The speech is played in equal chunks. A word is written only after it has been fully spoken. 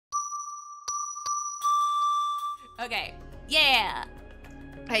Okay, yeah.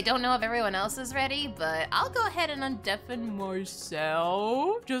 I don't know if everyone else is ready, but I'll go ahead and undeafen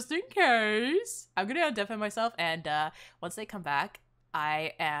myself, just in case. I'm gonna undeafen myself, and once they come back,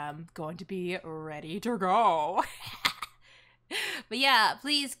 I am going to be ready to go. But yeah,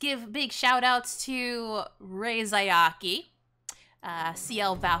 please give big shout outs to Rei ZAYAKI,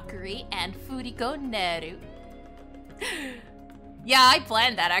 Ciel VALKYRIE, and FURIKO Neru. Yeah, I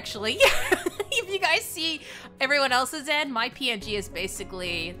planned that actually. If you guys see everyone else's end, my PNG is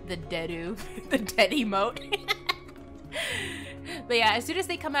basically the Deadu, the dead emote. But yeah, as soon as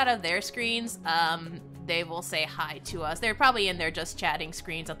they come out of their screens, they will say hi to us. They're probably in their just chatting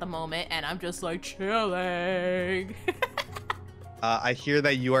screens at the moment, and I'm just like chilling. I hear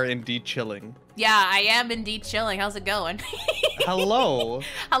that you are indeed chilling. Yeah, I am indeed chilling. How's it going? Hello.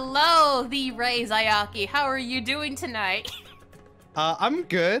 Hello, the Rei ZAYAKI. How are you doing tonight? I'm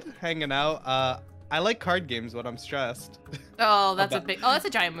good, hanging out. I like card games when I'm stressed. Oh, that's a big. Oh, that's a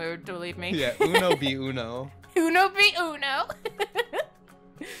giant mood. Believe me. Yeah, Uno be Uno. Uno be Uno.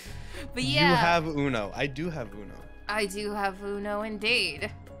 But yeah. You have Uno. I do have Uno. I do have Uno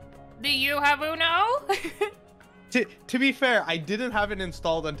indeed. Do you have Uno? To be fair, I didn't have it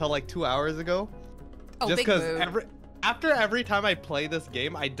installed until like 2 hours ago. Oh, just big because after every time I play this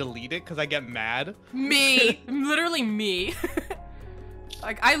game, I delete it because I get mad. Me, literally me.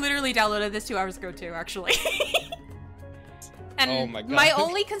 Like I literally downloaded this 2 hours ago too, actually. And oh my God. my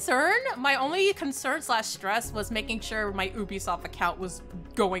only concern slash stress was making sure my Ubisoft account was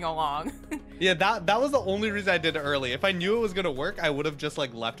going along. Yeah, that was the only reason I did it early. If I knew it was gonna work, I would have just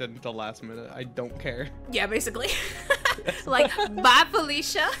like left it until last minute. I don't care. Yeah, basically. Like, bye,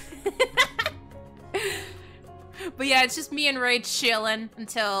 Felicia. But yeah, it's just me and Rei chilling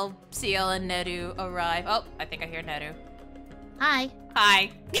until Ciel and Neru arrive. Oh, I think I hear Neru. Hi.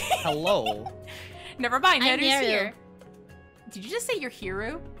 Hi. Hello. Never mind, I'm Neru's Neru. here. Did you just say you're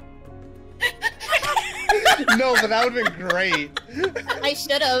Hiru? No, but that would have been great. I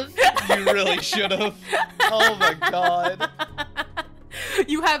should have. You really should have. Oh my God.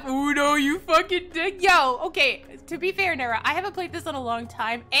 You have Uno, you fucking dick. Yo, okay, to be fair, Nara, I haven't played this in a long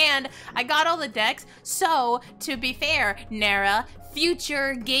time, and I got all the decks, so, to be fair, Nara,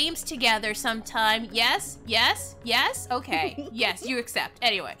 future games together sometime. Yes? Yes? Yes? Okay. Yes, you accept.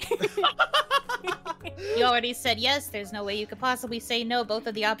 Anyway. You already said yes. There's no way you could possibly say no. Both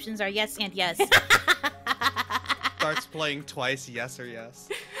of the options are yes and yes. Starts playing twice, yes or yes.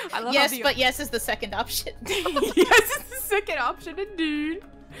 I love Yes, but yes is the second option. Yes, it's the second option indeed.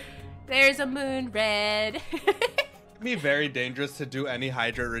 There's a moon red. It'd be very dangerous to do any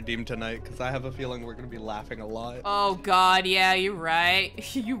Hydra redeem tonight because I have a feeling we're gonna be laughing a lot. Oh God, yeah, you're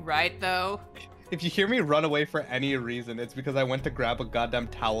right. You're right though. If you hear me run away for any reason, it's because I went to grab a goddamn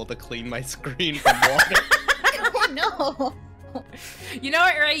towel to clean my screen from water. Oh no. You know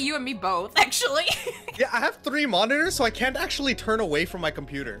what, Ray? You and me both, actually. Yeah, I have 3 monitors, so I can't actually turn away from my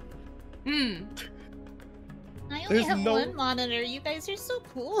computer. Hmm. I only There's have no- one monitor. You guys are so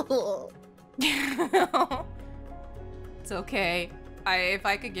cool. It's okay. If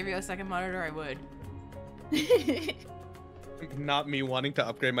I could give you a second monitor, I would. Not me wanting to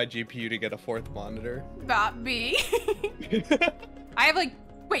upgrade my GPU to get a 4th monitor. Not me. I have like,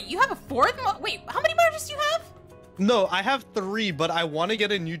 wait, you have a 4th wait, how many monitors do you have? No, I have 3, but I want to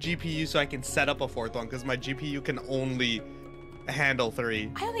get a new GPU so I can set up a 4th one because my GPU can only handle 3.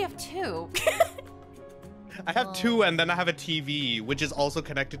 I only have 2. I have 2, and then I have a TV, which is also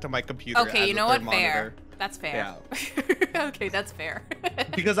connected to my computer. Okay, as you a know third what? Fair. monitor. That's fair. Yeah. Okay, that's fair.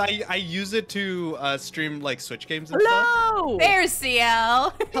 Because I use it to stream like Switch games and Hello! There's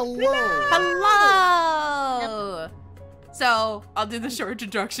CL. stuff. Hello. Hello. So, I'll do the short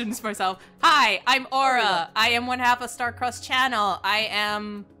introductions myself. Hi, I'm Aura. I am one half of StarCrossed channel. I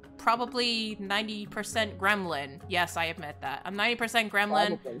am probably 90% gremlin. Yes, I admit that. I'm 90%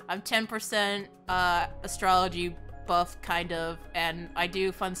 gremlin. Probably. I'm 10% astrology buff, kind of, and I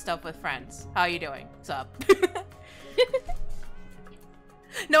do fun stuff with friends. How you doing? What's up?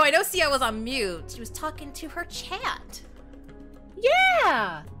 No, I know Sia was on mute. She was talking to her chat.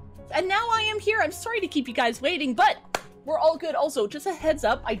 Yeah! And now I am here. I'm sorry to keep you guys waiting, but we're all good. Also, just a heads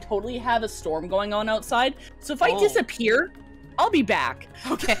up, I totally have a storm going on outside, so if I disappear, I'll be back.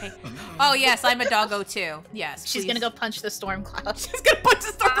 Okay. Oh yes, I'm a doggo too. Yes. She's gonna go punch the storm cloud. She's gonna punch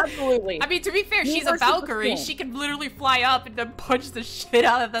the storm. Absolutely. I mean, to be fair, she's a Versus the Valkyrie. storm. She can literally fly up and then punch the shit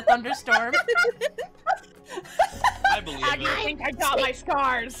out of the thunderstorm. I believe I think I got my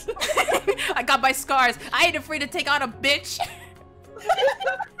scars. I got my scars. I ain't afraid to take on a bitch.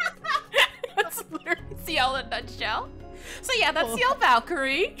 That's literally Ciel in a nutshell. So yeah, that's Ciel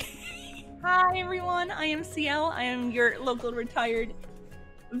Valkyrie. Hi everyone, I am Ciel. I am your local retired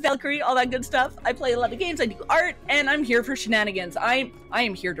Valkyrie, all that good stuff. I play a lot of games, I do art, and I'm here for shenanigans. I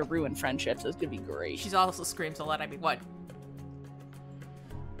am here to ruin friendships. It's gonna be great. She also screams a lot. I mean, what?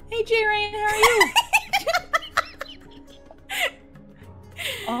 Hey J-Rain, how are you?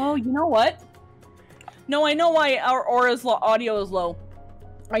 Oh, you know what? No, I know why our Aura's audio is low.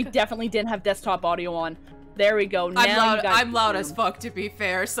 I definitely didn't have desktop audio on. There we go. Now I'm loud as fuck, to be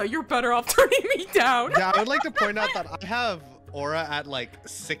fair, so you're better off turning me down. Yeah, I would like to point out that I have Aura at like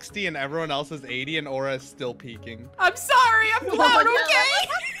 60 and everyone else is 80 and Aura is still peaking. I'm sorry, I'm loud, okay?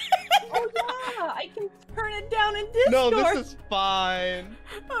 Oh yeah, I can turn it down in Discord. No, this is fine.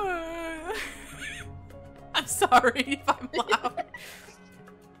 I'm sorry if I'm loud.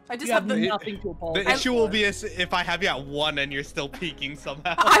 I just have nothing to apologize. The issue will be if I have you at 1 and you're still peaking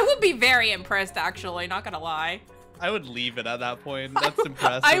somehow. I would be very impressed, actually, not gonna lie. I would leave it at that point. That's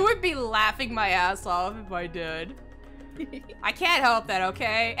impressive. I would be laughing my ass off if I did. I can't help that,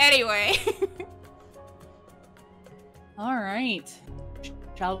 okay? Anyway. Alright.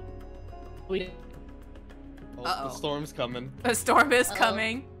 Shall we? Oh, the storm's coming. A storm is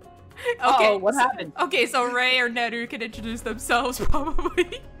coming. Okay. Oh, what happened? Okay, so Rei or Neru can introduce themselves,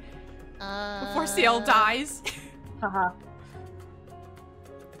 probably. Before Ciel dies. Haha.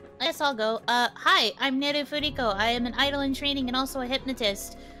 I guess I'll go. Hi, I'm Neru FURIKO. I am an idol in training and also a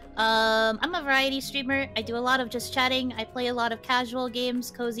hypnotist. I'm a variety streamer. I do a lot of just chatting. I play a lot of casual games,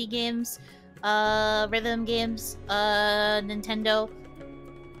 cozy games, rhythm games, Nintendo.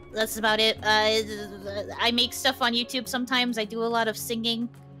 That's about it. I make stuff on YouTube sometimes. I do a lot of singing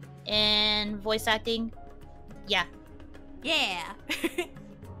and voice acting. Yeah. Yeah.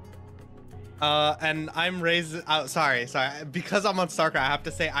 And I'm sorry. Because I'm on StarCrossed, I have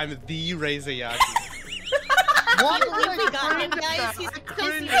to say I'm the ZAYAKI. Why believe we got him, guys? He's a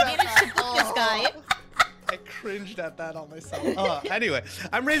pussy. We managed to book this guy. I cringed at that on myself. Anyway,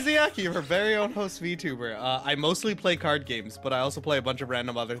 I'm ZAYAKI, your very own host VTuber. I mostly play card games, but I also play a bunch of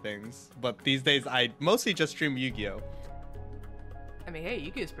random other things. But these days, I mostly just stream Yu-Gi-Oh! I mean, hey,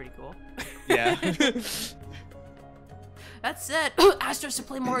 Yu-Gi-Oh's pretty cool. Yeah. That's it. Astro's to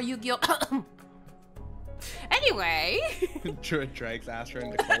play more Yu-Gi-Oh! Anyway. Drags Astra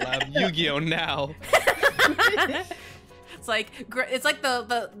into collab. Yu-Gi-Oh! Now. It's like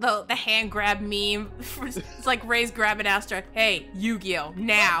the hand grab meme. It's like Rei's grabbing Astra. Hey, Yu-Gi-Oh!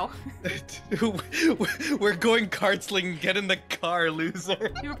 Now. We're going card slinging. Get in the car,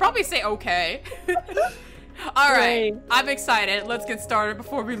 loser. You would probably say okay. All right, I'm excited. Let's get started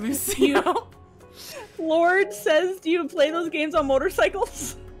before we lose Ciel. Lord says, do you play those games on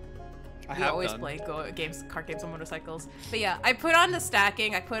motorcycles? I always play card games on motorcycles. But yeah, I put on the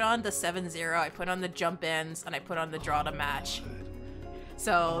stacking, I put on the 7-0, I put on the jump ins, and I put on the draw to match.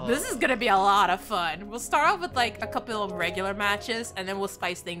 So this is gonna be a lot of fun. We'll start off with like a couple of regular matches, and then we'll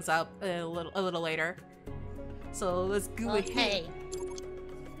spice things up a little later. So let's go ahead.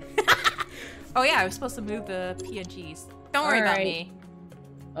 Oh yeah, I was supposed to move the PNGs. Don't worry about me.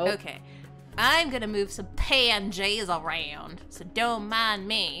 Oh. Okay. I'm gonna move some PNGs around, so don't mind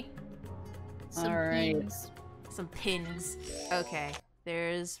me. Some pins. Some pins. Okay.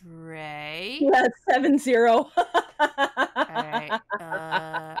 There's Rei. Yeah, 7-0. Alright.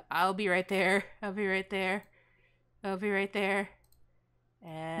 I'll be right there. I'll be right there. I'll be right there.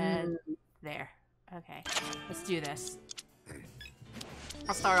 And there. Okay. Let's do this.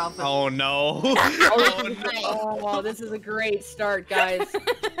 I'll start off with... Oh no. Oh, this is a great start, guys.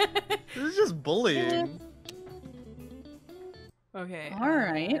 This is just bullying. Okay.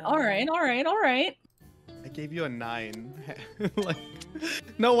 Alright. I gave you a 9. Like,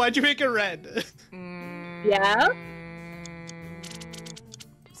 no, why'd you make it red? Yeah?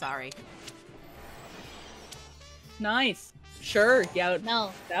 Sorry. Nice. Sure. Yeah.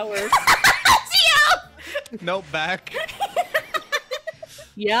 No. That works. Nope, back.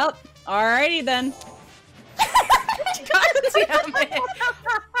 Yep. Alrighty then. God damn it.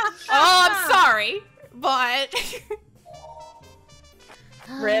 Oh, I'm sorry, but...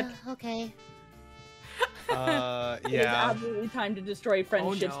 Rip. Okay. Yeah. It is absolutely time to destroy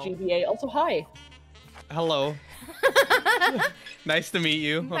friendships, Oh, no. GBA. Also, hi. Hello. Nice to meet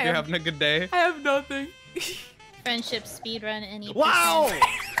you. Hope you're having a good day. I have nothing. Friendship speedrun any. Wow!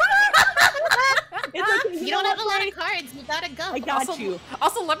 It's okay. You don't have a lot of cards. You gotta go. I got you.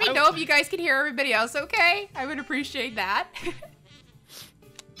 Also, let me know if you guys can hear everybody else, okay? I would appreciate that.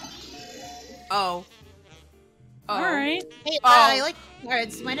 Oh. Alright. Hey, I like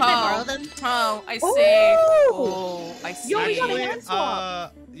cards. Mind if I borrow them? Oh, I see. Ooh. Oh, I see. Yo, we got a Actually, hand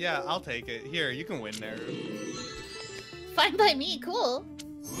swap. yeah, I'll take it. Here, you can win, Neru. Fine by me. Cool.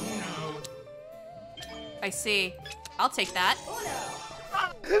 I see. I'll take that.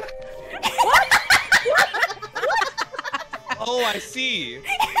 Oh, I see.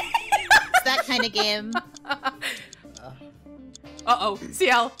 It's that kind of game. Uh-oh.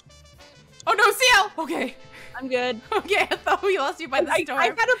 CL. Oh no, CL! Okay. I'm good. Okay, I thought we lost you by the storm. I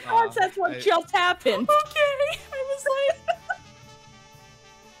gotta process what just happened. Okay, I was like...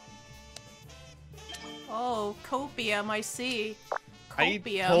 Oh, copium, I see.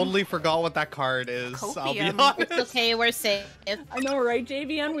 Copium. I totally forgot what that card is. I'll be Copium. honest. It's okay, we're safe. I know, right,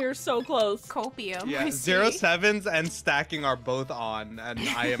 JVN? We were so close. Copium, Yeah, I 07s and stacking are both on, and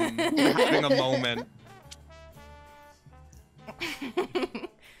I am having a moment.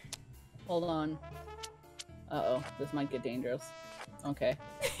 Hold on. Uh-oh, this might get dangerous. Okay.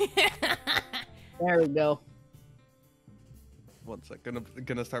 There we go. One sec,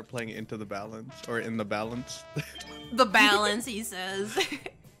 gonna start playing Into the Balance, or In the Balance. The balance, he says.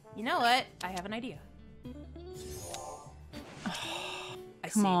 You know what? I have an idea.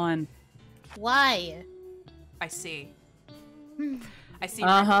 Come on. Why? I see. I see.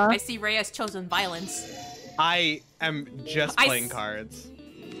 Uh-huh. I see Rei has chosen violence. I am just I playing s- cards.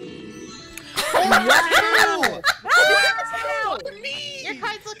 Wow! Wow! Your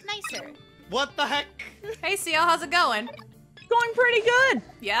cards look nicer. What the heck? Hey, CL, how's it going? Going pretty good.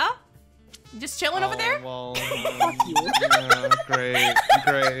 Yeah? Just chilling over there? Well, you. yeah, great.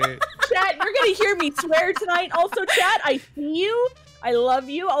 Chat, you're gonna hear me swear tonight. Also, chat, I see you. I love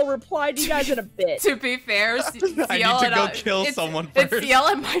you. I'll reply to you guys in a bit. To be fair, CL I need to and go kill someone It's first. CL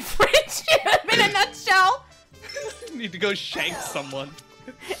and my friendship in a nutshell. Need to go shank someone.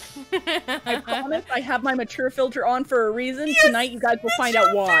 I promise I have my mature filter on for a reason. Tonight, you guys will find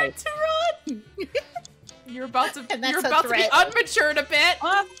out why. You're about to And that's you're a about to be threat. unmatured a bit.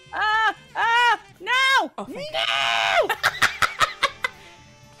 No! Oh. No!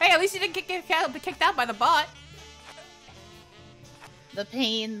 Hey, at least you didn't get kicked out by the bot. The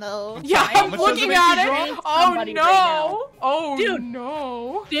pain, though. Yeah, How I'm much does it looking make at you it. drunk? Oh Somebody no! right now. Oh Dude.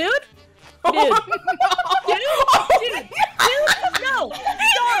 no! Dude? Oh, Dude. no! Dude, no!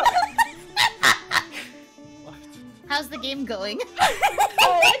 Stop! How's the game going?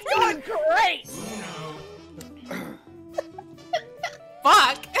 Oh, it's going great!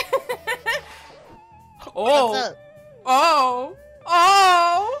 Fuck! What's Oh! up? Oh!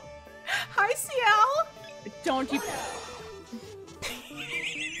 Oh! Hi, CL! Don't you...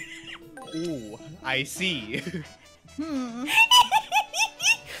 Ooh, I see. Hmm.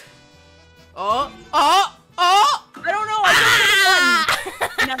 Oh! Oh! Oh! I don't know, I just hit a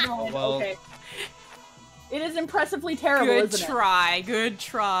button. Never mind, Well- okay. It is impressively terrible, Good isn't try, good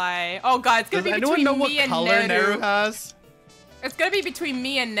try. Oh god, it's gonna Does be anyone between know what me and color Neru. Neru has? It's gonna be between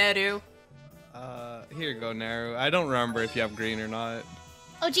me and Neru. Here you go, Neru. I don't remember if you have green or not.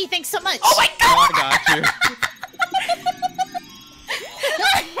 Oh, gee, thanks so much. Oh my Oh, I got you.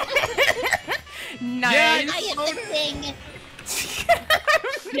 Nice. Yeah, I am the thing. it?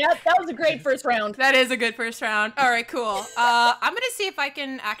 Yep, that was a great first round. That is a good first round. All right, cool. I'm gonna see if I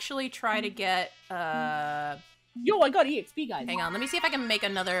can actually try to get. Yo, I got EXP, guys. Hang on. Let me see if I can make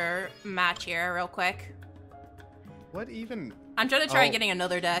another match here, real quick. What even? I'm trying to try Oh. getting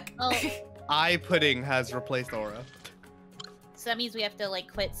another deck. Oh, Eye pudding has replaced Aura. so that means we have to,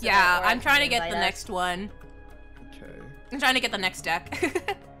 like, quit. So Yeah, that Aura I'm trying to can get the invite us. next one. Okay. I'm trying to get the next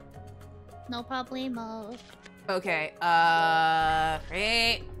deck. No problemo. Okay.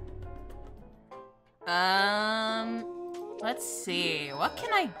 Great. Let's see. What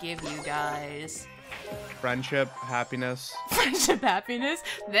can I give you guys? Friendship, happiness. Friendship, happiness.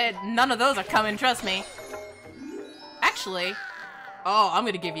 None of those are coming. Trust me. Actually, oh, I'm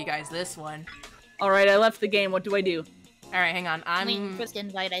gonna give you guys this one. Alright, I left the game. What do I do? All right, hang on. Wait, first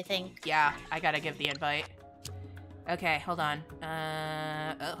invite, I think. Yeah, I gotta give the invite. Okay, hold on.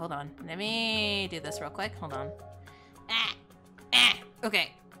 Hold on. Let me do this real quick. Hold on.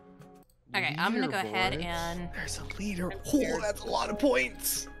 Okay. Okay, I'm gonna go ahead Leaderboards. and. There's a leader. Oh, that's a lot of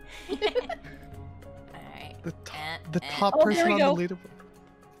points. Alright. The top Oh, there person we on go. the leaderboard.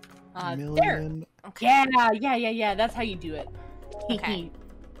 There. Million. Okay. Yeah. That's how you do it. Okay.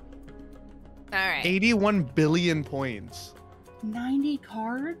 Alright. 81 billion points. 90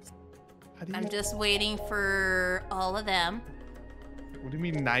 cards? How do you? I'm just waiting for all of them. What do you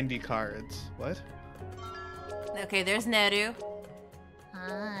mean 90 cards? What? Okay, there's Neru.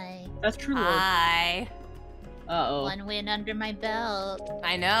 Hi. That's true, Lord. Hi. Uh-oh. One win under my belt.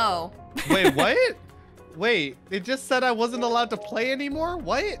 I know. Wait, what? Wait, it just said I wasn't allowed to play anymore?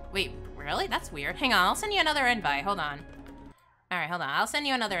 What? Wait, really? That's weird. Hang on, I'll send you another invite. Hold on. Alright, hold on. I'll send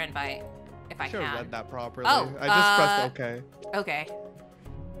you another invite. If I Should have can. read that properly. Oh, I just pressed OK. Okay.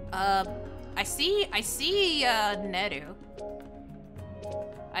 I see Neru.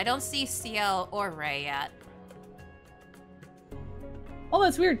 I don't see Ciel or Rei yet. Oh,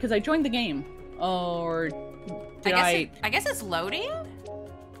 that's weird because I joined the game. Or did I? I guess it's loading.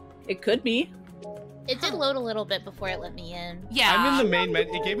 It could be. It did load a little bit before it let me in. Yeah. I'm in the main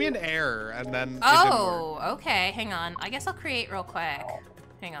menu. It gave me an error, and then. Oh, okay. Hang on. I guess I'll create real quick.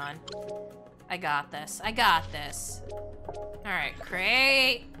 Hang on. I got this. I got this. All right,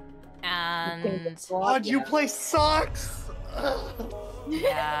 create. And God, you play sucks.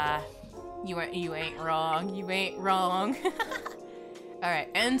 yeah, you ain't wrong. You ain't wrong. All right,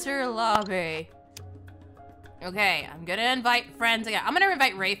 enter lobby. Okay, I'm gonna invite friends again. I'm gonna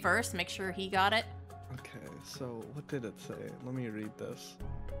invite Rei first. Make sure he got it. Okay, so what did it say? Let me read this.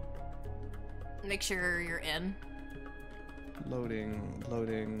 Make sure you're in. Loading,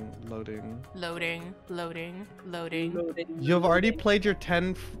 loading, loading. Loading, loading, loading. You have already played your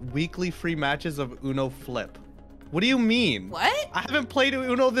 10 weekly free matches of Uno Flip. What do you mean? What? I haven't played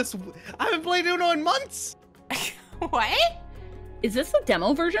Uno I haven't played Uno in months. What? Is this the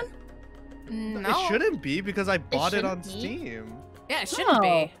demo version? No. It shouldn't be because I bought it on shouldn't be? Steam. Yeah, it shouldn't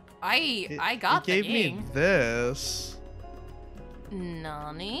Oh. be. I got it the gave game. me this.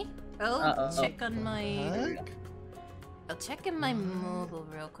 Nani? Oh, Uh-oh. check on my. Heck? I'll check in my mobile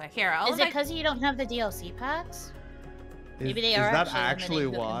real quick. Here, I'll Is it invite. because you don't have the DLC packs? Maybe they is are that actually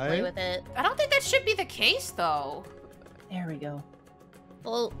limiting who can play why? with it. I don't think that should be the case though. There we go.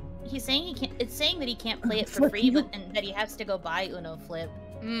 Well, he's saying he can't. It's saying that he can't play it for free, but and that he has to go buy Uno Flip.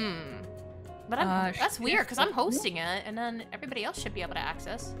 Hmm. But that's weird because I'm hosting it, and then everybody else should be able to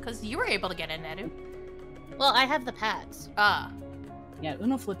access. Because you were able to get in, Neru. Well, I have the packs. Ah. Yeah,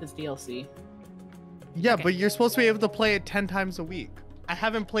 Uno Flip is DLC. Yeah, Okay. but you're supposed to be able to play it 10 times a week. I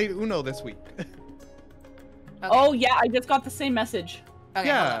haven't played Uno this week. Okay. Oh yeah, I just got the same message. Okay, hold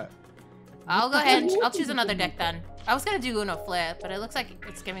yeah. on. I'll go ahead. I'll choose another deck then. I was gonna do Uno Flip, but it looks like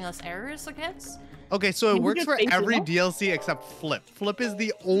it's giving us errors against. Okay, so it Can you works just for face every Uno? DLC except Flip. Flip is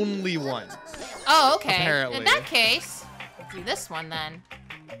the only one. Oh, okay. Apparently. In that case, do this one then.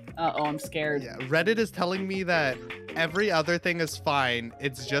 Uh-oh, I'm scared. Yeah, Reddit is telling me that every other thing is fine.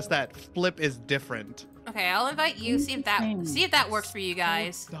 It's just that Flip is different. Okay, I'll invite you. See if that works for you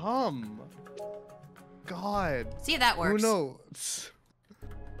guys. Dumb. God. See if that works. Uno.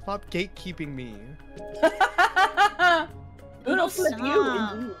 Stop gatekeeping me. Uno Flip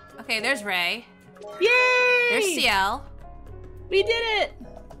Stop. you. Okay, there's Rei. Yay! There's Ciel. We did it!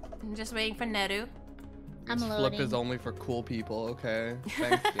 I'm just waiting for Neru. I'm This loading. Flip is only for cool people, okay?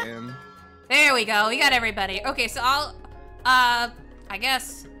 Thanks, game. There we go. We got everybody. Okay, so I'll, I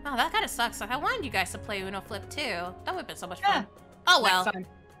guess. Oh, that kind of sucks. Like, I wanted you guys to play Uno Flip too. That would have been so much fun. Oh well. Next time.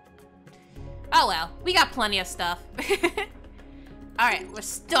 Oh well. We got plenty of stuff. All right, we're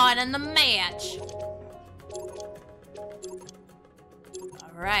starting the match.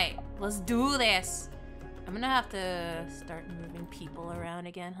 All right, let's do this. I'm gonna have to start moving people around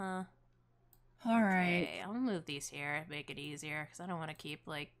again, huh? All right. Okay, I'll move these here, make it easier, because I don't want to keep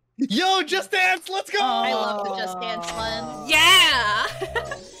like. Yo, Just Dance, let's go! I love the Just Dance one. Yeah.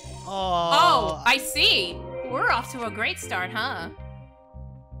 Oh, I see. We're off to a great start, huh?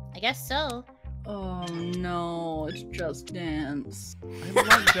 I guess so. Oh no, it's Just Dance. I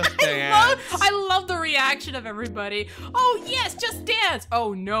love Just Dance. I love the reaction of everybody. Oh yes, Just Dance.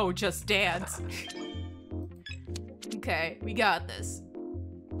 Oh no, Just Dance. Okay, we got this.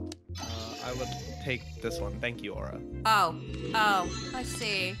 I would take this one. Thank you, Aura. Oh, I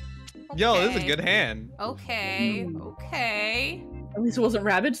see. Yo, this is a Okay. good hand. Okay, okay. At least it wasn't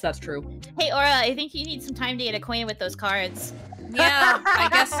Rabbids, that's true. Hey, Aura, I think you need some time to get acquainted with those cards. Yeah, I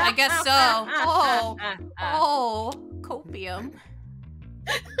guess so. Oh, copium.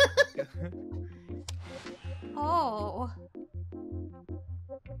 Oh.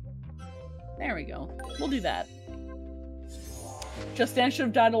 There we go. We'll do that. Just Dance should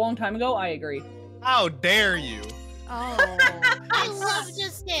have died a long time ago, I agree. How dare you? Oh. I love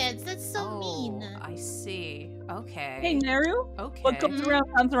Just Dance. That's so Oh, mean. I see. Okay. Hey, Neru, Okay. what comes around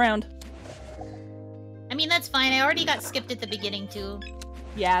comes around. I mean, that's fine. I already got skipped at the beginning, too.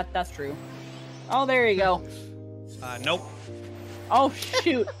 Yeah, that's true. Oh, there you go. Nope. Oh,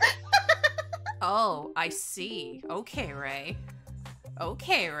 shoot. Oh, I see. Okay, Rei.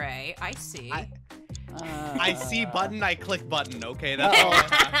 Okay, Rei. I see. I see button, I click button, okay? That's all I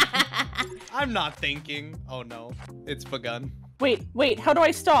have. I'm not thinking. Oh no, it's begun. Wait, how do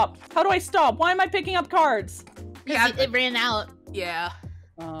I stop? How do I stop? Why am I picking up cards? Because it ran out. Yeah.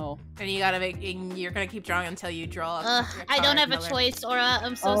 Oh. And you gotta make. And you're gonna keep drawing until you draw. your I don't card have a color. choice, Aura.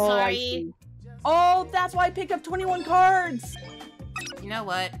 I'm so Oh, I sorry. see. Oh, that's why I picked up 21 cards. You know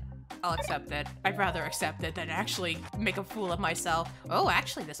what? I'll accept it. I'd rather accept it than actually make a fool of myself. Oh,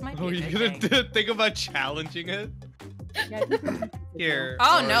 actually, this might be Oh, a you're good gonna thing. think about challenging it? Here.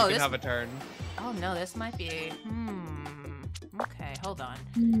 Oh, or no, you can this- have a turn. Oh no, this might be. Okay, hold on.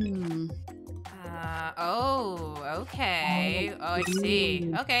 Oh, okay. Oh, I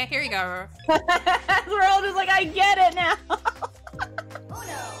see. Okay, here you go. We're all just like, I get it now. Oh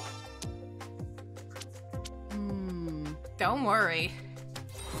no. Don't worry.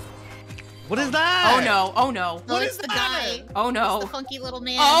 What is that? Oh no, oh no. Oh, What it's is the that? guy. Oh It's no. the funky little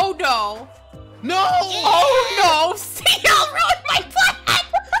man. Oh no. No! Oh no! See, y'all ruined my plan!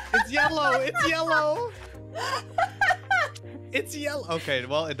 It's yellow! It's yellow! It's yellow. Okay,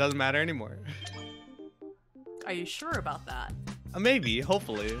 well, it doesn't matter anymore. Are you sure about that? Maybe,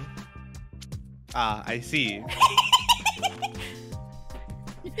 hopefully. Ah, I see.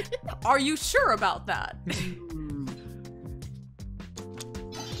 Are you sure about that?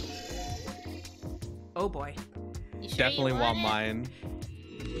 Oh boy. You sure Definitely you want it? mine.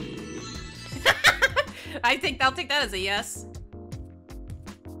 I think I'll take that as a yes.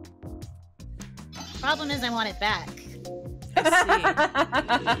 Problem is, I want it back.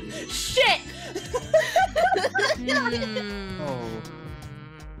 I Shit! see. Oh.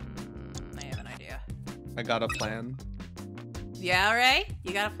 I have an idea. I got a plan. Yeah, Ray?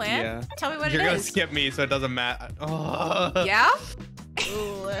 You got a plan? Yeah. Tell me what You're it gonna is. skip me, so it doesn't matter. Oh. Yeah?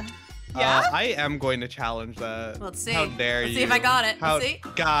 Ooh. Yeah? I am going to challenge that. Let's see. How dare Let's you? see if I got it. How... Let's see.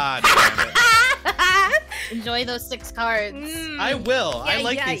 God damn it. Enjoy those 6 cards. I will. I Yeah,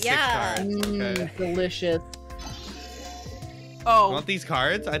 like yeah, these 6 yeah. cards. Okay. Delicious. You Oh, want these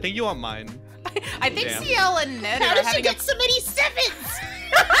cards? I think you want mine. I think Damn. Ciel and Ned How are did you having get a. so many 7s?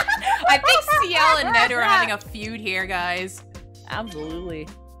 I think Ciel and Ned are having a feud here, guys. Absolutely.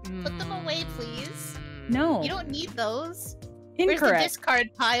 Put them away, please. No. You don't need those. Where's the Incorrect.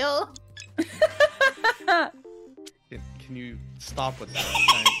 discard pile? Can you stop with that?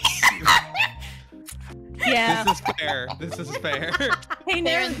 Thanks. Yeah. This is fair. This is fair. Hey,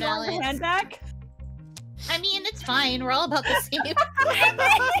 Fair Neru, and you want the balanced. hand back? I mean, it's fine. We're all about the same.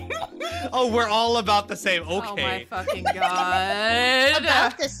 Oh, we're all about the same. Oh my Okay. fucking god.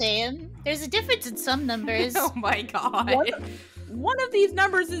 About the same. There's a difference in some numbers. Oh my god. One of these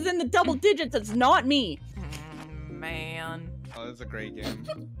numbers is in the double digits. It's not me. Man. Oh, this is a great game.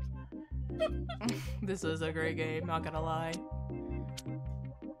 This is a great game, not gonna lie.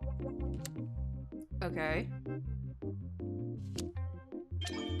 Okay.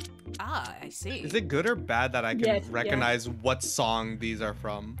 Ah, I see. Is it good or bad that I can Yes, recognize what song these are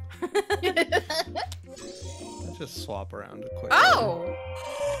from? Let's just swap around quick. Oh!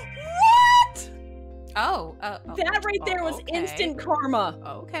 What? Oh, That right there was okay. instant karma.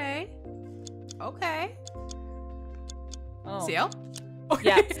 Okay. Okay. Oh. Ciel?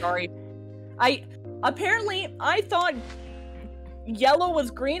 Yeah, sorry. I thought yellow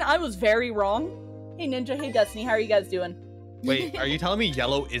was green. I was very wrong. Hey Ninja, hey Destiny, how are you guys doing? Wait, are you telling me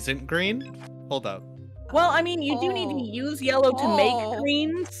yellow isn't green? Hold up. Well, I mean, you do need to Oh. use yellow to Oh. make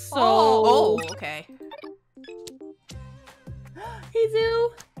green, so... Oh, okay. Hey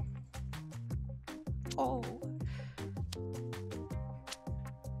Zoo! Oh.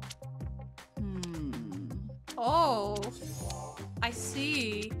 Oh. I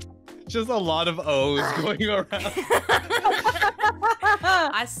see. Just a lot of O's going around.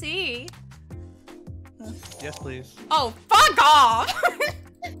 I see. Yes, please. Oh, fuck off!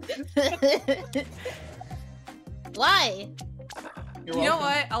 Why? You're You know welcome.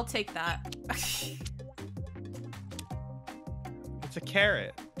 what? I'll take that. It's a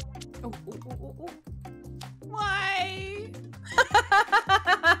carrot. Ooh, ooh, ooh, ooh, ooh. Why?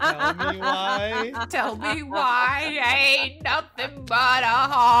 Tell me why. Tell me why ain't nothing but a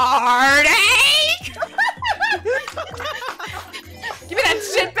heartache. Give me that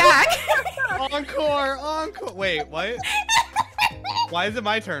shit back. Encore, encore. Wait, what? Why is it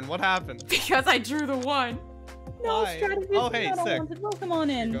my turn? What happened? Because I drew the one. No Why? strategist. Oh, hey, not sick. wanted. Welcome on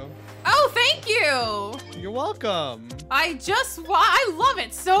in. Go. Oh, thank you. You're welcome. I love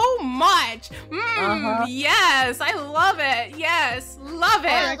it so much. Yes, I love it. Yes, love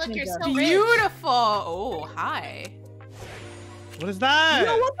Oh, it. look, you're Ninja. so rich. Beautiful. Oh, hi. What is that? You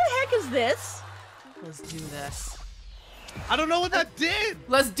know what the heck is this? Let's do this. I don't know what that did.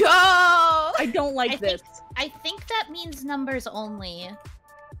 Let's go. I don't like this. I think that means numbers only.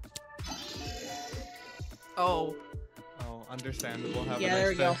 Oh, Oh, understandable. Have Yeah, a nice there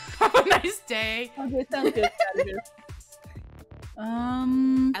we go. day. have a nice day. Okay, sounds good. strategist.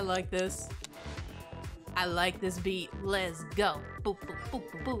 I like this. I like this beat. Let's go. Boo, boo, boo,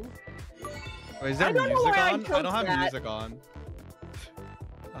 boo, boo. Wait, is there I don't know music why I on? I chose don't have that. music on.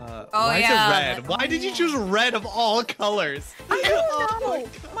 Why is yeah, it red? Why did you choose red of all colors? I don't know.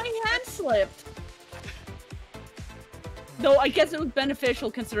 My hand slipped. Though I guess it was beneficial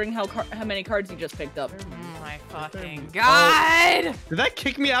considering how many cards you just picked up. Oh my fucking god! Did that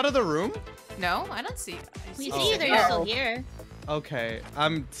kick me out of the room? No, I don't see. We Oh. see you, you're still here. Okay,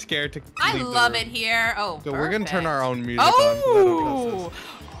 I'm scared to. I leave the love room. it here. Oh, So we're gonna turn our own music Oh! on. 'cause I don't trust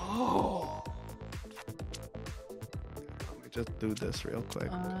Oh! this. Let me just do this real quick.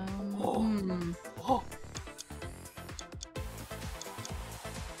 Oh!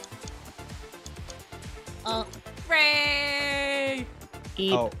 Oh, Ray!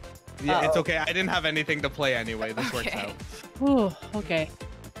 Eat. Oh, yeah, it's Uh-oh. okay. I didn't have anything to play anyway. This works Okay. out. Ooh, okay.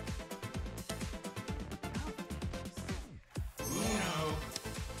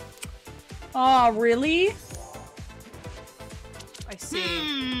 Oh, really? I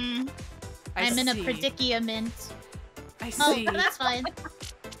see. I'm in a see. predicament. I Oh, see. that's fine. What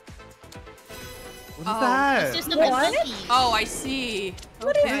is Oh, that? It's just a What? monkey. Oh, I see.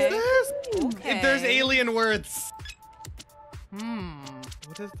 What Okay. is this? Okay. If there's alien words. What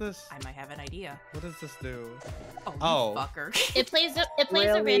What is this? I might have an idea. What does this do? Oh, Oh. you fucker. It plays a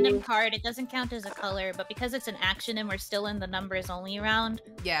Really? random card. It doesn't count as a color, but because it's an action and we're still in the numbers only round,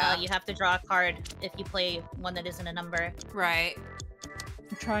 Yeah, you have to draw a card if you play one that isn't a number. right.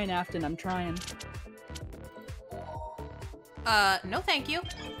 I'm trying, Afton. I'm trying. No thank you.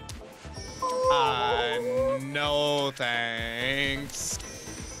 No thanks.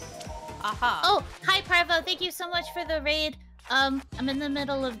 Aha. Oh, hi Parvo. Thank you so much for the raid. I'm in the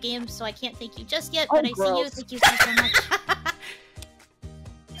middle of games, so I can't thank you just yet, Oh, but I see you. gross. Thank you so much.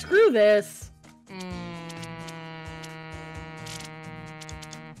 Screw this.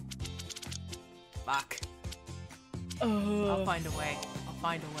 Fuck. I'll find a way. I'll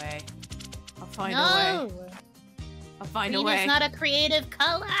find a way. I'll find a way. No! I'll find a Green way. is not a creative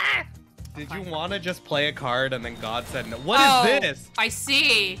color! Did you want to just play a card and then God said no? What Oh, is this? I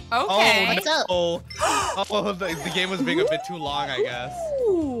see. Okay. What's up? Oh, oh the game was being a bit too long, I guess.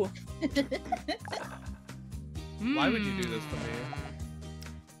 Ooh. Why would you do this to me?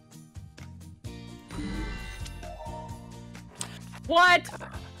 What?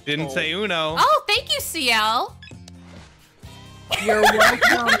 Didn't say Uno. Oh, thank you, CL. You're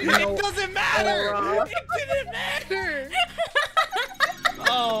welcome. It doesn't matter. It didn't matter.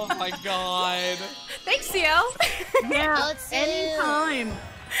 Oh my God. Thanks, CL. Yeah, Let's see. anytime.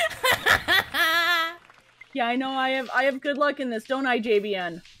 Yeah, I know. I have good luck in this, don't I,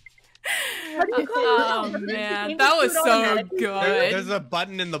 JBN? How do you call Oh it? man, It that was just so automatically- good. There's a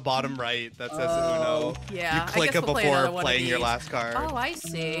button in the bottom right that says Uno. Yeah, You I click guess it we'll play before another one of playing your these. last card. Oh, I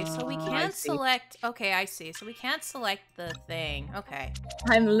see. So we I can't see. select. Okay, I see. So we can't select the thing. Okay.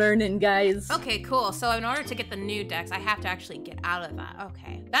 I'm learning, guys. Okay, cool. So in order to get the new decks, I have to actually get out of that.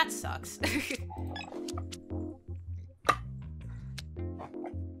 Okay, that sucks.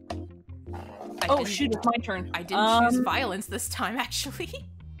 Oh shoot, it's my turn. I didn't choose violence this time, actually.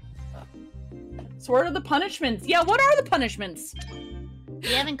 So what are the punishments? Yeah, what are the punishments? We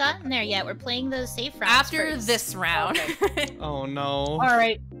haven't gotten there yet. We're playing those safe rounds After first. this round. Oh no. All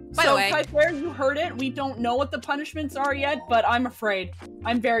right. By so, the way- Kyler, you heard it. We don't know what the punishments are yet, but I'm afraid.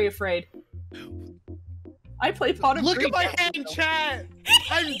 I'm very afraid. I play Pot of Look at Greek my every hand, single- chat.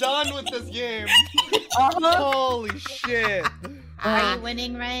 I'm done with this game. Uh-huh. Holy shit. Are you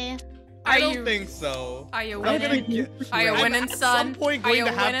winning, Ray? I Are don't you- think so. Are you I'm gonna winning? get. Are you I'm winning, at son? some point Are going you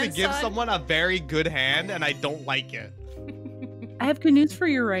to have to winning, give son? someone a very good hand, and I don't like it. I have good news for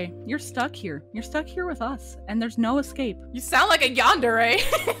you, Ray. You're stuck here. You're stuck here with us, and there's no escape. You sound like a yandere.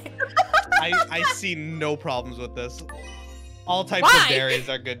 I see no problems with this. All types Why? of dairies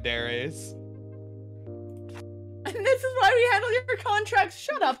are good dairies. And this is why we handle your contracts.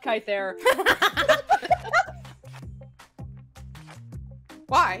 Shut up, Kyther.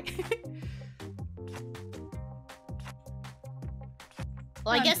 Why?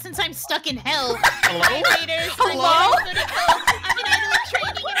 Well, I guess since I'm stuck in hell, Hello? hi raiders, Hello? I'm an idol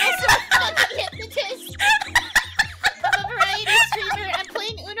training and also a fucking hypnotist. I'm a variety streamer. I'm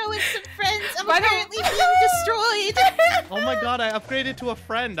playing Uno with some friends. I'm By the- apparently being destroyed. Oh my god, I upgraded to a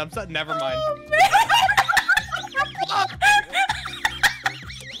friend. I'm so never mind.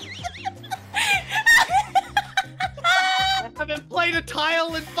 I haven't played a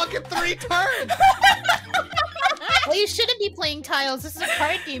tile in fucking 3 turns. Well, you shouldn't be playing tiles. This is a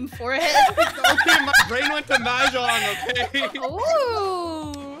card game, forehead. Okay, my brain went to Mahjong, okay?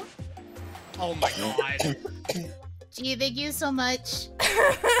 Ooh. Oh my god. Gee, thank you so much.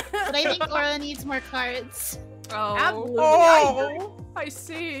 But I think Aura needs more cards. Oh. Absolutely. Oh. I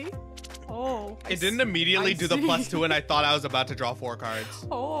see. Oh. It didn't immediately I do the see. +2, and I thought I was about to draw 4 cards.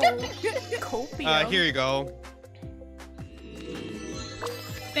 Oh. Copium. Here you go.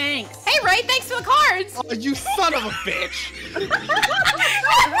 Thanks. Hey, Ray, thanks for the cards! Oh, you son of a bitch!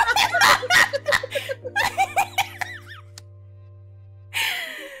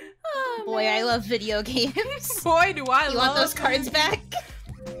 Oh, Boy, I love video games. Boy, do I You love want those cards back?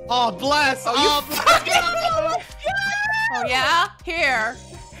 Oh, bless! Oh, Oh, Oh, yeah? Here.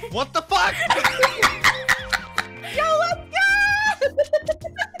 what the fuck? Yo, let's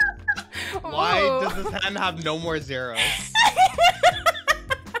go! Why Ooh. does this hand have no more zeros?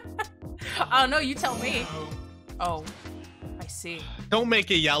 Oh, no, you tell me. Oh, I see. Don't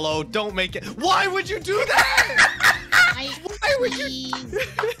make it yellow. Don't make it. Why would you do that? Why would you?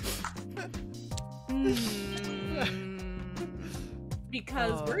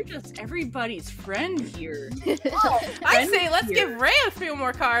 Because Oh. we're just everybody's friend here. I say let's here. give Ray a few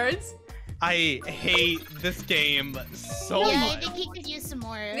more cards. I hate this game so Yeah, I much. think he could use some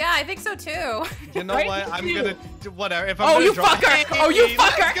more. Yeah, I think so too. You know Right? what? I'm gonna do whatever. If I'm Oh, gonna you draw, fucker! Oh, you Hey,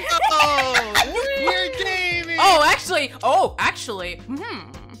 fucker! let's go! We're gaming. Oh, actually.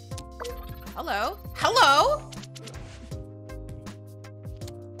 Hello. Hello.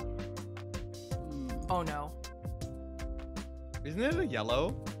 Oh no. Isn't it a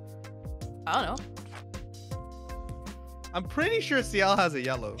yellow? I don't know. I'm pretty sure Ciel has a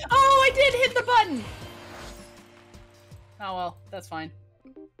yellow. Oh, I did hit the button. Oh well, that's fine.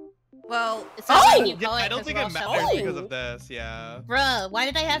 Well, It's not oh! like you Yeah, call I it don't 'cause think we're it all matters shuffling. because of this. Yeah, Bruh, why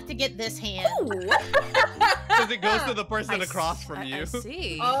did I have to get this hand? because it goes to the person I across s- from I you.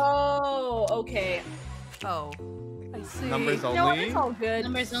 see. Oh, okay. Oh, I see. Numbers No, only. it's all good.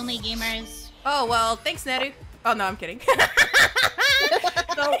 Numbers only gamers. Oh well, thanks, Neru. Oh no, I'm kidding.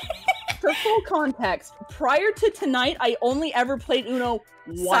 So, for full context, prior to tonight, I only ever played Uno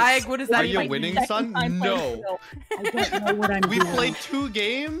once. Saig, what does that Are you mean? winning, Second son? time No. playing Uno. I don't know what I'm We doing. played 2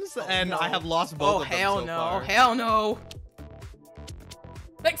 games and no. I have lost both Oh of them hell so no! far. Hell no!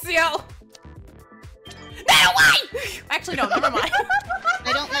 Thanks, Ciel. No way! Actually, no. Never mind.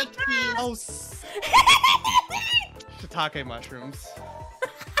 I don't like these. Oh, shiitake mushrooms.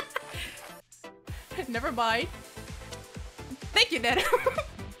 Never mind. Thank you, Neru.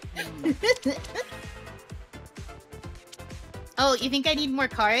 Oh, you think I need more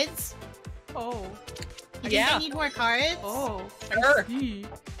cards? Oh. You think Yeah. I need more cards? Oh. Sure. I see.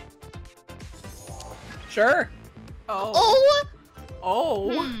 Sure. Oh. Oh!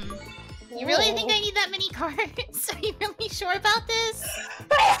 Oh. You really think I need that many cards? Are you really sure about this?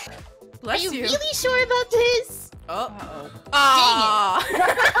 Bless Are you you. really sure about this? Oh. Uh-oh. Ah.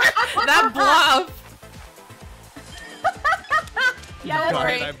 That bluff. Yeah, that's Darn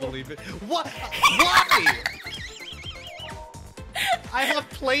it, right. I believe it. What? Why? I have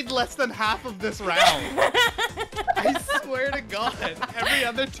played less than half of this round. I swear to God, every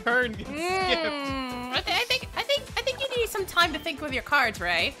other turn gets skipped. I think you need some time to think with your cards,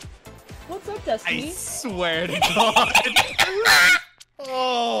 Ray. What's up, I Destiny? swear to God.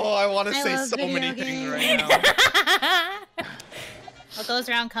 Oh, I want to I say love so many video things games. right now. What goes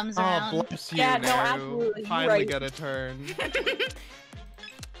around comes Oh, around. bless you, Yeah, no, Neru. absolutely, you're Finally right. get a turn.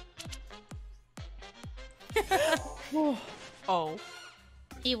 Oh.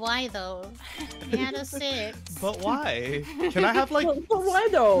 Hey, why though? I had a 6. But why? Can I have like But why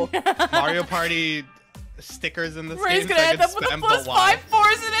though? Mario Party stickers in this Ray's game gonna so I end can up with the spam, plus but why? 5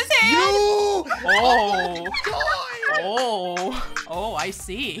 fours in his hand. You! Oh. God! Oh. Oh, I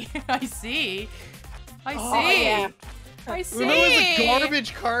see. I see. I see. Oh, yeah. I see. Uno is a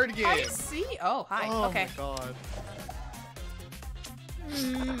garbage card game. I see. Oh, hi. Oh okay. my God.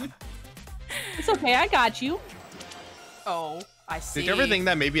 It's okay, I got you. Oh, I see. Did you ever think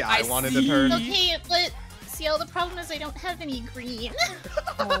that maybe I I wanted to see. turn? Okay, but Ciel, the problem is I don't have any green.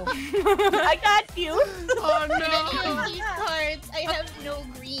 I got you. Oh And any no! of these cards, I have no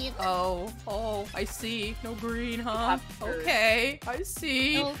green. Oh, I see. No green, huh? After. Okay, I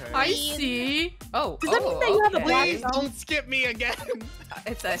see. No I green. see. Oh, Does that mean that you have a okay. black Please don't skip me again.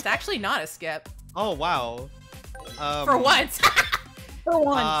 It's actually not a skip. Oh wow. For once. For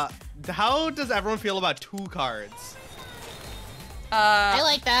once. How does everyone feel about 2 cards? I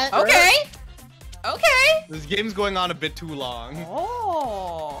like that. Okay. Okay. This game's going on a bit too long.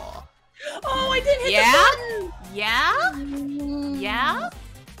 Oh. Oh, I did hit Yeah? the button. Yeah? Yeah?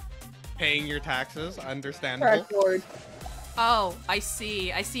 Paying your taxes, understandable. Correct word. Oh, I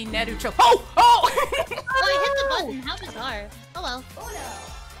see. I see Neru choke. Oh! Oh! Oh, I hit the button. How bizarre. Oh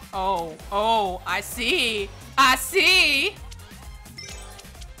well. Oh, I see. I see.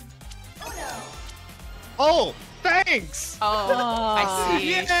 Oh! thanks. Oh, I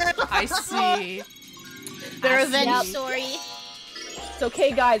see. Yeah. I see. The I revenge see. story. It's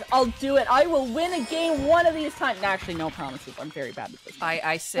okay, guys. I'll do it. I will win a game one of these times. Actually, no promises. I'm very bad at this.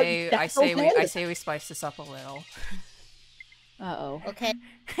 I say That's we spice this up a little. Uh-oh. Okay.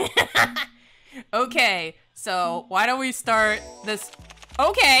 Okay, so why don't we start this?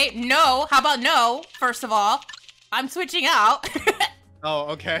 Okay, no. How about no? First of all, I'm switching out. Oh,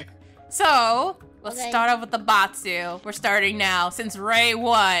 okay. So let's Okay. start off with the Batsu. We're starting now since Rei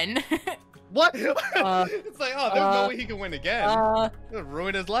won. What? It's like, oh, there's no way he can win again. It'll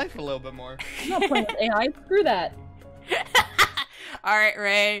ruin his life a little bit more. I'm not playing with AI. Screw that. All right,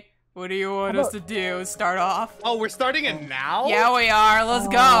 Rei. What do you want us to do? Start off? Oh, we're starting it now? Yeah, we are. Let's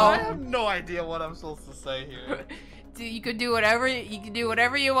I go. have no idea what I'm supposed to say here. You could do whatever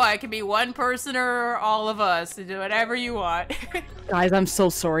you want. It could be one person or all of us. Do whatever you want. Guys, I'm so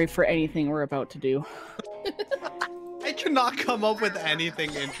sorry for anything we're about to do. I cannot come up with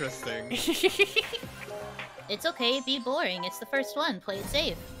anything interesting. It's okay, be boring. It's the first one. Play it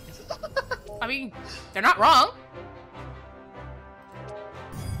safe. I mean, they're not wrong.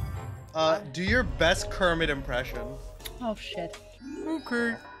 Do your best Kermit impression. Oh, shit.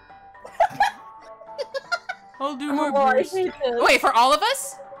 Okay. I'll do Oh, my I best. hate this. Wait, for all of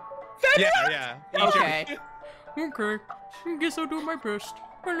us? Yeah. Okay. Okay. I guess I'll do my best.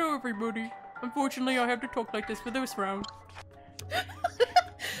 Hello, everybody. Unfortunately, I have to talk like this for this round.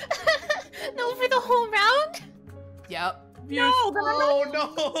 No, for the whole round? Yep. No, Oh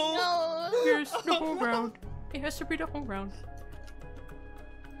no! No. Yes, the whole round. It has to be the whole round.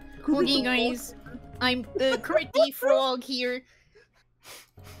 Okay, guys. I'm the Curdy Frog here.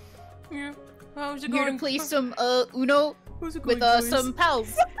 Yeah. How's it Here going? to play some Uno How's it going, with boys? some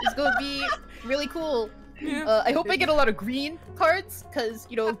pals. It's gonna be really cool. Yeah. I hope I get a lot of green cards, cause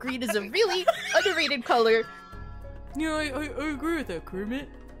you know green is a really underrated color. Yeah, I agree with that, Kermit.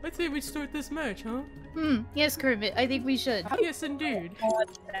 I'd say we start this match, huh? Yes, Kermit. I think we should. Yes, indeed.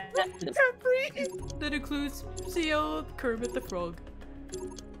 That includes Ciel, Kermit the Frog.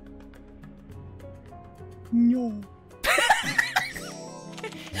 No.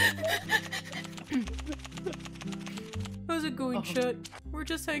 How's it going, chat? We're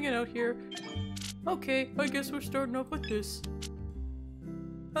just hanging out here. Okay, I guess we're starting off with this.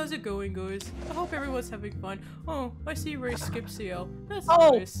 How's it going, guys? I hope everyone's having fun. Oh, I see Ray skip CL. That's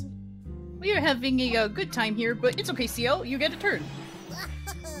Oh. nice. We are having a good time here, but it's okay, CL. You get a turn.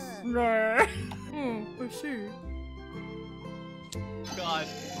 Oh, I see. God,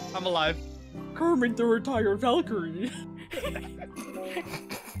 I'm alive. Kermit the retired Valkyrie. I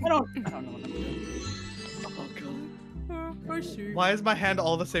don't know what I'm doing. Oh God. I see. Why is my hand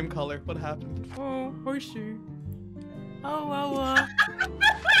all the same color? What happened? Oh, I see.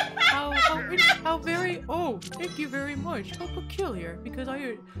 How very, oh, thank you very much. How peculiar, because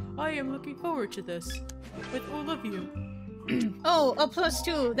I am looking forward to this with all of you. Oh, a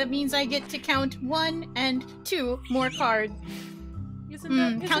 +2. That means I get to count 1 and 2 more cards. Isn't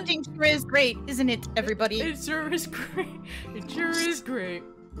that, Counting sure is great, isn't it, everybody? It sure is great. It sure is great.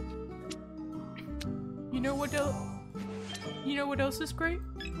 You know what else? You know what else is great?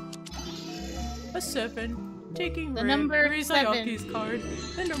 A 7. Taking The number Zayaki's card.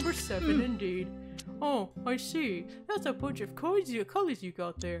 The number 7, indeed. Oh, I see. That's a bunch of colors you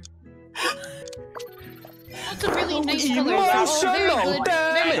got there. That's a really nice color. Oh, very good.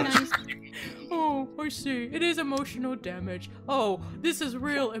 Very nice. Oh, I see. It is emotional damage. Oh, this is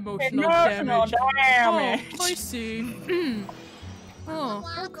real emotional damage. Oh, I see. Oh,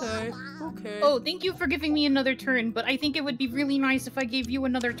 okay. Okay. Oh, thank you for giving me another turn, but I think it would be really nice if I gave you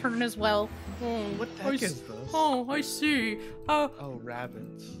another turn as well. Oh, What the heck is this? Oh, I see. Oh,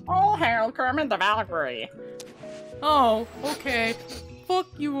 rabbits. Oh, hail Kermit the Valkyrie. Oh, okay. Fuck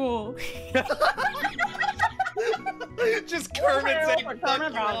you all. Just Kermit saying Kermit fuck you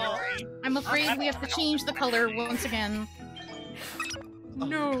all. Valkyrie. I'm afraid we have to change the color once again.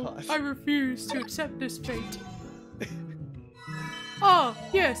 No, God. I refuse to accept this fate. Oh,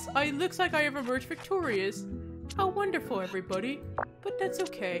 yes, looks like I have emerged victorious. How wonderful, everybody. But that's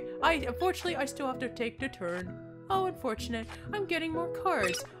okay. Unfortunately, I still have to take the turn. How unfortunate. I'm getting more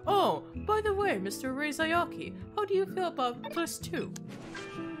cards. Oh, by the way, Mr. Rei Zayaki, how do you feel about +2?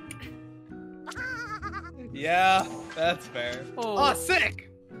 Yeah, that's fair. Oh. Oh, sick!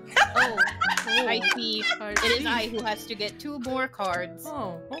 Oh, I see. I It is see. I who has to get 2 more cards.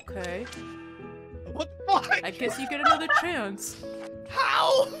 Oh, okay. What the fuck? I guess you get another chance.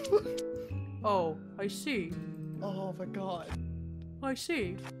 How? Oh, I see. Oh my God. I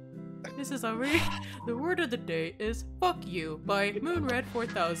see. This is the word of the day is "fuck you" by Moonred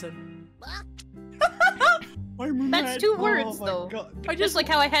 4000. That's two words, my though. God. Just like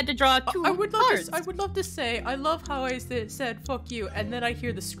how I had to draw two I would love cards. to, I would love to say, I love how I said fuck you, and then I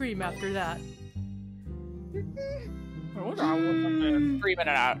hear the scream after that. I'm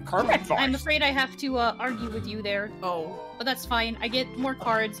afraid I have to argue with you there. Oh. But that's fine. I get more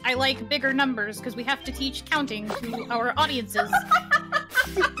cards. I like bigger numbers because we have to teach counting to our audiences.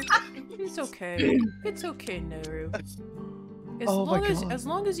 It's okay. It's okay, Neru. As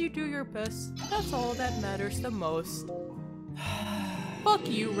long as you do your best, that's all that matters the most. Fuck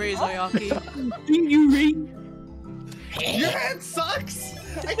you, Rei ZAYAKI. Your hand sucks!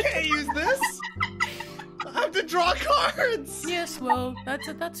 I can't use this! I have to draw cards! Yes, well,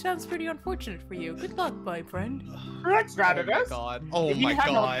 that sounds pretty unfortunate for you. Good luck, my friend. That's not Oh my god. Oh my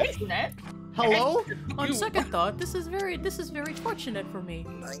god. Hello? On second thought, this is very fortunate for me.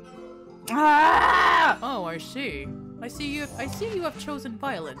 Ah! Oh, I see. I see you have chosen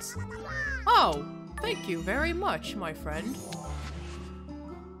violence. Oh, thank you very much, my friend.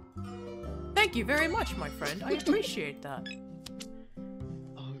 Thank you very much, my friend. I appreciate that.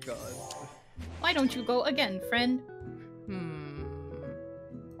 Oh god. Why don't you go again, friend?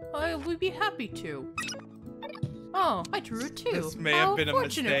 I would be happy to. Oh, I drew it too. This may have been a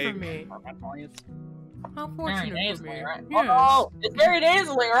fortunate mistake. for me. How fortunate for me. Right? Yes. Oh, it's very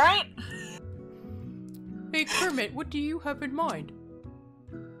nasally, right? Hey, Kermit, what do you have in mind?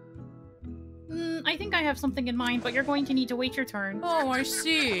 I think I have something in mind, but you're going to need to wait your turn. Oh, I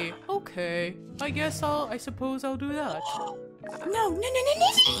see. Okay. I suppose I'll do that. No.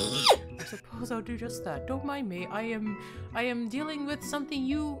 I suppose I'll do just that. Don't mind me. I am dealing with something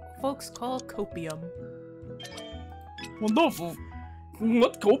you folks call copium. Wonderful.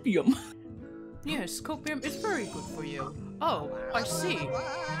 What copium? Yes, copium is very good for you. Oh, I see.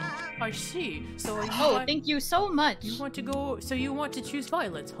 I see. So Thank you so much. you want to go? So you want to choose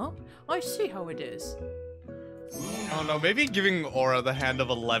violence, huh? I see how it is. Oh no, maybe giving Aura the hand of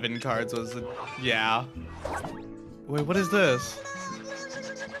 11 cards was yeah. Wait, what is this?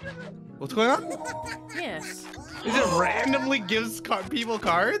 What's going on? Yes. Is it randomly gives people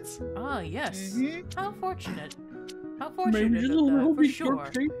cards? Ah, yes. Mm-hmm. How fortunate. How fortunate of that, for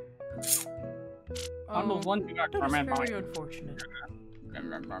sure. I'm the one who got That is tormented by very unfortunate.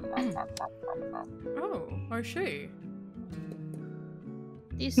 Oh, I see.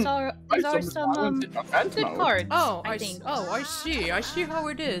 These are some good cards. Oh, I think. I see. I see how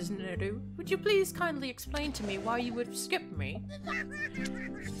it is, Neru. Would you please kindly explain to me why you would skip me?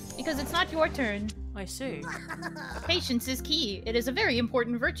 Because it's not your turn. I see. Patience is key. It is a very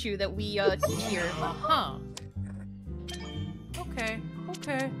important virtue that we teach here. Huh. Okay.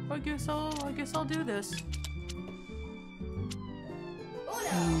 I guess I'll do this.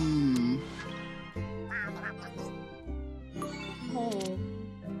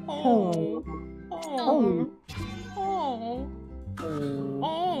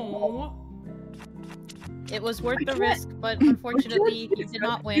 Oh. It was worth the risk, but unfortunately, you did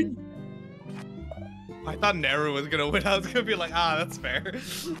not win. I thought Neru was gonna win. I was gonna be like, that's fair.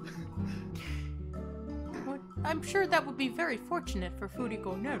 I'm sure that would be very fortunate for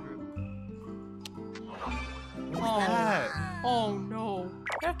FURIKO Neru. Oh no,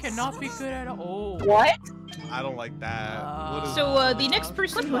 that cannot be good at all. What? I don't like that. What is So the next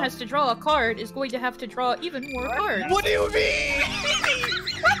person who has to draw a card is going to have to draw even more cards. What do you mean?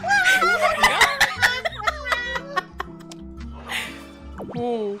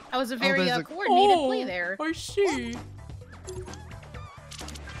 Oh, That was a very there's a- coordinated play there. I see.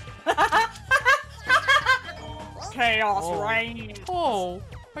 Chaos reigns. Oh,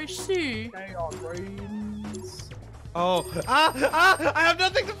 I see. Chaos reigns. Oh, I have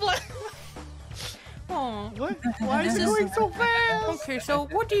nothing to play. Oh, What? Why is it going so fast? okay. So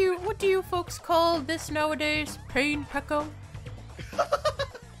what do you folks call this nowadays? Pain Pecco?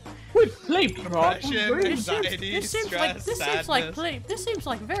 We play Depression, anxiety, This seems stress, sadness. this seems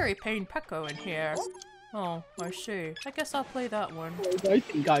like very Pain Pecco in here. Oh, I see. I guess I'll play that one. I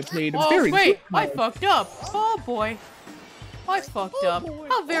think I played a Oh very wait, good I card. fucked up. Oh boy, I fucked up. boy.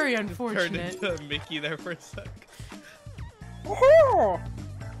 How very Turned unfortunate. into Mickey there for a sec.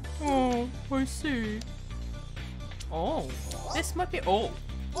 Oh, I see. Oh, this might be. Oh,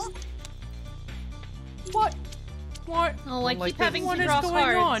 what? Oh, I like keep this. having What to is draw going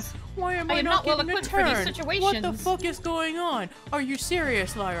on? cards. Why am I I am not not well getting a equipped for these turn? What the situations. fuck is going on? Are you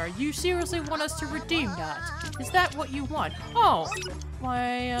serious, Lyra? You seriously want us to redeem that? Is that what you want? Oh,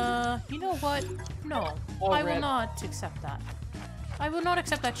 why, you know what? No, I will not accept that. I will not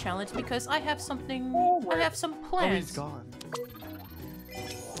accept that challenge because I have something. I have some Oh, plans. he's gone.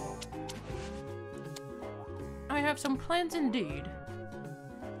 I have some plans indeed.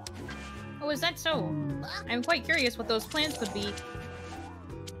 Oh, is that so? I'm quite curious what those plans would be.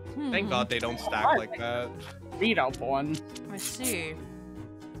 Thank God they don't stack like that. Read out one. I see.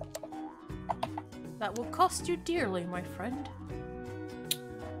 That will cost you dearly, my friend.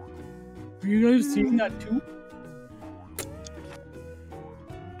 Are you guys seeing that too?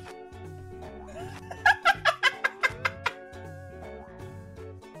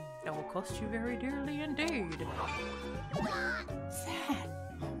 That will cost you very dearly indeed.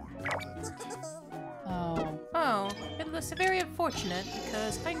 Oh, it looks very unfortunate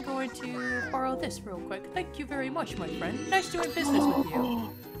because I'm going to borrow this real quick. Thank you very much, my friend. Nice doing business with you.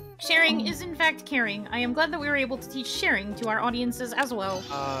 Sharing is in fact caring. I am glad that we were able to teach sharing to our audiences as well.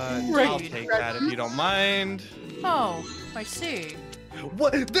 I'll take that if you don't mind. Oh, I see.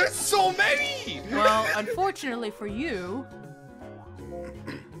 What? There's so many! Well, unfortunately for you...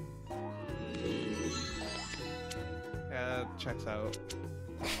 Yeah, checks out.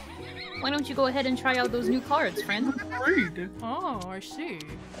 Why don't you go ahead and try out those new cards, friend? Read. Oh, I see.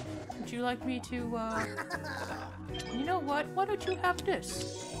 Would you like me to, You know what? Why don't you have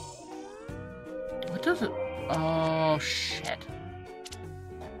this? What does it? Oh shit.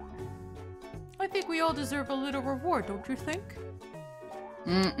 I think we all deserve a little reward, don't you think?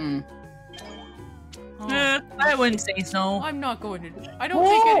 Mm-mm. Oh, I wouldn't say so. I'm not going to. I don't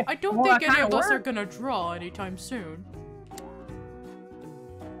think any, I don't Well, think that any kinda of us are worked. gonna draw anytime soon.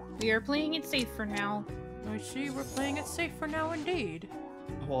 We are playing it safe for now. I see. We're playing it safe for now, indeed.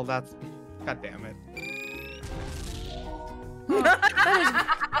 Well, that's... God damn it.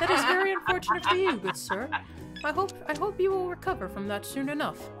 That is very unfortunate for you, good sir. I hope you will recover from that soon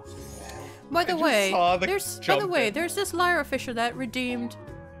enough. By the way, there's this lyra fisher that redeemed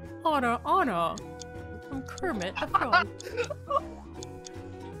Anna from Kermit the Frog.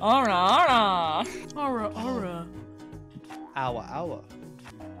 Ara. Aura. Owa.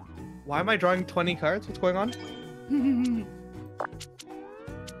 Why am I drawing 20 cards? What's going on?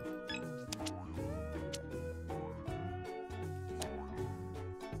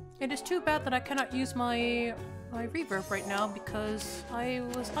 It is too bad that I cannot use my reverb right now because I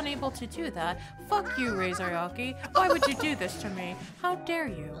was unable to do that. Fuck you, ZAYAKI. Why would you do this to me? How dare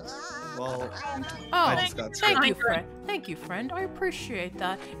you? Well, Oh, I just got thank you, screwed. friend. Thank you, friend. I appreciate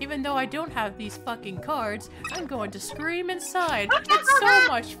that. Even though I don't have these fucking cards, I'm going to scream inside. It's so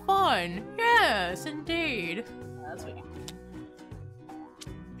much fun. Yes, indeed. That's what you...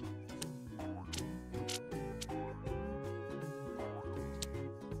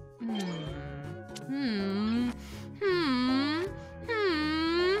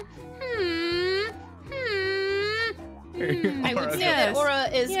 I would say Yes. that Aura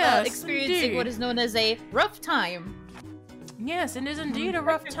is Yes, experiencing indeed. what is known as a rough time. Yes, it is indeed a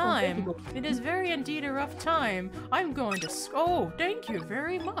rough time. It is very indeed a rough time. I'm going to. Oh, thank you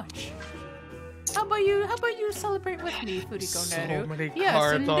very much. How about you celebrate with me, Furiko So Neru? many Yes,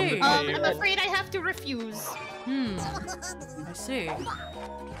 cards on the indeed. table. I'm afraid I have to refuse. I see.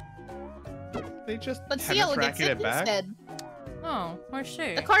 They just But tennis Ciel gets racket it it back. instead. Oh, I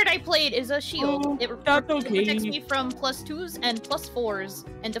see. The card I played is a shield. Oh, it that's it okay. protects me from +2s and +4s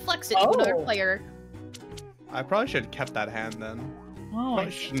and deflects it to another Oh. player. I probably should have kept that hand then. Oh,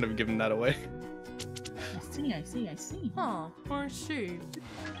 Probably shouldn't have given that away. I see. Huh, I see.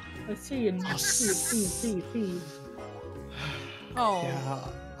 I see, and see. Oh, Yeah,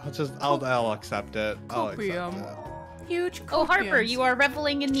 I'll accept it. I'll accept Copium. it. huge Oh, Harper, copiums. you are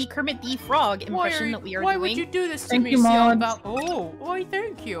reveling in the Kermit the Frog impression that we are why doing. would you do this to Thank me, you, Ciel? Mods. Oh, why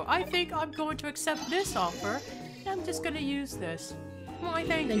thank you. I think I'm going to accept this offer. I'm just gonna use this. Why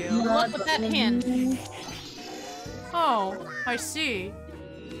thank you. Good luck with that hand. Oh, I see.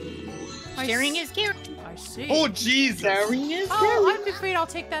 Sharing is caring. I see. Oh, Jesus! Oh, I'm afraid I'll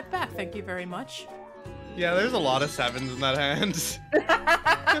take that back. Thank you very much. Yeah, there's a lot of 7s in that hand.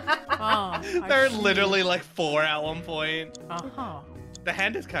 Oh, I There are see. literally like 4 at one point. Uh-huh. The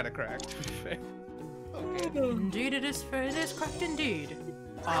hand is kind of cracked, to be fair. Okay. Indeed, it is cracked indeed.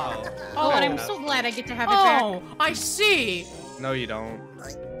 Oh. Oh, and I'm enough. so glad I get to have it back. Oh, I see. No, you don't.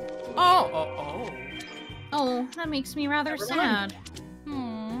 Oh. Oh, that makes me rather sad.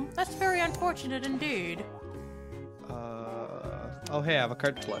 That's very unfortunate indeed. Oh, hey, I have a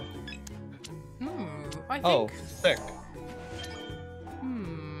card to play. I think. Oh, sick.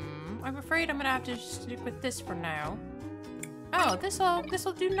 I'm afraid I'm gonna have to stick with this for now. Oh,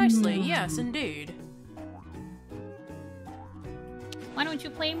 this'll do nicely. Yes, indeed. Why don't you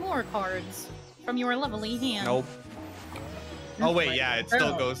play more cards from your lovely hand? Nope. Oh, wait, yeah, it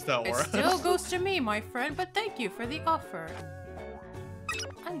still goes to It Aura. still goes to me, my friend, but thank you for the offer.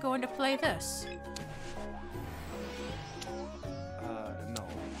 I'm going to play this. No.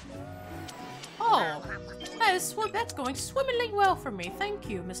 Oh, Oh, that's going swimmingly well for me. Thank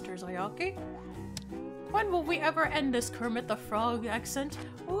you, Mr. Zayaki. When will we ever end this Kermit the Frog accent?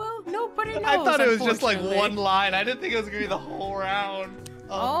 Well, nobody knows. I thought it was just like unfortunately. one line. I didn't think it was gonna be the whole round.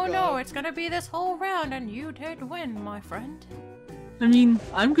 Oh no, God. it's gonna be this whole round, and you did win, my friend. I mean,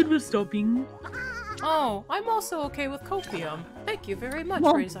 I'm good with stopping. Oh, I'm also okay with copium. Thank you very much,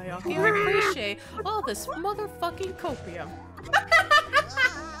 Well- Rei Zayaki. I appreciate all this motherfucking copium.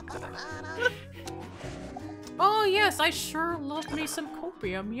 Oh yes, I sure love me some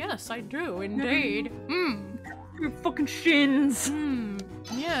copium. Yes, I do, indeed. Mmm. Your fucking shins. Mmm.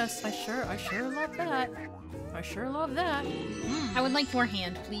 Yes, I sure love that. I sure love that. Mm. I would like your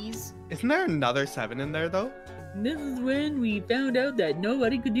hand, please. Isn't there another 7 in there though? This is when we found out that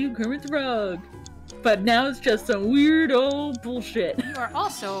nobody could do Kermit the Frog. But now it's just some weird old bullshit. You are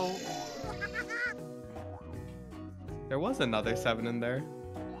also. There was another 7 in there.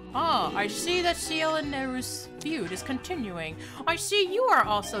 Ah, I see that Ciel and Neru's feud is continuing. I see you are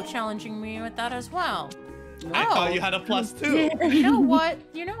also challenging me with that as well. I thought you had a +2. You know what?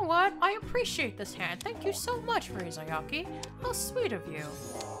 You know what? I appreciate this hand. Thank you so much, Rei Zayaki. How sweet of you.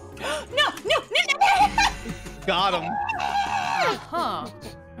 No! Got him. Huh.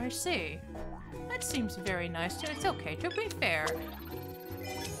 I see. That seems very nice. It's okay. To be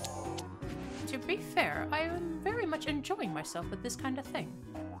fair, I am very much enjoying myself with this kind of thing.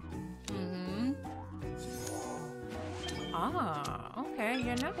 Mm-hmm. Ah, okay.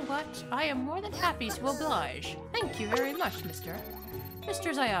 You know what? I am more than happy to oblige. Thank you very much, Mr.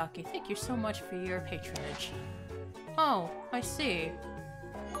 Zayaki. Thank you so much for your patronage. Oh, I see.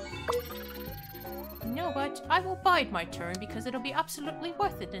 You know what? I will bide my turn because it'll be absolutely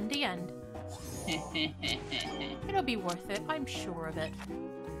worth it in the end. It'll be worth it. I'm sure of it.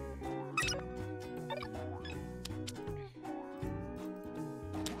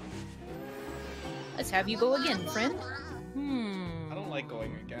 Let's have you go again, friend. I don't like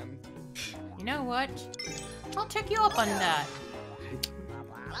going again. You know what? I'll take you up on that.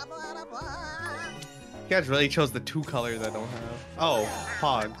 You guys really chose the 2 colors I don't have. Oh,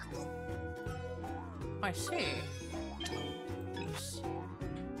 Pog. I see. Yes.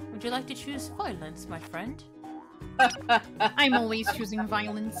 Would you like to choose violence, my friend? I'm always choosing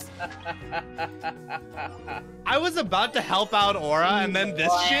violence. I was about to help out Aura and then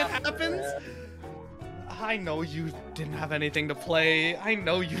this shit happens? I know you didn't have anything to play. I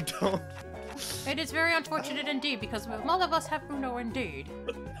know you don't. It is very unfortunate indeed because all of us have Bruno indeed.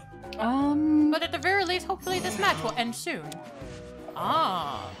 But But at the very least, hopefully this match will end soon.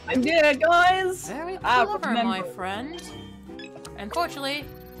 Ah. I did it, guys! Very I clever, my remember. friend. Unfortunately...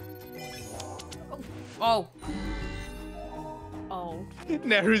 Oh. Oh.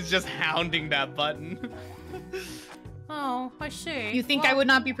 Neru's just hounding that button. Oh, I see. You think I would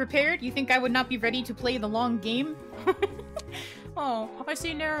not be prepared? You think I would not be ready to play the long game? Oh, I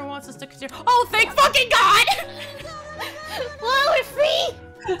see Neru wants us to continue. Oh, thank fucking God! Whoa, we're free!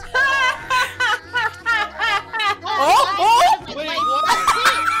 Oh! Wait, what?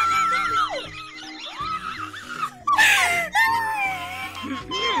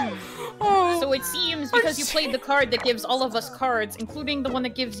 Oh! So it seems because you played the card that gives all of us cards, including the one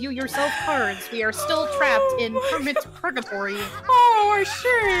that gives you yourself cards, we are still trapped in Kermit's purgatory. Oh, I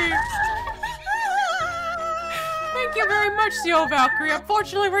see. Thank you very much, Ciel Valkyrie.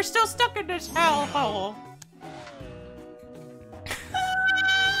 Unfortunately, we're still stuck in this hellhole.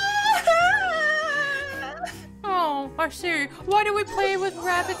 Oh, I see. Why do we play with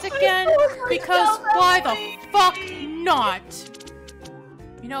rabbits again? Because why the fuck not?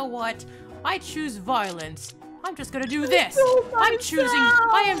 You know what? I choose violence. I'm just gonna do this. I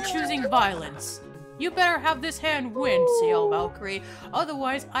am choosing violence. You better have this hand win, Ciel Valkyrie.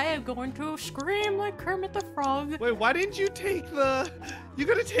 Otherwise, I am going to scream like Kermit the Frog. Wait, why didn't you take the... You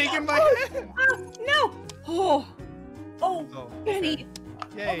could have taken my hand. No! Oh, Oh, Benny!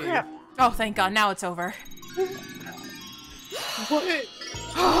 yay. Oh crap! Oh, thank God, now it's over. What?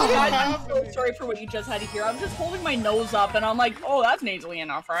 I'm so sorry for what you just had to hear. I'm just holding my nose up and I'm like, oh, that's nasally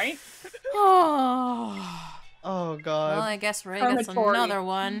enough, right? Oh. Oh, God. Well, I guess Rei gets Purgatory. another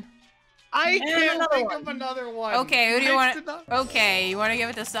one. I And can't another think one. of another one. Okay, who do you Next want? to the- Okay, you want to give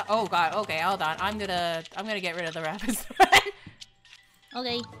it to? Oh God. Okay, hold on. I'm gonna get rid of the rabbits.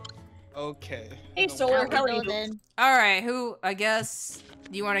 Okay. Okay. Hey, No, Solar, Out we how are go you? then. All right, who? I guess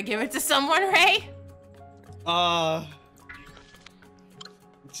you want to give it to someone, Rei?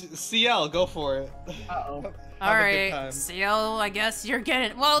 CL, go for it. Uh-oh. All Have a good right, time. Ciel. I guess you're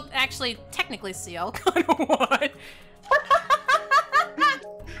getting. Well, actually, technically, Ciel kind of won.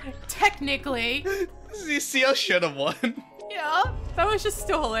 Technically, CL should have won. yeah. That was just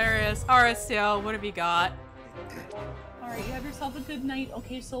still hilarious. Alright, Ciel, what have you got? Alright, you have yourself a good night.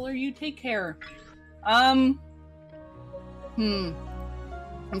 Okay, Solar, you take care. I'm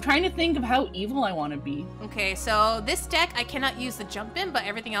trying to think of how evil I want to be. Okay, so this deck, I cannot use the jump in, but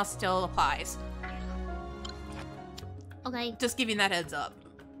everything else still applies. Okay. Just giving that heads up.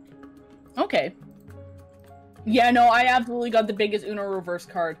 Okay. Yeah, no, I absolutely got the biggest Uno reverse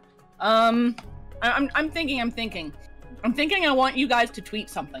card. I'm thinking I want you guys to tweet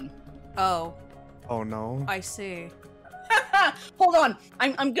something. Oh. Oh no. I see. Hold on.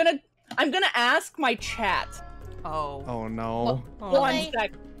 I'm gonna ask my chat. Oh. Oh no. One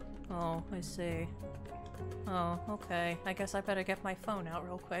sec. Oh, I see. Oh, okay. I guess I better get my phone out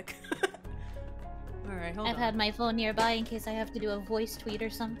real quick. Alright, hold on. I've had my phone nearby in case I have to do a voice tweet or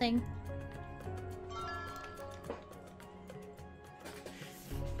something.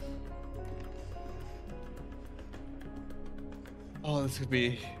 Oh, this could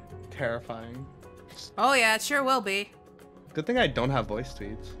be terrifying. Oh yeah, it sure will be. Good thing I don't have voice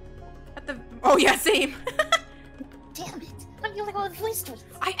tweets. Oh yeah, same. Damn it! I'm the only one with voice tweets.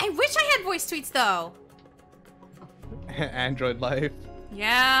 I wish I had voice tweets though. Android life.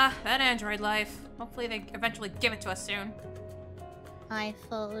 Yeah, that Android life. Hopefully they eventually give it to us soon.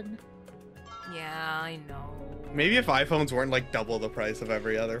 iPhone. Yeah, I know. Maybe if iPhones weren't like double the price of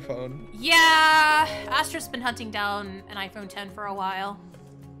every other phone. Yeah, Astra's been hunting down an iPhone 10 for a while.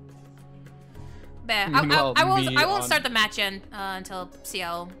 But I won't start the match in until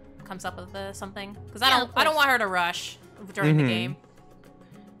Ciel comes up with something, because I don't want her to rush during the game.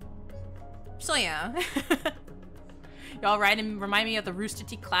 So yeah. Y'all right and remind me of the Rooster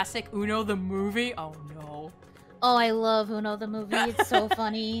Teeth classic Uno the movie. Oh no. Oh, I love Uno the movie. It's so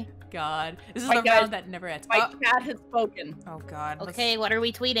funny. God, this is Right, the guys, round that never ends. My chat has spoken. Oh God. Okay, what are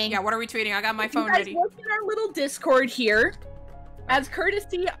we tweeting? Yeah, what are we tweeting? I got my phone You guys ready. look in our little Discord here. As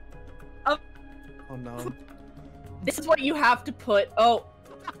courtesy of, Oh no. this is what you have to put. Oh,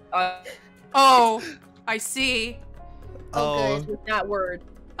 Oh, I see. Oh. good. with that word.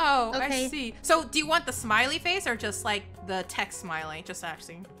 Oh, I Okay. see. So, do you want the smiley face or just like the text smiley? Just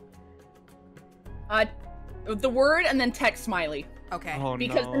asking. The word and then text smiley. Okay. Oh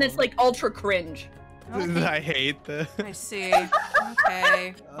Because no. then it's like ultra cringe. Okay. I hate this. I see.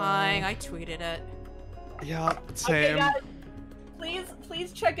 Okay, fine. I tweeted it. Yeah, Okay, same. guys,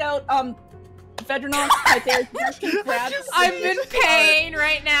 please check out Vedrinox right there. If you guys can grab, I'm in pain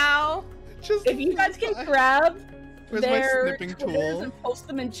right now. Just if you guys can grab Where's my their snipping Twitters tool? and post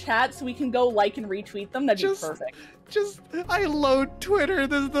them in chat so we can go like and retweet them, that'd Just- be perfect. I load Twitter.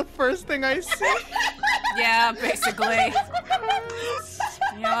 This is the first thing I see. Yeah, basically.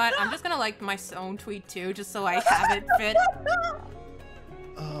 You know what? I'm just gonna like my own tweet too, just so I have it fit.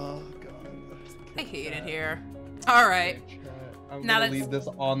 Oh god. I hate it here. All right. I'm Now gonna that's- leave this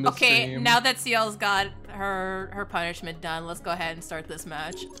on the Okay, stream. now that Ciel's got her punishment done, let's go ahead and start this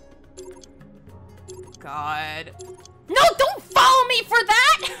match. God. No, don't follow me for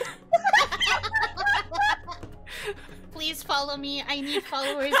that! Please follow me. I need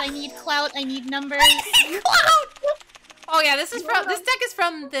followers. I need clout. I need numbers. Cloud! Oh yeah, this deck is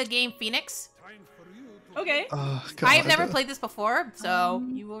from the game Phoenix. Okay. Oh, god. I've never played this before, so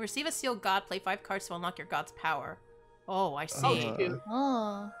you will receive a sealed god, play 5 cards to unlock your god's power. Oh, I see.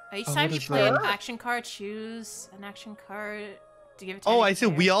 Oh. Each Oh, time what you is play an that? action card, choose an action card to give it to Oh, any I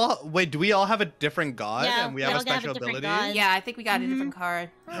see. player. Wait, do we all have a different god Yeah, and we we have a all have a special different ability? god. Yeah, I think we got a different card.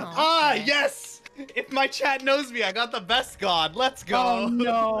 Oh, Ah, okay. yes! If my chat knows me, I got the best god. Let's go. Oh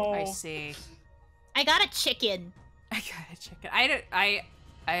no. I see. I got a chicken. I gotta check it. I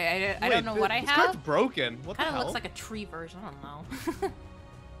Wait, don't know what I this card's have. broken. What the Kind of hell? looks like a tree version. I don't know.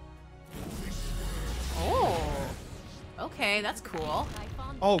 Oh. Okay, that's cool.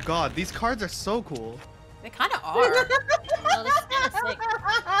 Oh god, these cards are so cool. They kind of are. Oh, this is kind of sick.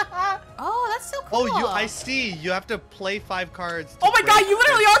 Oh, that's so cool. Oh, I see. You have to play 5 cards. to Oh my god, break you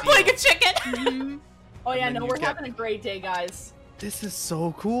literally their are playing a seal. chicken! Oh yeah, And then no, you we're get- having a great day, guys. This is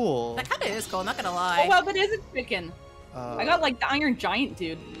so cool. That kind of is cool, not gonna Oh lie. wow, that is a chicken. I got like the Iron Giant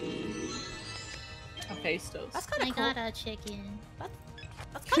dude. Okay, Stos. That's kind I of cool. got a chicken.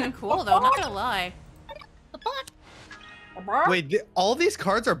 That's kind of cool though, not gonna lie. Wait, all these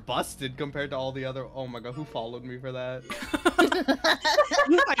cards are busted compared to all the other. Oh my god, who followed me for that?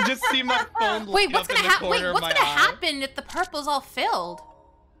 I just see my phone. Wait, light what's up gonna in the happen? Wait, corner of what's my gonna eye. happen if the purple's all filled?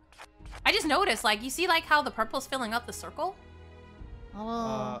 I just noticed, like, you see, like, how the purple's filling up the circle?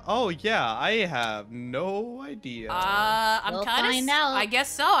 Oh. Oh yeah, I have no idea. I'm We'll kind of. find out. I guess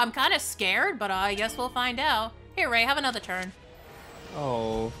so. I'm kind of scared, but I guess we'll find out. Here, Ray, have another turn.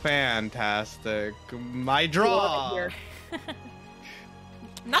 Oh, fantastic! My Love it draw. here.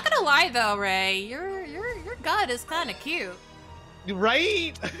 I'm not gonna lie though, Ray. Your gut is kind of cute.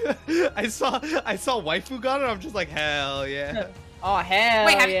 Right? I saw waifu gun and I'm just like, hell yeah. Oh hell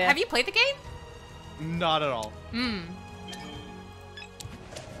Wait, yeah. have you played the game? Not at all.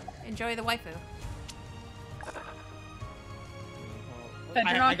 Enjoy the waifu.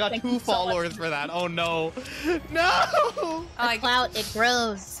 I got Thank 2 you so followers much. for that. Oh no. No! The clout, it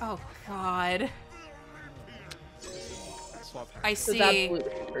grows. Oh god. Swap I This is see. absolutely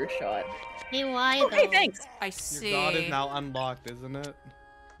the first shot. Hey, why Okay, though? thanks. I see. Your god is now unlocked, isn't it?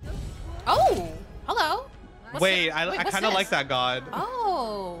 Oh, hello. What's Wait, it- I what's kind of like this? that god.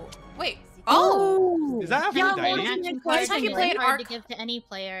 Oh, wait. Oh, Is that Yeah, Aphrodite? action Next cards time are you really play an hard arc- to give to any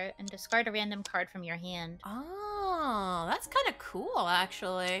player, and discard a random card from your hand. oh, that's kind of cool,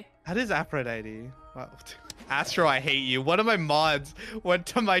 actually. That is Aphrodite. Wow. Astro, I hate you. One of my mods went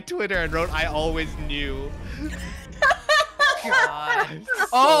to my Twitter and wrote, I always knew. God. I'm so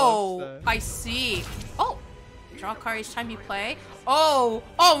Oh, upset. I see. Oh, draw a card each time you play. Oh,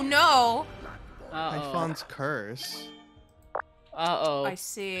 oh no. Typhon's curse. Uh-oh. I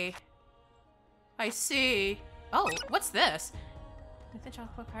see. I see. Oh, what's this? With the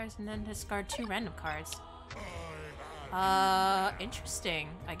chocolate cards and then discard 2 random cards. Interesting,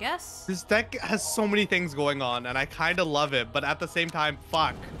 I guess. This deck has so many things going on, and I kind of love it, but at the same time,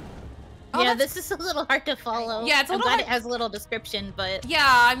 fuck. Oh, Yeah, that's- this is a little hard to follow. Yeah, it's a I'm little glad hard- it has a little description, but Yeah,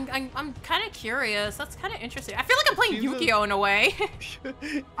 I'm kind of curious. That's kind of interesting. I feel like I'm playing Seems a- Yu-Gi-Oh in a way.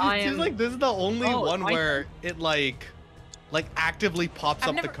 It I seems am- like this is the only Oh, one I- where it like actively pops I've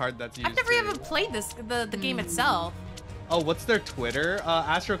up never- the card that's used. I've never to. even played the game itself. Oh, what's their Twitter?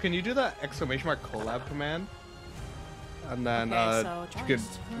 Astro, can you do the ! collab command? And then Okay, so you could,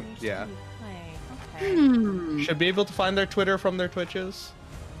 draws for each yeah. time you play. Okay. Hmm. should be able to find their Twitter from their Twitches.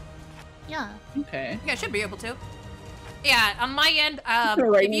 yeah. Okay. Yeah, I should be able to. Yeah, on my end,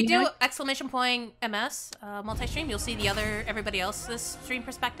 Right, if you do yeah. !MS multi-stream, you'll see everybody else's stream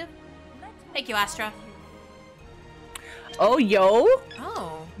perspective. Thank you, Astra. Oh, yo.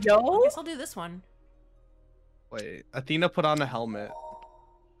 Oh, I Yo. guess I'll do this one. Wait, Athena put on a helmet.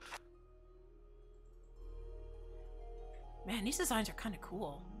 Man, these designs are kind of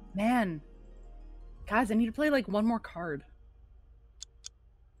cool. Man. Guys, I need to play like one more card.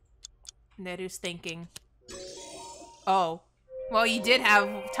 Neru's thinking. Oh, well, you did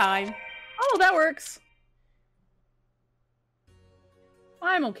have time. Oh, that works.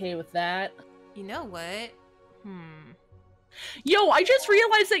 I'm okay with that. You know what? Yo, I just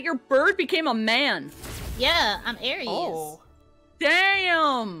realized that your bird became a man. Yeah, I'm Aries. Oh,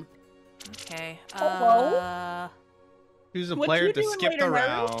 Damn. okay. Hello? Who's a What player you to doing skip later, the Neru?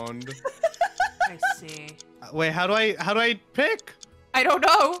 round? I see. Wait, how do I pick? I don't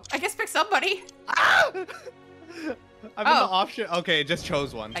know. I guess pick somebody. Ah! I'm in the Oh. option. Okay, just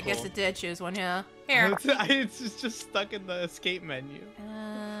chose one. I guess Cool. it did choose one, yeah. Here. It's just stuck in the escape menu.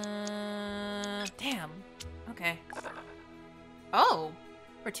 Damn. Okay. Oh,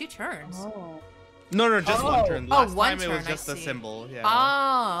 for 2 turns. Oh. No, just one Oh. turn. Oh, Last one time it was turn, I just a see. symbol. Yeah.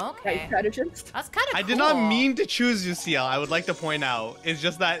 Oh, Right, okay. strategist. That's kind of cool. I did not mean to choose UCL. I would like to point out. It's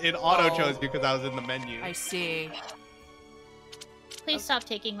just that it auto chose Oh. because I was in the menu. I see. Please stop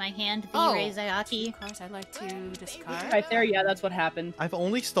taking my hand, the Oh. Rei ZAYAKI. Cards I'd like to discard. Right there, yeah, that's what happened. I've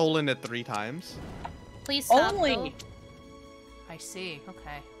only stolen it 3 times. Please stop. Only. though. I see.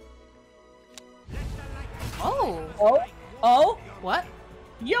 Okay. Oh. Oh, oh, What?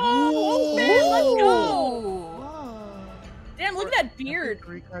 yo, oh, man, let's go. Ooh. Damn, look at that beard.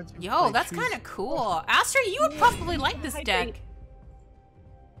 Yo, that's kind of cool. Astra, you would probably like this deck.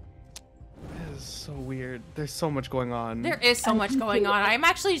 This is so weird. There's so much going on. There is so much going on. I'm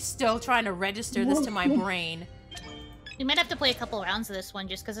actually still trying to register this to my brain. We might have to play a couple rounds of this one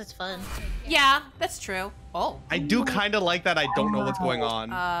just because it's fun. Yeah, that's true. Oh. I do kind of like that I don't know what's going on.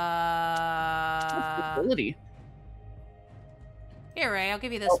 Ability. Here, Ray, I'll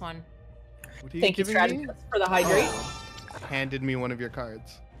give you this one. What are you Thank you, giving me? strategist, for the hydrate. Handed me one of your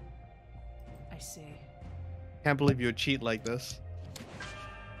cards. I see. Can't believe you would cheat like this.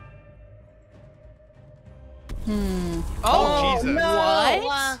 Oh, Jesus. no.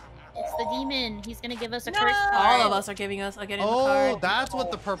 What? It's the demon. He's gonna give us a No. curse card. All of us are getting the Oh, card. that's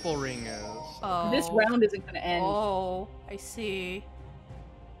what the purple ring is. Oh. This round isn't gonna end. Oh, I see.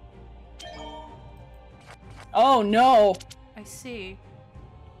 Oh no. I see.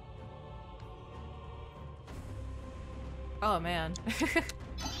 Oh man.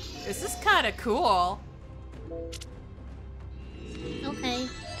 This is kind of cool. Okay.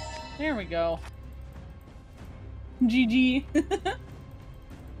 There we go. GG.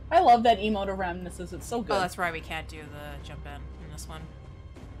 I love that emote of Ramnesses. It's so good. Oh, that's right. We can't do the jump in this one.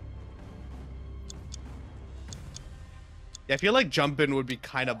 Yeah, I feel like jumping would be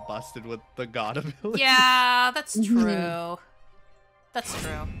kind of busted with the god ability. Yeah, that's true. That's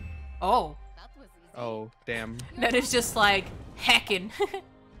true. Oh. Oh, damn. That is just like heckin'.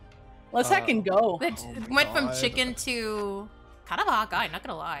 Let's heck and go. It Oh my went from God. chicken to kind of a hot guy, not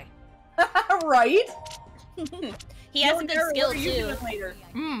gonna lie. Right? He has No, a good Neru, skill what are you too. doing later?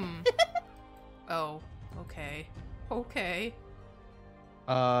 Hmm. Oh, okay. Okay.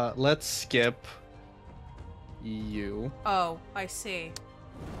 Let's skip you. Oh, I see.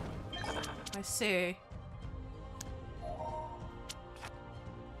 I see.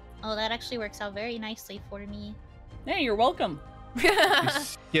 Oh, that actually works out very nicely for me. Hey, you're welcome. You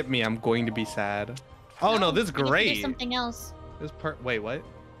skip me, I'm going to be sad. Oh no, this is I get to do great. something else. This part. Wait, what?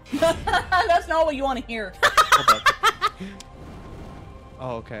 That's not what you want to hear. Hold up.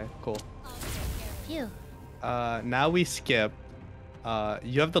 Oh, okay, cool. Phew. Now we skip.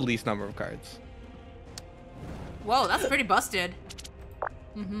 You have the least number of cards. Whoa, that's pretty busted.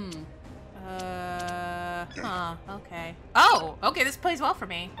 Mm-hmm. Huh, okay. Oh, okay, this plays well for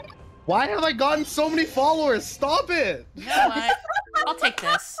me. Why have I gotten so many followers? Stop it! You know what? I'll take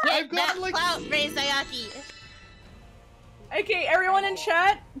this. I've Get that gotten like. clout, Rei ZAYAKI. Okay, everyone in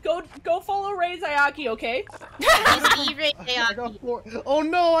chat, go follow Rei ZAYAKI, okay? Just be Rei I ZAYAKI. got four. Oh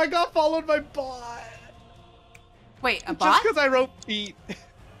no, I got followed by bot. Wait, a Just bot? because I wrote feet.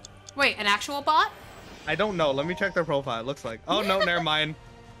 Wait, an actual bot? I don't know. Let me check their profile. It looks like. Oh no, never mind.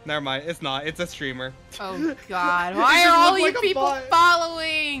 Never mind. It's not. It's a streamer. Oh god, It why just are all looked you like a people bot.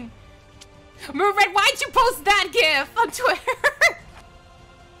 following? Red, why'd you post that gif on Twitter?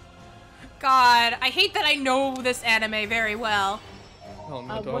 God, I hate that I know this anime very well. Oh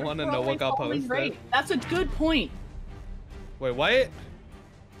no, What don't if want to we're know only what got following posted. Rei? That's a good point. Wait, what?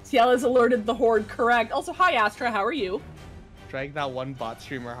 Ciel has alerted the horde, correct. Also, hi Astra, how are you? Drag that one bot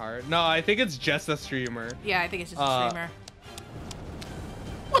streamer hard. No, I think it's just a streamer. Yeah, I think it's just a Uh, streamer.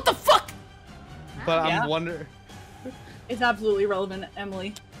 What the fuck? But Yeah. I'm wondering. It's absolutely relevant,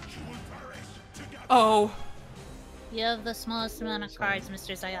 Emily. Oh. You have the smallest amount of cards,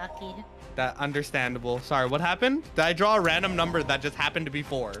 Mr. ZAYAKI. That understandable. Sorry, what happened? Did I draw a random number that just happened to be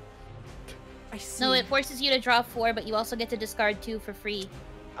 4? I see. No, it forces you to draw 4, but you also get to discard 2 for free.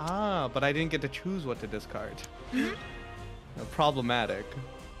 Ah, but I didn't get to choose what to discard. Problematic.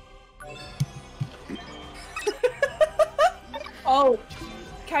 Oh,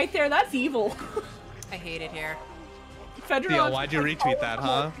 Kite there, that's evil. I hate it here. Federal. Theo, why'd you retweet that,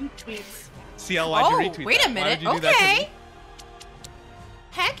 huh? Retweets. CL, why'd you retweet wait that? a Why minute. would you do that to Okay. me?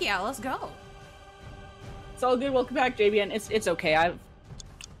 Heck yeah, let's go. It's all good. Welcome back, JBN. It's okay.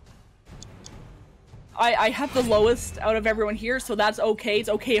 I have the lowest out of everyone here, so that's okay. It's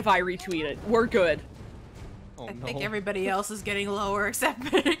okay if I retweet it. We're good. Oh, I no. think everybody else is getting lower except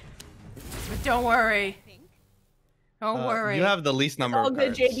me. But don't worry. Don't worry. You have the least number All of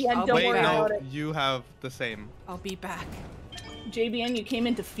good, cards. JBN. I'll Don't wait, Wait, worry no, about it. you have the same. I'll be back. JBN, you came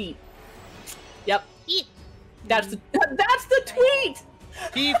into feet. Yep. Eat. That's the tweet.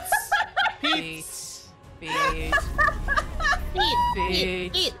 Peeps! Feet. Feet.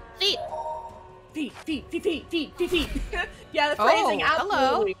 Feet. Feet. Feet. Feet. Feet. Yeah, the Oh, phrasing, hello.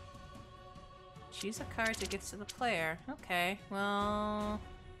 absolutely. Choose a card that gets to the player. Okay, well...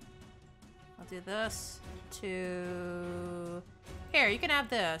 I'll do this to... Here, you can have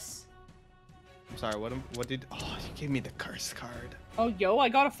this. I'm sorry, what did... Oh, you gave me the curse card. Oh, yo, I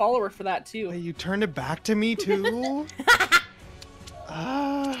got a follower for that too. Wait, you turned it back to me too?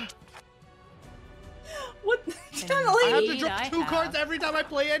 Ah. What? I Emily? have to Indeed, draw I 2 have. cards every time I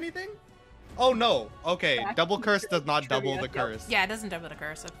play anything? Oh no. Okay, Back double to curse does not double trivia, the yep. curse. Yeah, it doesn't double the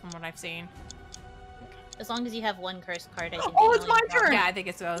curse from what I've seen. As long as you have 1 cursed card, I think. Oh, you it's only my draw. turn. Yeah, I think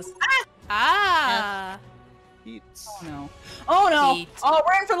it goes. Ah! Eats. Oh no. Oh no. Feet. Oh,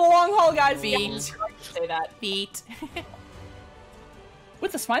 we're in for the long haul, guys. Feet. Yeah, I was trying to say that. Feet.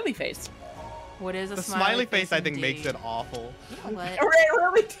 With a smiley face. What is a The smiley face I think makes indeed? it awful. You know what? It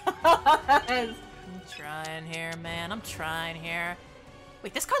really does. I'm trying here, man. I'm trying here.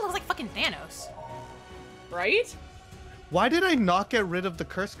 Wait, this card looks like fucking Thanos. Right? Why did I not get rid of the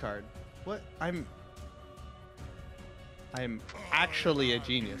curse card? What? I'm actually a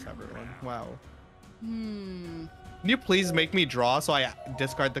genius, everyone. Wow. Hmm. Can you please make me draw so I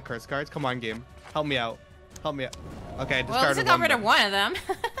discard the curse cards? Come on, game. Help me out. Help me out. Okay, I Well, at least I discarded got one. rid of then. one of them.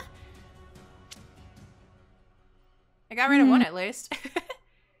 I got rid of one at least.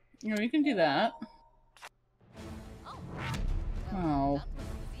 You know, you can do that. Oh.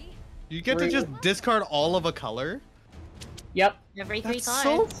 You get to just discard all of a color? Yep. Every 3 That's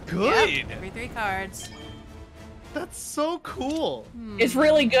cards. so good. Yep, every 3 cards. That's so cool. Hmm. It's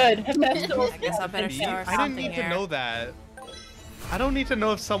really good. And that's so I guess I better Me? start I didn't something need here. to know that. I don't need to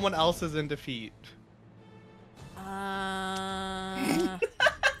know if someone else is in defeat.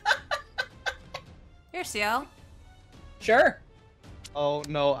 Here, Ciel. Sure. Oh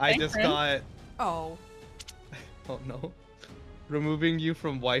no, I Thanks, just man. got. Oh. Oh no. Removing you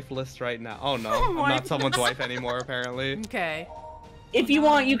from wife list right now. Oh no, I'm not someone's wife anymore apparently. Okay. If you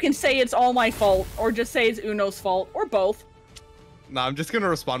want, you can say it's all my fault, or just say it's Uno's fault, or both. No, I'm just gonna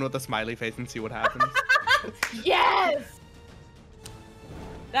respond with a smiley face and see what happens. Yes!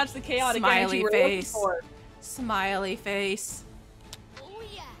 That's the chaotic Smiley energy we're face. looking for. Smiley face. Oh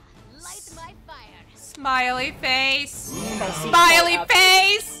yeah, light my fire. Smiley face. Smiley Smiley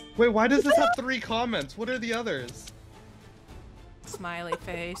face. Wait, why does this have 3 comments? What are the others? Smiley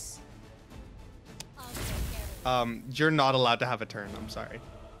face. I'll take care of it. You're not allowed to have a turn. I'm sorry.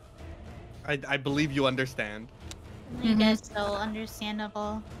 I believe you understand. I guess so.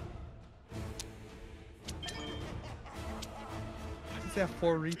 Understandable. Why does it have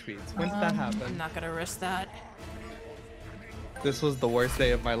 4 retweets? When did that I'm happen? not gonna risk that. This was the worst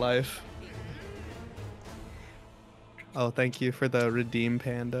day of my life. Oh, thank you for the redeem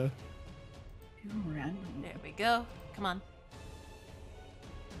panda. There we go. Come on.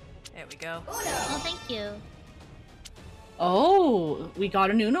 There we go. Oh, thank you. Oh, we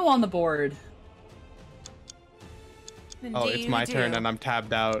got an Uno on the board. Oh, it's my turn and I'm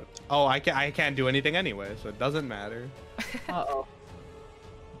tabbed out. Oh, I can't do anything anyway, so it doesn't matter. Uh-oh.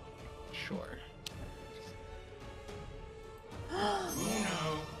 Sure.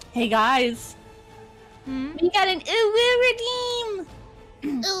 Hey, guys. We got an Uwu redeem!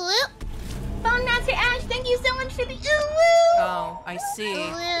 Ooh, Phone Master Ash, thank you so much for the Uwu! Oh, I see.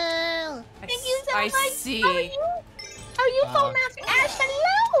 ooh. Thank you so I much! see. How are you? How are you, Phone Master Ash?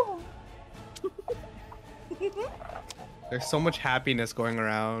 Hello! There's so much happiness going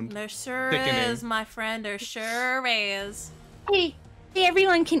around. There sure Thickening. is, my friend. There sure is. Hey,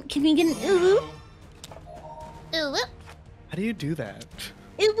 everyone, can we get an Uwu? Ooh, How do you do that?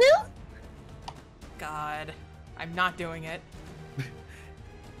 Uwu? God. I'm not doing it.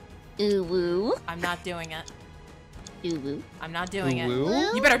 ooh, I'm not doing it. ooh. I'm not doing it.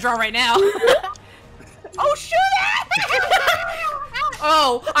 Ooh. You better draw right now. Oh, shoot it!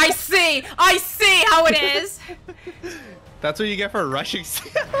 Oh, I see. I see how it is. That's what you get for rushing.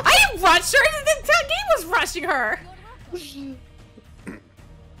 I didn't rush her. The game was rushing her. I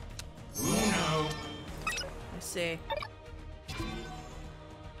see.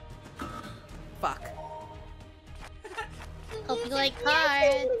 Fuck. Hope you like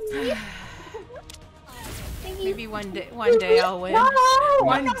cards. Maybe one day I'll win.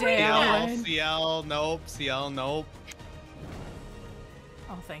 One day I'll win. CL, nope. CL, nope.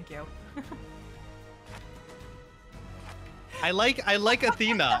 Oh, thank you. I like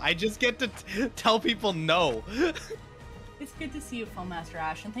Athena. I just get to tell people no. It's good to see you, Phone Master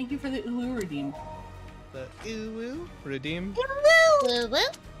Ash, and thank you for the Uwu redeem. The ooh redeem. Ooh,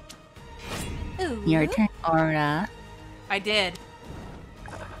 Ooh. Your turn, Aura. I did.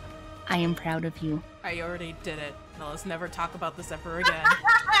 I am proud of you. I already did it. No, let's never talk about this ever again.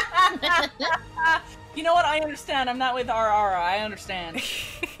 You know what? I understand. I'm not with RR. I understand.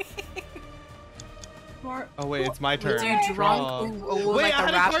 Oh wait, it's my turn. Do drunk Draw. or Wait, like I a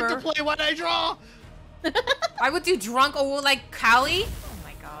had a card rapper. to play. Why'd I draw? I would do drunk or like Kali. Oh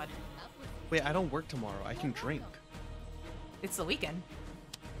my god. Wait, I don't work tomorrow. I can drink. It's the weekend.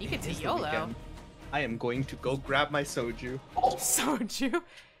 You It get to is the YOLO. weekend. I am going to go grab my soju. Soju.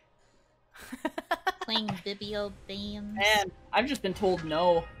 playing Bibio Bams. Man, I've just been told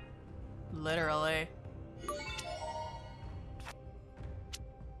no. Literally.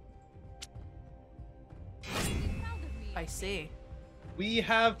 I see. We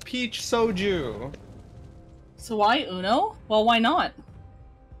have peach soju. So why Uno? Well, why not?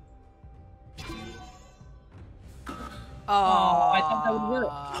 Oh, I thought that would work.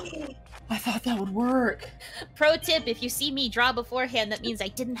 I thought that would work. Pro tip, if you see me draw beforehand, that means I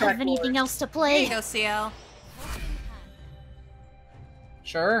didn't have Correct, anything Lord. else to There play. you go, CL.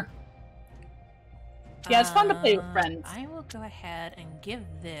 Sure. Yeah, it's fun to play with friends. I will go ahead and give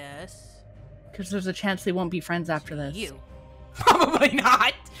this Because there's a chance they won't be friends after to this. you. Probably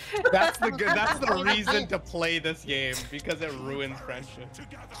not. That's the reason to play this game, because it ruins friendship.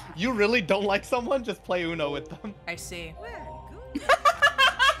 You really don't like someone? Just play Uno with them. I see.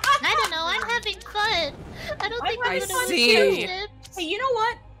 I don't know, I'm having fun. I don't think I I'm gonna see. win friendships. Hey, you know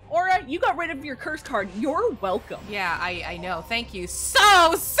what? Aura, you got rid of your curse card. You're welcome. Yeah, I know. Thank you so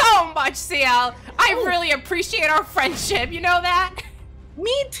much, CL. I really appreciate our friendship. You know that?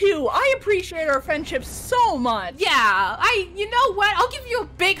 Me too. I appreciate our friendship so much. Yeah, you know what? I'll give you a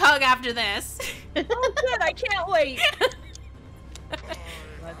big hug after this. Oh, good. I can't wait.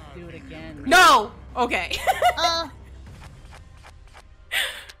 Let's do it again. No! Okay.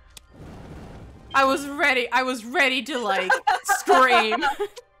 I was ready to like scream.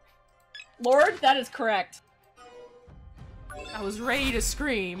 Lord, that is correct. I was ready to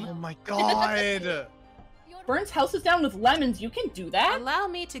scream. Oh my god. Burns house is down with lemons. You can do that? Allow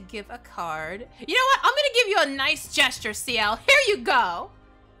me to give a card. You know what? I'm gonna give you a nice gesture, Ciel. Here you go.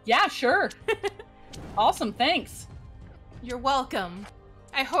 Yeah, sure. Awesome, thanks. You're welcome.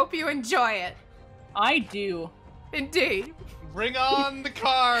 I hope you enjoy it. I do. Indeed. Bring on the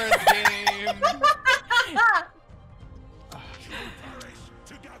card game.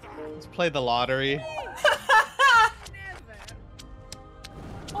 Let's play the lottery.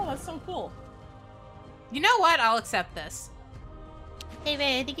 Oh, that's so cool. You know what? I'll accept this. Hey,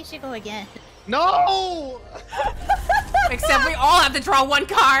 Ray, I think you should go again. No! Except we all have to draw one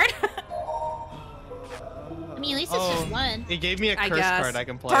card. I mean, at least it's just one. He gave me a I curse guess. card I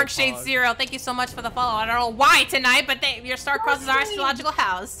can play. Dark Shade Zero, thank you so much for the follow. I don't know why tonight, but your StarCrossed is our astrological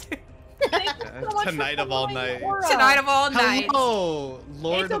house. Thank you so much Tonight for of all following night. Aura. Tonight of all nights. Hello,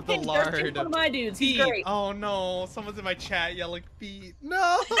 Lord It's of the okay, Dark Shade's Lard. one of my dudes. He's Feet. great. Oh no, someone's in my chat yelling feet.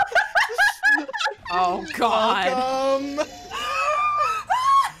 No! Oh god. Welcome!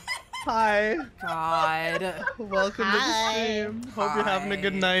 Hi. God. Welcome to the stream. Hope you're having a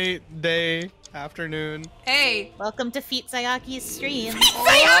good night, day, afternoon. Hey. Welcome to Feet Zayaki's stream.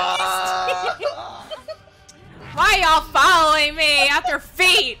 Why y'all following me after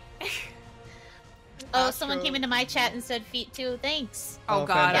feet? Oh, someone came into my chat and said feet too. Thanks. Oh Oh,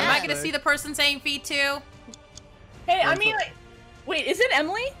 god, am I fantastic. gonna see the person saying feet too? Hey, I mean, like, wait, is it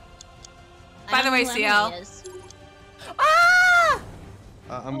Emily? By I the don't way, know who CL. Emily is. Ah!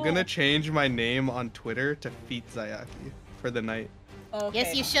 I'm gonna change my name on Twitter to Feet Zayaki for the night. Okay.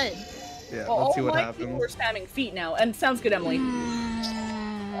 Yes, you should. Yeah, Well, let's see all what my people were happens. spamming feet now, and sounds good, Emily.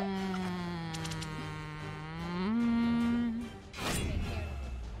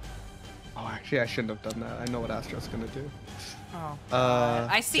 Oh, actually, I shouldn't have done that. I know what Astro's gonna do. Oh. I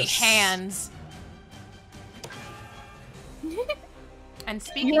I see hands. And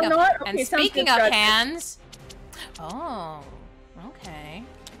speaking You're of not? Okay, sounds speaking good, of Fred. hands. Oh. Okay.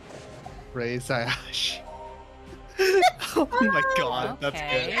 Rei Zayashi. Oh my god, that's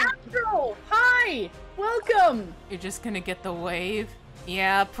Okay. good. Astro, hi! Welcome! You're just gonna get the wave?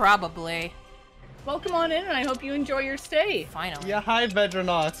 Yeah, probably. Welcome on in, and I hope you enjoy your stay. Finally. Yeah, hi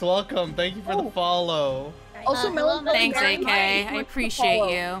Vedronox, welcome. Thank you for the follow. Also, hello, Melon Belly Thanks, Mary, AK. hi. I Much to appreciate follow.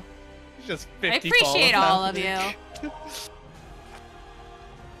 you. Just I 50 appreciate follows all of happening. you.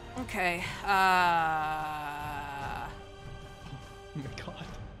 Okay. Oh my god.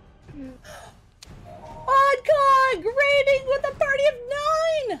 Oddcog raiding with a party of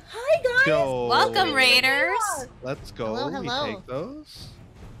 9! Hi, guys! Go. Welcome, Raiders. Let's go. Hello, hello. We take those.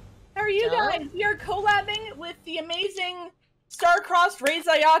 How are you Hello? guys? We are collabing with the amazing StarCrossed Rei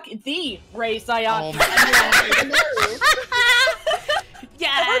Zayaki, the Rei Zayaki. Oh my And we're playing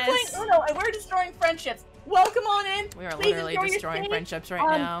Yes. Uno, and we're destroying friendships. Welcome on in. We are Please literally enjoy your destroying stay. friendships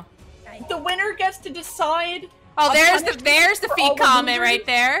right now. The winner gets to decide. Oh, a there's the punishment for all feet the comment losers. right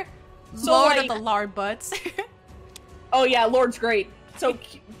there. So, Lord like- of the lard butts. Oh yeah, Lord's great. So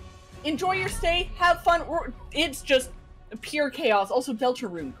enjoy your stay, have fun. It's just pure chaos. Also,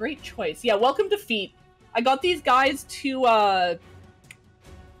 Deltarune, great choice. Yeah, welcome to Feet. I got these guys to You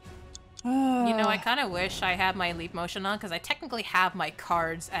know, I kind of wish I had my leap motion on because I technically have my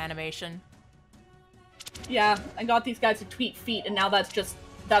cards animation. Yeah, I got these guys to tweet Feet, and now that's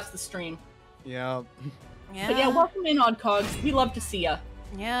the stream. Yeah. Yeah. But yeah, welcome in, Oddcogs. We love to see ya.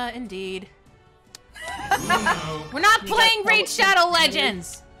 Yeah, indeed. We're not playing Raid Shadow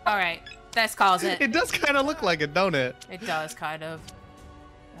Legends! Alright, that calls it. It does kind of look like it, don't it? It does, kind of.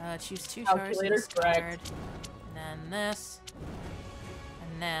 Choose 2 stars Calculator, instead. correct. And then this.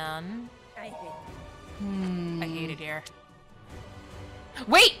 And then... I hate it here.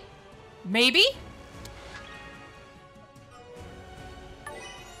 Wait! Maybe?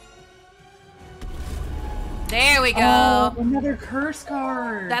 There we go. Oh, another curse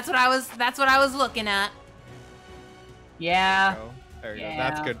card. That's what I was looking at. Yeah. Oh, there you Yeah. go.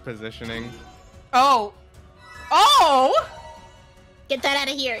 That's good positioning. Oh. Oh! Get that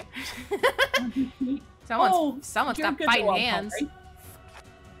out of here. Someone's you're got good fighting to Oddcog, hands. right?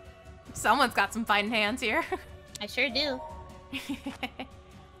 Someone's got some fighting hands here. I sure do.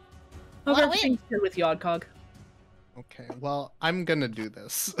 How's Wanna everything good with you, Oddcog? Okay, well, I'm gonna do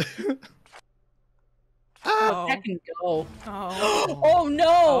this. Oh. That can go. Oh. Oh no!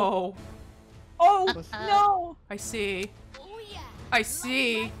 Oh. Oh Uh-uh. no! I see. Oh yeah. I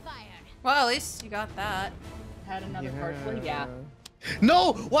see. Fire. Well, at least you got that. Had another card. Well, yeah.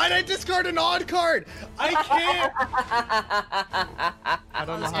 No! Why'd I discard an odd card? I can't! I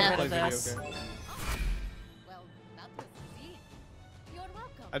don't know how to play video games. Well, that was easy. You're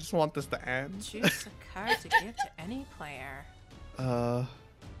welcome. I just want this to end. Choose a card to give to any player.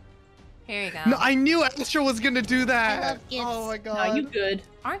 Here you go. No, I knew Astro was gonna do I that! love gifts. Oh my No, god. you good.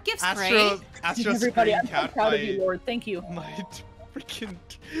 Aren't gifts Astro, great? Astro Everybody, I'm so screen proud of cap you, Lord. Thank you. my freaking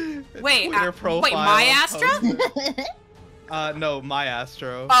Wait, Twitter profile. wait, my Astro? poster. No, my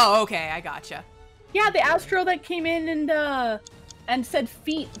Astro. Oh, okay, I gotcha. Yeah, the Astro that came in and said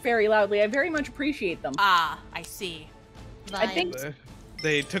feet very loudly. I very much appreciate them. Ah, I see. I think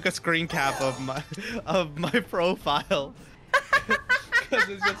They took a screen cap of my profile. Because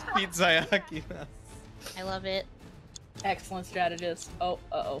it's just Pete Zayaki now. I love it. excellent strategist. Oh,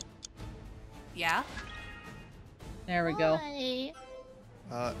 uh-oh. Yeah? There we go. Hi.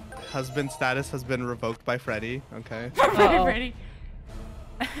 Husband status has been revoked by Freddy. Okay. Uh-oh. Ready?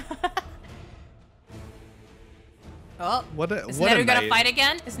 Oh, What a is what a Neru gonna night. fight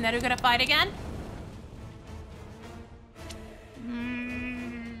again? Is Neru gonna fight again?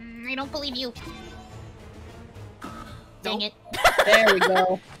 I don't believe you. Dang it. There we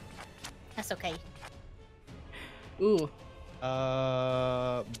go. That's okay. Ooh.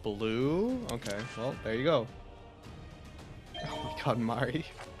 Blue? Okay, well, there you go. Oh my god, Mari.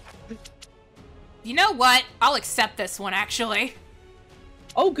 You know what? I'll accept this one, actually.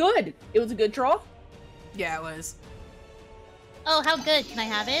 Oh, good. It was a good draw. Yeah, it was. Oh, how good. Can I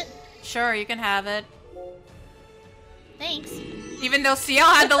have it? Sure, you can have it. Thanks. Even though Ciel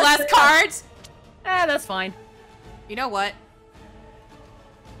had the less cards? Ah, that's fine. You know what?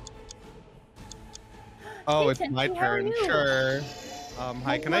 Oh, Hey, it's Tenchi, my how are turn. you? Sure.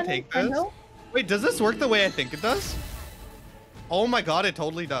 Hi, can I take this? Wait, does this work the way I think it does? Oh my god, it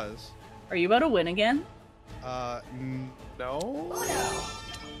totally does. Are you about to win again? No?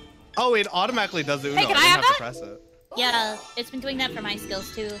 Oh, it automatically does the Uno. Hey, can I I didn't have have to that? press it. Yeah, it's been doing that for my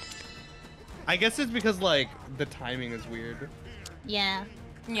skills too. I guess it's because, like, the timing is weird. Yeah.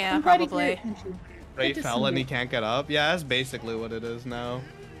 Yeah, I'm glad to hear probably. it, Tenchi. Ray to fell see and he you. can't get up. Yeah, that's basically what it is now.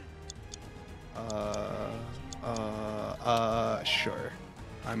 Sure.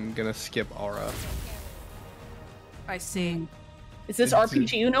 I'm gonna skip Aura. I see. Is this It's-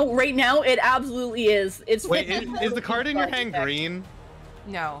 RPG Uno? Right now, it absolutely is. It's Wait, is the card in your hand green?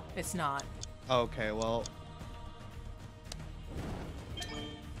 No, it's not. Okay, well.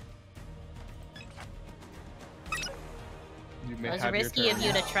 You may It was have your risky of turn.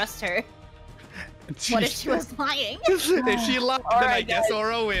 you to trust her. What if she was lying? If she lied, then I Alright, guess guys.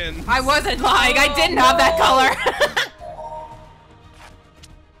 Aura wins. I wasn't lying. I didn't have that color.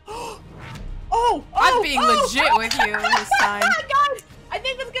 Oh! I'm being legit with you this time. Guys, I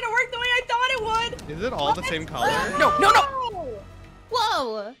think it's gonna work the way I thought it would. Is it all the same color? No, no, no.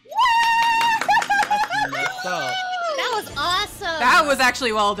 Whoa! That's messed up. That was awesome! That was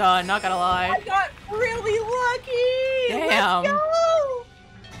actually well done. Not gonna I lie. got really lucky. Damn. Let's go.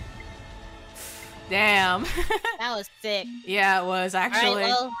 Damn. That was sick. Yeah, it was actually. Alright,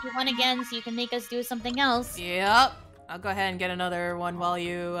 well, you won again, so you can make us do something else. Yep. I'll go ahead and get another one while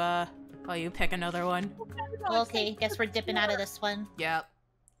you pick another one. Well, okay, guess we're dipping out of this one. Yep.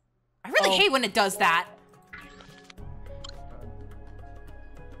 I really Oh. hate when it does that.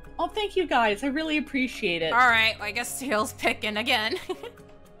 Oh, thank you guys. I really appreciate it. All right, I guess Ciel's picking again.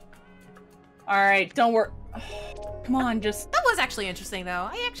 All right, don't worry. Come on, just. That was actually interesting, though.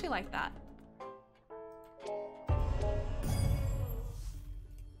 I actually like that.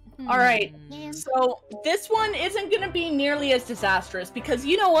 All right. Man. So this one isn't gonna be nearly as disastrous because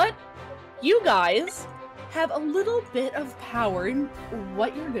you know what? You guys have a little bit of power in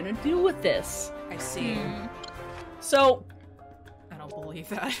what you're gonna do with this. I see. So I don't believe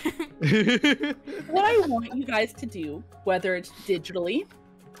that. what I want you guys to do, whether it's digitally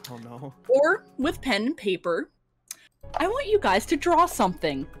Oh no. or with pen and paper, I want you guys to draw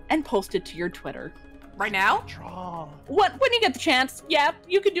something and post it to your Twitter. Right now? Draw. When you get the chance, yeah,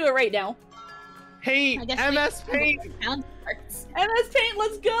 you can do it right now. Paint. I guess MS Paint. Counterparts. MS Paint,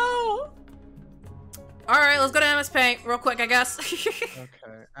 let's go! All right, let's go to MS Paint real quick, I guess.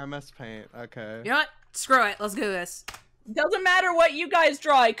 Okay. MS Paint. Okay. You know what? Screw it. Let's do this. Doesn't matter what you guys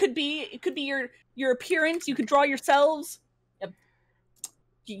draw. It could be your appearance. You could draw yourselves.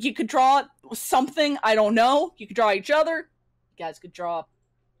 You could draw something. I don't know. You could draw each other. You guys could draw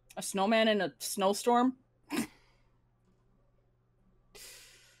a snowman in a snowstorm.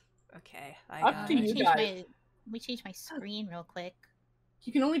 Okay. I Up got to it. you. Change guys. let me change my screen real quick.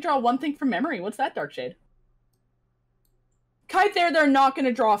 You can only draw one thing from memory. What's that, Darkshade? Kite there, they're not going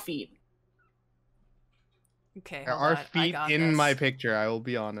to draw feet. Okay, There hold are on. I feet got in this. my picture, I will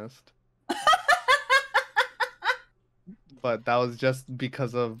be honest. But that was just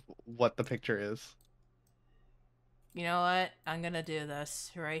because of what the picture is. You know what? I'm gonna do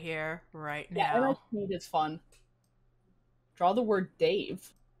this right here, right Yeah, now. MS Paint is fun. Draw the word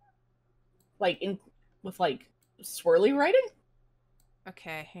Dave. Like, with, like, swirly writing?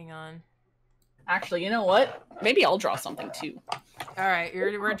 Okay, hang on. Actually, you know what? Maybe I'll draw something, too. All right,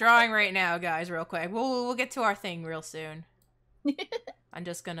 we're drawing right now, guys. Real quick. We'll get to our thing real soon. I'm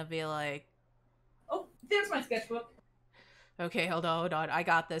just gonna be like, Oh, there's my sketchbook. okay, hold on. I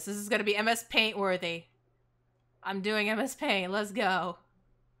got this. This is gonna be MS Paint worthy. I'm doing MS Paint. Let's go.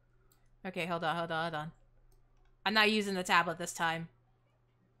 Okay, hold on. I'm not using the tablet this time.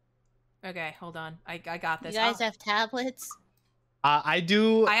 Okay, hold on. I got this. You guys have tablets? I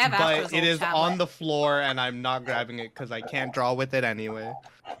do, I have Astro's but it old is tablet. on the floor and I'm not grabbing it because I can't draw with it anyway.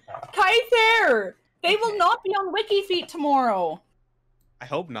 Kyther! They will not be on WikiFeet tomorrow. I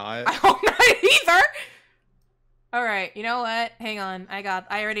hope not. I hope not either. All right, you know what? Hang on.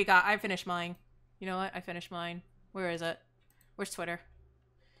 I finished mine. You know what? I finished mine. Where is it? Where's Twitter?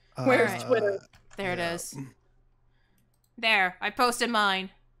 Where's Twitter? There yeah. it is. There. I posted mine.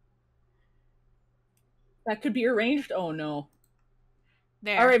 That could be arranged? Oh, no.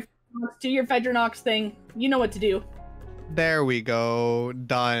 There. Alright, do your Fedronox thing. You know what to do. There we go.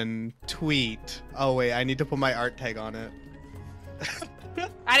 Done. Tweet. Oh wait, I need to put my art tag on it.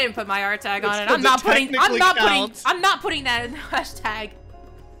 I didn't put my art tag on It's it. 'cause I'm not it putting technically counts. I'm not putting that in the hashtag.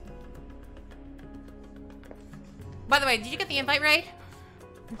 By the way, did you get the invite, Ray?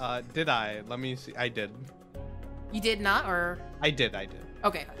 Did I? Let me see. I did. You did not, or I did.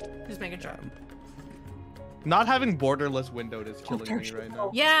 okay, just making sure. Not having borderless windowed is killing me right now.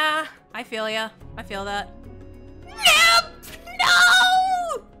 Yeah, I feel ya. I feel that. No!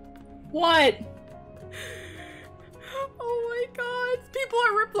 What? Oh my god. People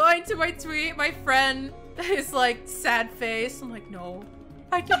are replying to my tweet. My friend is like, sad face. I'm like, no.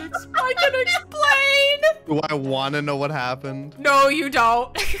 I can explain! Do I want to know what happened? No, you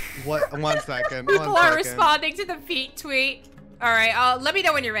don't. What? 1 second. People 1 are second. responding to the feet tweet. Alright, let me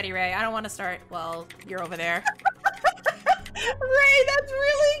know when you're ready, Ray. I don't want to start. Well, you're over there. Ray, that's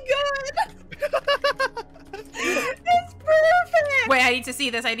really good! It's perfect! Wait, I need to see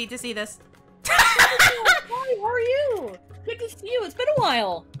this. I need to see this. Hi, how are you? Good to see you. It's been a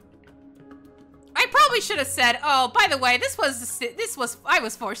while. I probably should have said, oh, by the way, I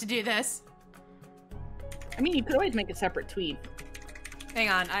was forced to do this. I mean, you could always make a separate tweet. Hang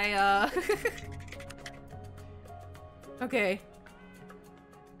on, okay.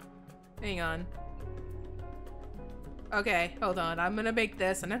 Hang on. Okay, hold on. I'm gonna make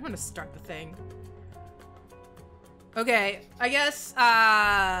this, and I'm gonna start the thing. Okay, I guess,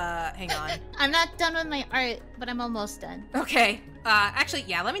 hang on. I'm not done with my art, but I'm almost done. Okay, actually,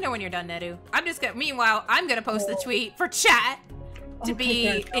 yeah, let me know when you're done, Neru. Meanwhile, I'm gonna post the tweet for chat to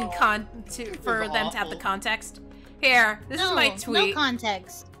be in for them to have the context. Here, this is my tweet. No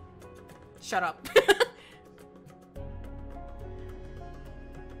context. Shut up.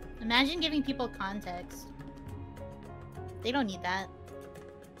 Imagine giving people context. They don't need that.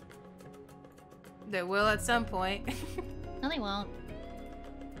 They will at some point. No, they won't.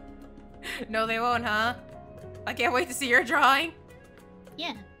 No, they won't, huh? I can't wait to see your drawing.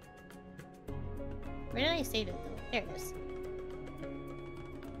 Yeah. Where did I save it, though? There it is.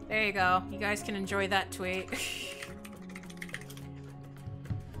 There you go. You guys can enjoy that tweet.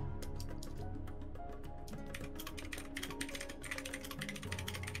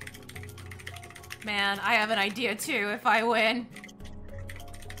 Man, I have an idea too if I win.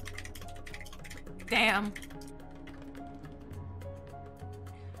 Damn.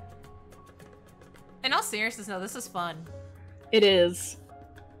 In all seriousness, no, this is fun. It is.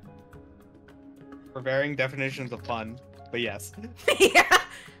 For varying definitions of fun, but yes. Yeah.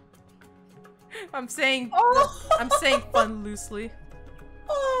 I'm saying fun loosely.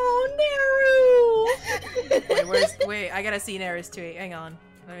 Oh, Neru! Wait, I gotta see Neru's tweet. Hang on.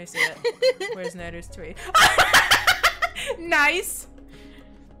 Let me see it. Where's Neru's tweet? Nice!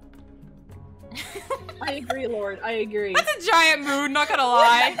 I agree, Lord. I agree. That's a giant mood, not gonna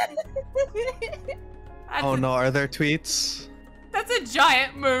lie. Oh no, are there tweets? That's a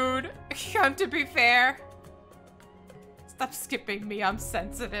giant mood. To be fair. Stop skipping me, I'm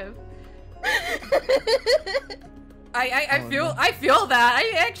sensitive. I feel that.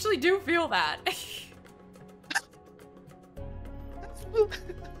 I actually do feel that.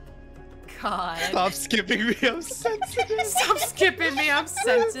 God. Stop skipping me, I'm sensitive. Stop skipping me, I'm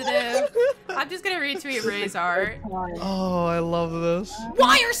sensitive. I'm just gonna retweet Ray's art. Oh, I love this.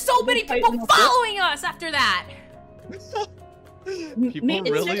 Why are so many people following us after that? People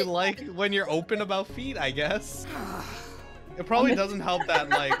really like when you're open about feet, I guess. It probably doesn't help that,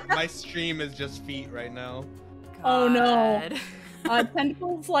 like, my stream is just feet right now. Oh no. God.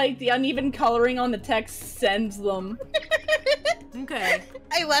 Tentacles, like, the uneven coloring on the text sends them. Okay.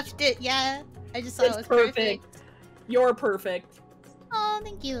 I left it, yeah. I just thought it was It's perfect. You're perfect. Oh,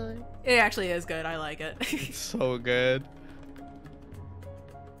 thank you. It actually is good. I like it. It's so good.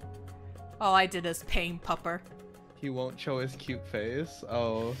 All I did is pain pupper. He won't show his cute face.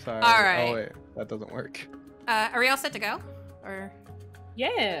 Oh, sorry. All right. Oh, wait. That doesn't work. Are we all set to go? Or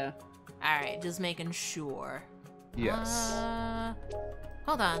Yeah. all right, just making sure. Yes.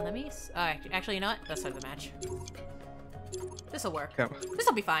 Hold on. Let me. Actually, you know what? Let's start the match. This'll work. Okay.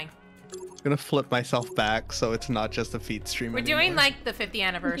 This'll be fine. I'm gonna flip myself back so it's not just a feet stream We're anymore. doing like the 50th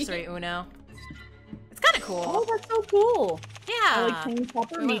anniversary Uno. It's kind of cool. Oh, that's so cool. Yeah. I like playing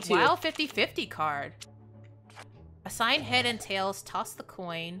Popper. Me too. Wow, 50-50 card. Assign head and tails. Toss the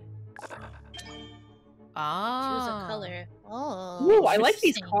coin. Ah. Choose a color. Oh. Ooh, I like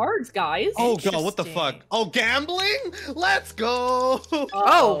these interesting. cards, guys. Oh god, what the fuck? Interesting. Oh, gambling? Let's go!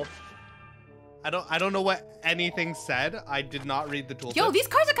 Oh. I don't know what anything said. I did not read the tooltip. Yo, these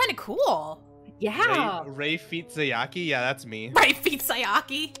cards are kind of cool. Yeah. Ray feet Zayaki? Yeah, that's me. Ray feet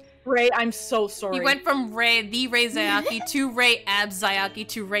Zayaki. Ray, I'm so sorry. He went from Ray Zayaki to Ray abs Zayaki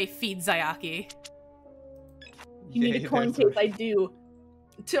to Ray feet Zayaki. You need Yay, a coin there's case. I do.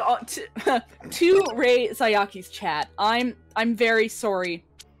 To Ray Zayaki's chat. I'm very sorry.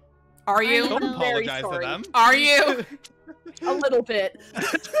 Are you? Don't I'm very apologize to sorry. them. Are you? A little bit.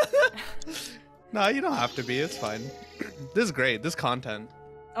 No, you don't have to be. It's fine. This is great. This content.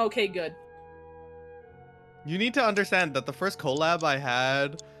 Okay, good. You need to understand that the first collab I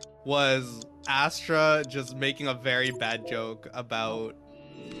had was Astra just making a very bad joke about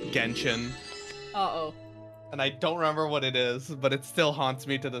Genshin. Uh-oh. And I don't remember what it is, but it still haunts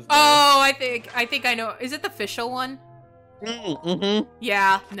me to this day. Oh, I think I know. Is it the official one? Mm-hmm.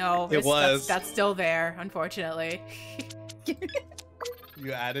 Yeah, no. It was. That's still there, unfortunately.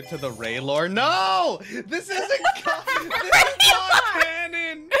 You added to the Ray lore? No! This isn't this is not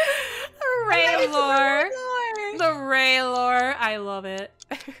canon! Ray lore. The Ray lore. I love it.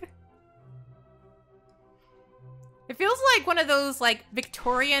 It feels like one of those like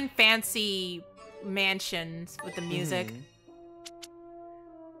Victorian fancy mansions with the music.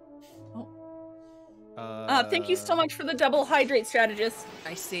 Thank you so much for the double hydrate, strategist.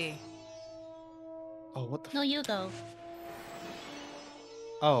 I see. Oh, what the No, you go.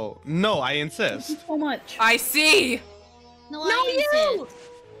 Oh, no, I Thank you insist. so much. I see. No, No, I you! insist.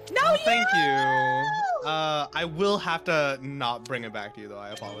 No, Oh, thank you. I will have to not bring it back to you, though. I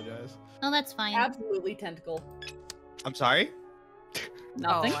apologize. No, that's fine. Absolutely, tentacle. I'm sorry?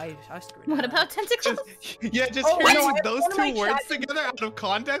 Nothing. Oh, I screwed What that about up. tentacles? Yeah, just Oh, hearing no, I have those one of my two words chat- together out of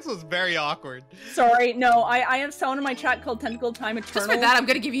context was very awkward. Sorry, no, I have someone in my chat called Tentacle Time Eternal. Just for that, I'm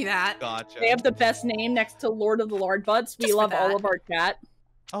gonna give you that. Gotcha. They have the best name next to Lord of the Lord Butts. We Just for love all that. of our chat.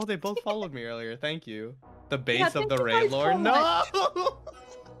 Oh, they both followed me earlier. Thank you. The base Yeah, of thank the you Ray guys lore. so No!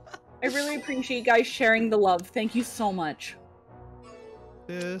 I really appreciate you guys sharing the love. Thank you so much.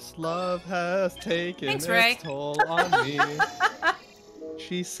 This love has taken Thanks, its Ray. toll on me.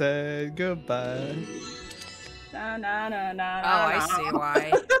 She said goodbye. Na, na, na, na, Oh, na, I na. see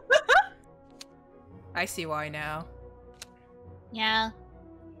why. I see why now. Yeah.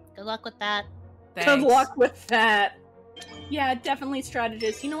 Good luck with that. Thanks. Good luck with that. Yeah, definitely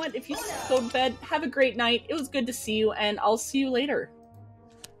strategist. You know what? If you go to bed, have a great night. It was good to see you, and I'll see you later.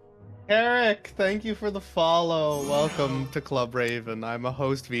 Eric, thank you for the follow. Welcome to Club Raven. I'm a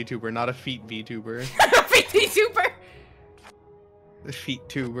host VTuber, not a feet VTuber. VTuber. A feet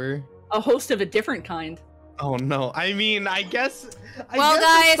tuber. A host of a different kind. Oh no. I mean, I guess. Well, if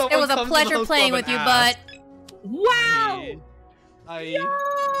guys, it someone was a comes to the pleasure host playing club with you, and but asks, Wow!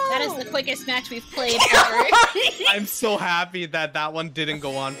 That is the quickest match we've played ever. I'm so happy that that one didn't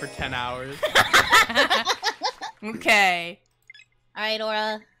go on for 10 hours. okay. Alright,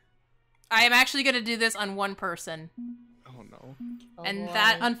 Aura. I am actually gonna do this on one person, Oh no. Oh, and boy.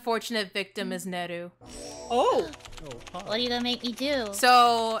 that unfortunate victim is Neru. Oh! Oh, fuck. What are you gonna make me do?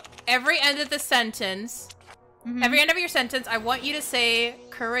 So every end of the sentence, Mhm. every end of your sentence, I want you to say,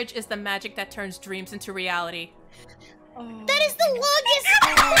 "Courage is the magic that turns dreams into reality." That is the longest.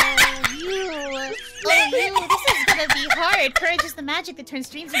 Oh, you. This is gonna be hard. Courage is the magic that turns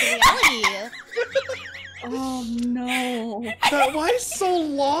dreams into reality. Oh no. Why is so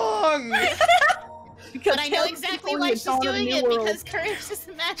long? Because But I know Tales of exactly Symphonia why she's Dawn of the doing New it, World. because courage is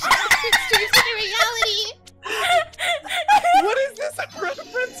the magic that turns dreams into reality. What is this a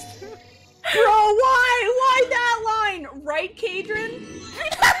reference to? Bro, why that line? Right, Kadrin?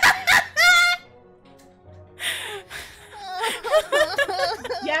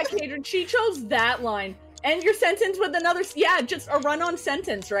 Yeah, Kadrin, she chose that line. End your sentence with another. Yeah, just a run-on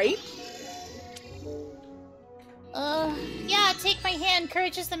sentence, right? Yeah, take my hand.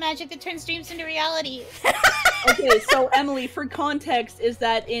 Courage is the magic that turns dreams into reality. Okay, so Emily, for context, is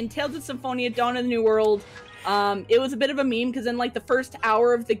that in Tales of Symphonia Dawn of the New World, it was a bit of a meme because in like the first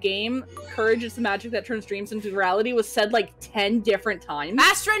hour of the game, "Courage is the magic that turns dreams into reality" was said like 10 different times.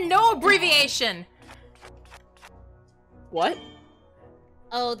 Astra, no abbreviation. What?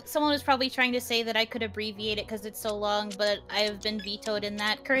 Oh, someone was probably trying to say that I could abbreviate it because it's so long, but I have been vetoed in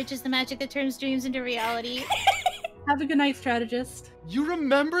that. Courage is the magic that turns dreams into reality. Have a good night, strategist. You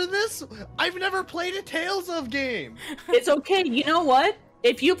remember this? I've never played a Tales of game. It's okay. You know what?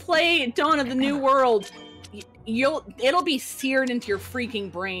 If you play Dawn of the New World, it'll be seared into your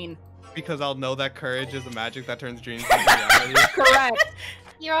freaking brain. Because I'll know that courage is the magic that turns dreams into reality. Correct.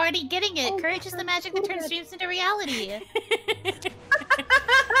 You're already getting it. Courage is the magic that turns dreams into reality.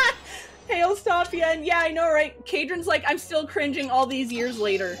 Hail Stopia, and yeah, I know, right? Kadrin's like, I'm still cringing all these years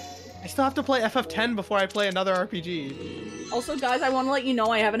later. I still have to play FF10 before I play another RPG. Also, guys, I want to let you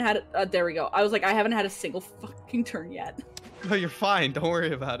know I haven't had there we go. I was like, I haven't had a single fucking turn yet. No, you're fine. Don't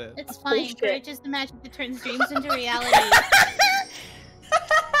worry about it. It's fine. Bullshit. Courage is the magic that turns dreams into reality.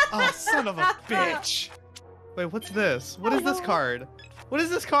 Oh, son of a bitch. Wait, what's this? What is this card? What is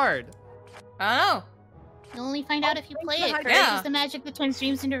this card? Oh. You'll only find out if you play it. Courage Yeah. is the magic that turns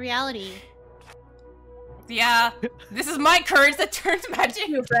dreams into reality. Yeah. This is my courage that turns magic.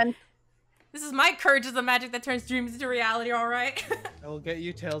 You, friend. This is my courage is the magic that turns dreams into reality, alright? I will get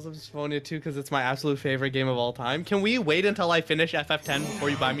you Tales of Symphonia 2 because it's my absolute favorite game of all time. Can we wait until I finish FF10 before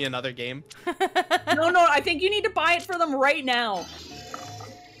you buy me another game? No, I think you need to buy it for them right now.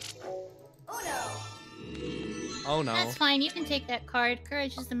 Oh no. That's fine. You can take that card.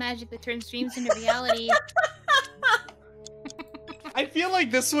 Courage is the magic that turns dreams into reality. I feel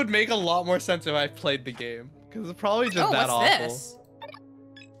like this would make a lot more sense if I played the game. Because it's probably just Oh, that what's awful. this?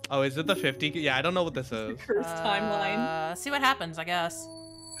 Oh, is it the 50? Yeah, I don't know what this is. Cursed timeline. See what happens, I guess.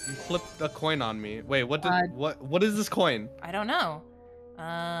 You flipped a coin on me. Wait, what God. what is this coin? I don't know.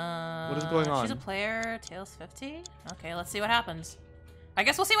 What is going on? Choose a player, Tails 50. Okay, let's see what happens. I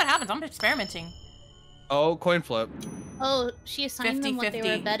guess we'll see what happens. I'm experimenting. Oh, coin flip. Oh, she assigned them what they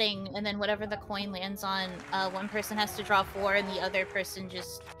were 50-50. betting, and then whatever the coin lands on, one person has to draw 4, and the other person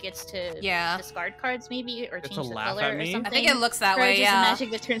just gets to discard cards, maybe, or Gets change to the laugh color at or me? something. I think it looks that Courage way, is yeah. the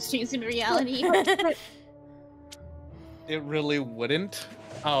magic that turns dreams into reality. It really wouldn't.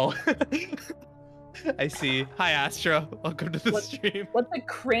 Oh. I see. Hi, Astro. Welcome to the stream. What's a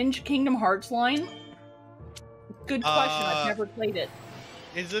cringe Kingdom Hearts line? Good question. I've never played it.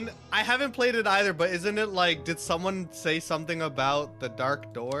 I haven't played it either, but isn't it like, did someone say something about the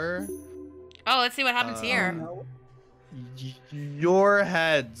dark door? Oh, let's see what happens here. Your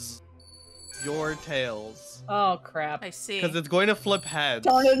heads. Your tails. Oh, crap. I see. Because it's going to flip heads.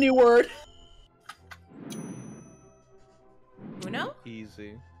 Darn a new word. Uno?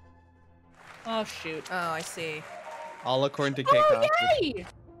 Easy. Oh, shoot. Oh, I see. All according to Oh, K-Cop. yay!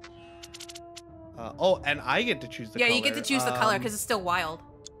 Oh, and I get to choose the Yeah, color. you get to choose the color because it's still wild.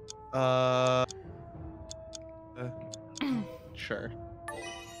 Sure.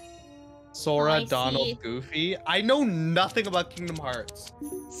 Sora, I Donald, see. Goofy. I know nothing about Kingdom Hearts.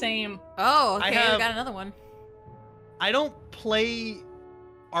 Same. Oh, okay, I we got another one. I don't play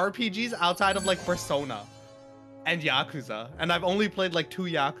RPGs outside of like Persona and Yakuza, and I've only played like 2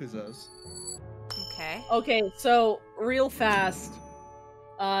 Yakuzas. Okay. Okay, so real fast.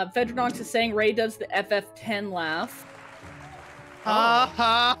 Vedronox is saying Ray does the FF10 laugh. Ha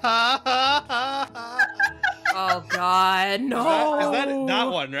ha ha ha ha. Oh God, no. Is that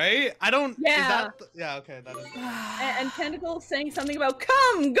one, right? I don't. Yeah. Is that yeah. Okay, that is. And Tentacle is saying something about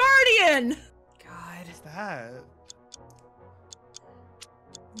 "Come, Guardian." God. What's that?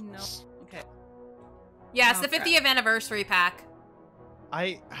 No. Okay. Yeah, it's the Okay. 50th anniversary pack.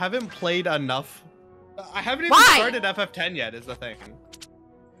 I haven't played enough. I haven't even Why? started FF10 yet. Is the thing.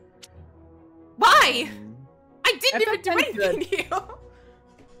 Why? I didn't even do FF10 's anything to you.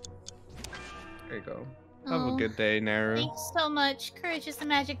 There you go. Have a Oh, good day, Neru. thanks so much. Courage is the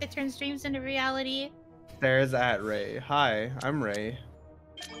magic that turns dreams into reality. There's at Ray. Hi, I'm Ray.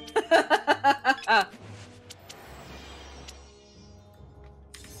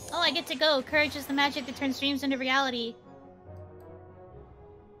 Oh, I I get to go. Courage is the magic that turns dreams into reality.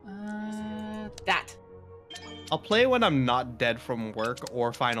 That. I'll play when I'm not dead from work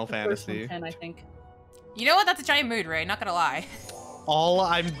or Final The first Fantasy. 10, I think. You know what? That's a giant mood, Ray. Not gonna lie. All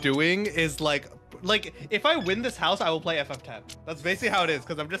I'm doing is like if I win this house, I will play FF10. That's basically how it is,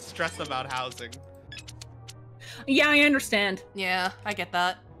 because I'm just stressed about housing. Yeah, I understand. Yeah, I get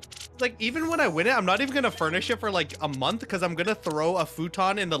that. Like, even when I win it, I'm not even gonna furnish it for like a month, because I'm gonna throw a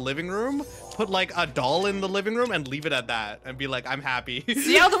futon in the living room, put like a doll in the living room, and leave it at that, and be like, I'm happy.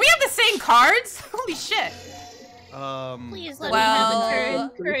 Ciel, do we have the same cards? Holy shit. Please let well- me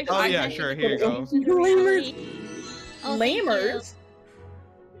have the courage. Oh to yeah, magic sure, that here you go. turns dreams into reality. Oh, thank you. Lamers?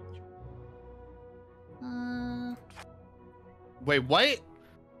 Wait, what?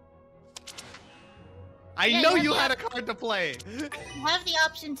 I Yeah, know you you have had a card to play. You have the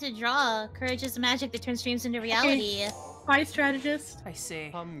option to draw. Courage is the magic that turns dreams into reality. Hi, strategist. I see.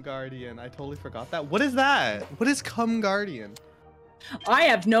 Come Guardian. I totally forgot that. What is that? What is Come Guardian? I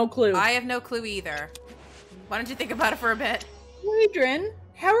have no clue. I have no clue either. Why don't you think about it for a bit? Adrian,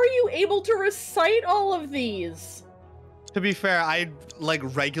 how are you able to recite all of these? To be fair, I like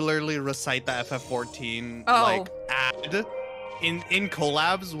regularly recite the FF14 Oh. like ad in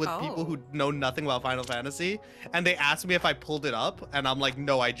collabs with people Oh. who know nothing about Final Fantasy, and they asked me if I pulled it up, and I'm like,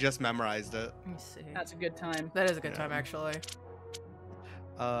 no, I just memorized it. Let me see. That's a good time. That is a good Yeah. time, actually.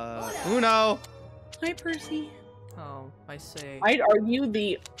 Uno. Hi, Percy. Oh, I see. I'd argue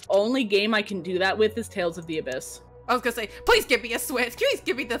the only game I can do that with is Tales of the Abyss. I was gonna say, please give me a switch. Please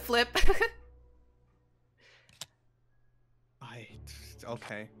give me the flip.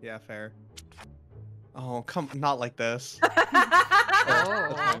 Okay, yeah, fair. Oh, come, not like this.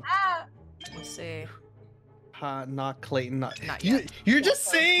 Oh. Let's see. Not Clayton, not yet. You're just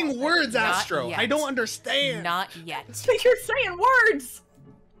saying words, Not Astro. I yet. don't understand. Not yet. You're saying words!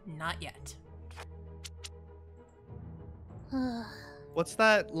 Not yet. What's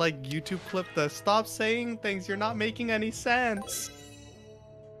that like YouTube clip? The stop saying things. You're not making any sense.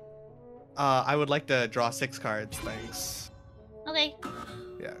 I would like to draw 6 cards, thanks. Okay.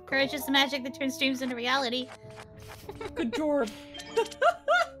 Yeah. Cool. Courage is the magic that turns dreams into reality. Good job.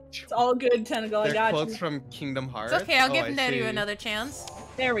 It's all good, Tentacle. I They're got quotes you. from Kingdom Hearts. It's okay, I'll Oh, give I Neru see. another chance.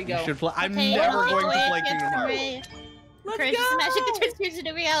 There we You go. should play. I'm Okay, never I'll going to go play in, Kingdom get Hearts. Rei. Let's Courage is the magic that go! turns dreams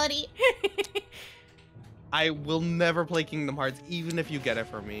into reality. I will never play Kingdom Hearts, even if you get it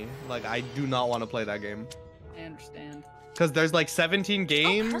for me. Like, I do not want to play that game. I understand. Because there's like 17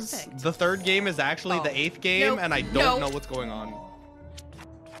 games. perfect. The 3rd game is actually Oh. the 8th game, Nope. and I don't Nope. know what's going on.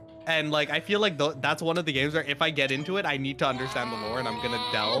 And like, I feel like that's one of the games where if I get into it, I need to understand the lore, and I'm gonna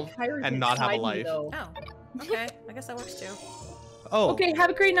delve Pirates and not have a inside me, life. though. Oh, okay. I guess that works too. Oh. Okay, have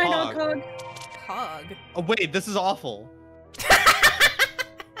a great night, Hog. Alcog. Hog. Oh, wait, this is awful.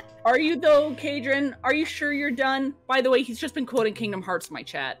 Are you though, Kadrin? Are you sure you're done? By the way, he's just been quoting Kingdom Hearts in my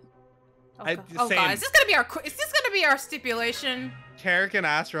chat. Oh, I- God. Oh, same. God. Is this gonna be our? Is this gonna be our stipulation? Carrick and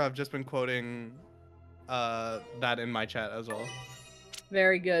Astro have just been quoting that in my chat as well.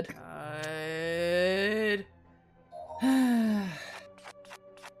 Very good. Good.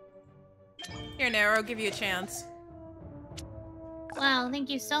 Here, Neru, I'll give you a chance. Wow, thank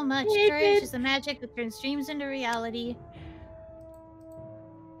you so much. David. Courage is the magic that turns dreams into reality.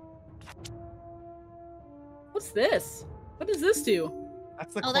 What's this? What does this do?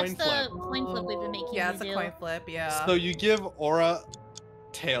 That's the Oh, coin that's flip. the coin flip we've been making. Yeah, you it's a do. coin flip. Yeah. So you give Aura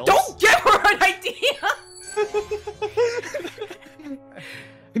tails. Don't give her an idea.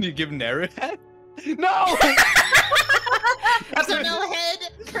 And you give Neru head? No! So no head.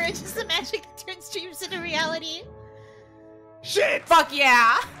 Courage is the magic that turns dreams into reality. Shit! Fuck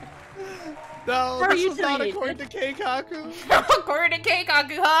yeah. No, How are this you was not doing it? according to Keikaku. According to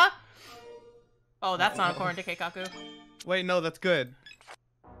Keikaku, huh? Oh, that's not according to Keikaku. Wait, no, that's good.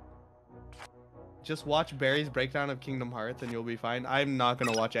 Just watch Barry's breakdown of Kingdom Hearts and you'll be fine. I'm not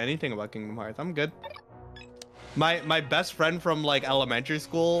gonna watch anything about Kingdom Hearts. I'm good. My best friend from like elementary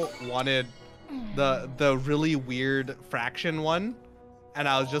school wanted the really weird fraction one, and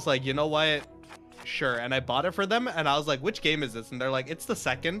I was just like, you know what? Sure. And I bought it for them, and I was like, which game is this? And they're like, it's the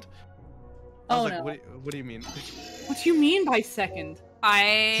 2nd. I was Oh, like, no. what do you mean? What do you mean by second?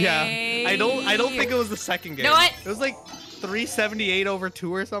 Yeah, I don't think it was the 2nd game. Know what? It was like 378 over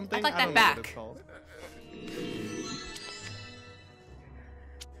 2 or something. I'd like I that don't know what back. it's called.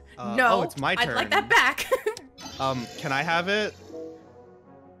 No. Oh, it's my turn. I'd like that back. Can I have it?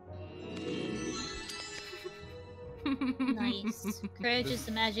 Nice. Courage is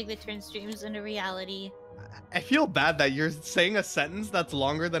the magic that turns dreams into reality. I feel bad that you're saying a sentence that's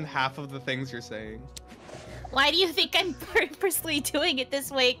longer than half of the things you're saying. Why do you think I'm purposely doing it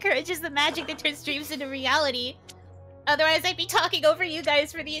this way? Courage is the magic that turns dreams into reality. Otherwise, I'd be talking over you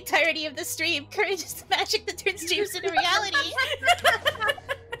guys for the entirety of the stream. Courage is the magic that turns dreams into reality.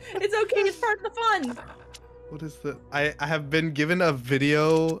 It's okay, it's part of the fun. What is the? I have been given a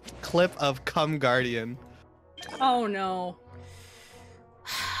video clip of Come Guardian. Oh no.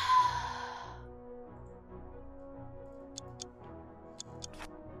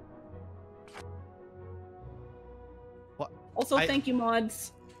 What? Also, thank you,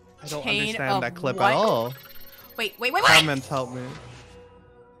 mods. I don't Chain understand of that clip what? at all. Wait. Comments help me.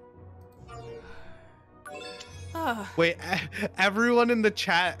 Ugh. Wait, everyone in the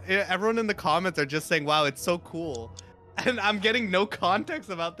chat, everyone in the comments are just saying, "Wow, it's so cool," and I'm getting no context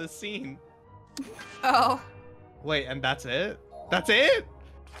about this scene. Oh. Wait, and that's it? That's it?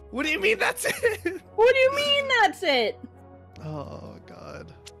 What do you mean that's it? What do you mean that's it? Oh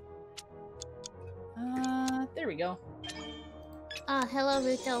god. There we go. Hello,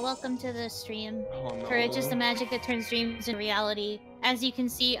 Ruto. Welcome to the stream. Oh no. Courage is the magic that turns dreams into reality. As you can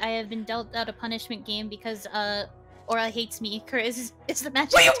see, I have been dealt out a punishment game because, Aura hates me. Courage is the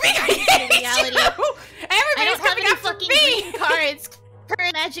magic What do you that mean? turns dreams into reality. I Everybody's don't have coming any after fucking me. green cards.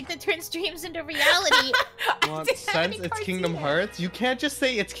 Courage magic that turns dreams into reality. Want didn't have sense? any It's cards Kingdom either. Hearts? You can't just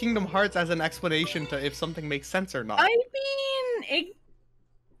say it's Kingdom Hearts as an explanation to if something makes sense or not. I mean, it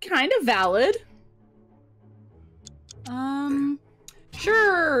kind of valid.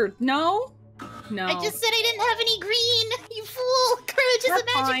 Sure. No. No. I just said I didn't have any green. You fool! Courage is the That's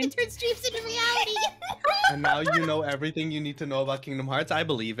magic fine. that turns dreams into reality. And now you know everything you need to know about Kingdom Hearts. I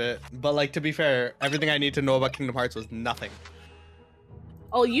believe it. But like, to be fair, everything I need to know about Kingdom Hearts was nothing.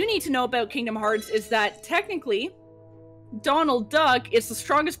 All you need to know about Kingdom Hearts is that technically, Donald Duck is the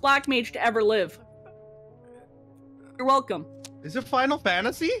strongest black mage to ever live. You're welcome. Is it Final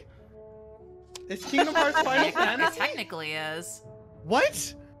Fantasy? Is Kingdom Hearts Final It Fantasy? technically is.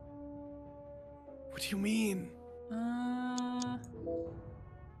 What? What do you mean?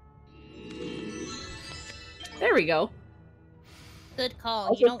 There we go. Good call.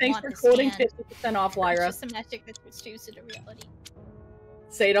 Also, You don't thanks want for the quoting stand. 50% off, It's Lyra. just the magic that turns dreams into reality.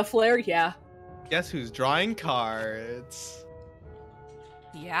 Seda Flare, yeah. Guess who's drawing cards?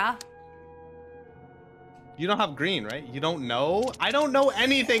 Yeah. You don't have green, right? You don't know? I don't know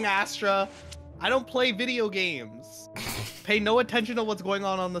anything, Astra. I don't play video games. Pay no attention to what's going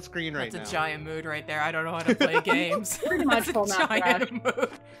on the screen right That's now. a giant mood right there. I don't know how to play games. Pretty much That's full a map giant mood.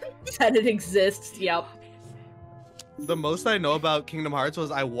 Said it exists, yep. The most I know about Kingdom Hearts was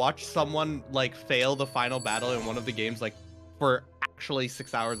I watched someone like fail the final battle in one of the games like for actually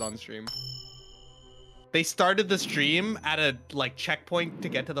 6 hours on stream. They started the stream at a like checkpoint to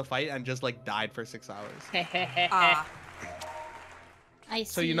get to the fight and just like died for 6 hours. Ah. I see.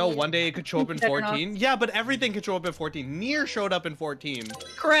 So you know one day it could show up in Fair enough. 14? Yeah, but everything could show up in 14. Nier showed up in 14.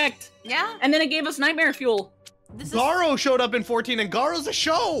 Correct. Yeah. And then it gave us Nightmare Fuel. This is Garo showed up in 14 and Garo's a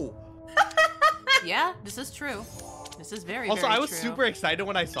show! yeah. This is true. This is very. Also, very I was true. super excited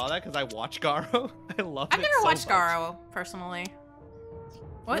when I saw that because I watched Garo. I love it I've never so watched much. Garo personally.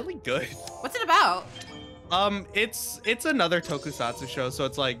 What? Really good. What's it about? It's another tokusatsu show, so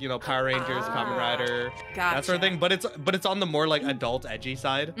it's like, you know, Power Rangers, Kamen Rider, Gotcha. that sort of thing. But it's on the more like adult, edgy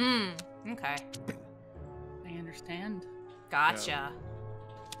side. Okay. I understand. Gotcha.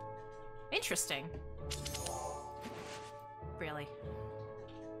 Interesting. Really.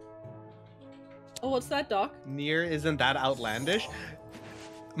 Oh, what's that, Doc? Nier isn't that outlandish.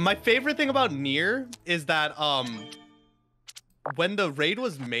 My favorite thing about Nier is that when the raid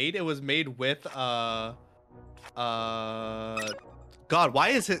was made, it was made with God,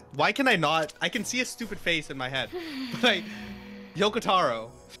 why can I not? I can see a stupid face in my head. But like, Yoko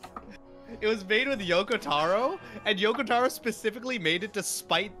Taro. It was made with Yoko Taro, and Yoko Taro specifically made it to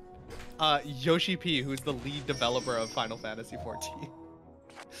spite Yoshi P, who's the lead developer of Final Fantasy XIV.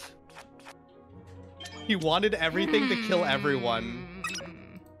 He wanted everything to kill everyone.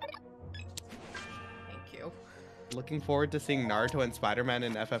 Thank you. Looking forward to seeing Naruto and Spider-Man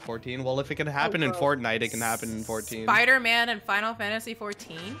in FF14. Well, if it can happen in Fortnite, it can happen in 14. Spider-Man and Final Fantasy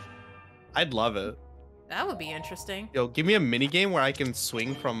 14. I'd love it. That would be interesting. Yo, give me a mini game where I can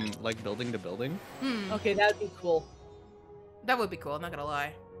swing from like building to building. Okay, that'd be cool. That would be cool. I'm not gonna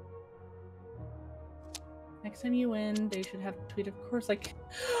lie. Next time you win, they should have a tweet, of course, like,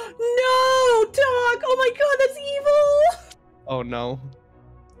 no, Doc! Oh my god, that's evil! Oh no.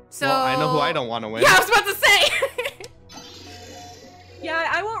 So Well, I know who I don't want to win. Yeah, I was about to say. Yeah,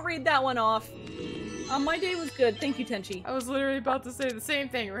 I won't read that one off. My day was good. Thank you, Tenchi. I was literally about to say the same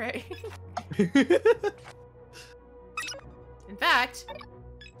thing, Ray. In fact,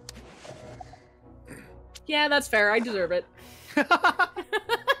 Yeah, that's fair. I deserve it.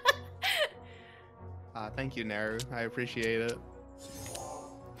 Thank you, Neru. I appreciate it.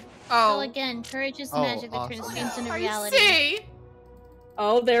 So again, courage is the Oh, magic that turns awesome. dreams into I reality. see.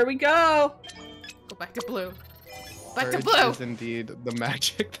 Oh, there we go. Go back to blue. Back to Courage blue. is indeed the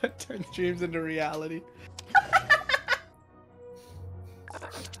magic that turns dreams into reality.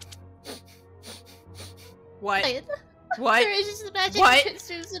 What? What? What? Courage is the magic What? that turns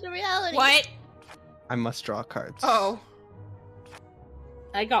dreams into reality. What? I must draw cards. Oh.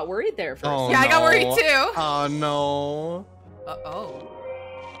 I got worried there for a Oh, Yeah, I got no. worried too. Oh no. Oh.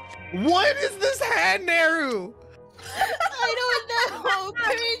 What is this hand, Neru? I don't know.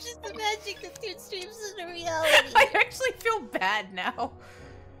 Courage is the magic that turns dreams into reality. I actually feel bad now.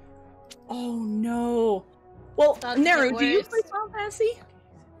 Oh no. Well, About to Neru, get do you worse. play Final Fantasy?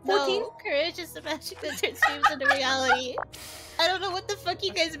 14? No, courage is the magic that turns dreams into reality. I don't know what the fuck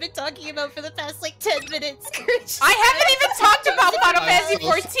you guys have been talking about for the past like 10 minutes. Courage is I the haven't magic even that talked turns about dreams Final into Fantasy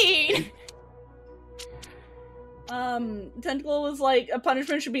reality. 14. Tentacle was like, a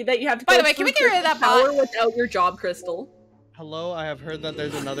punishment should be that you have to By go the way, can we through get rid of that power bot? without your job crystal. Hello, I have heard that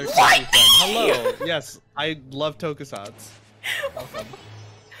there's another What? Toku friend. Hello. Yes, I love tokusatsu. Welcome.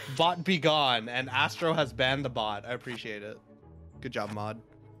 Bot be gone, and Astro has banned the bot. I appreciate it. Good job, mod.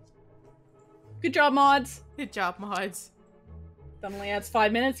 Good job, mods. Good job, mods. That only adds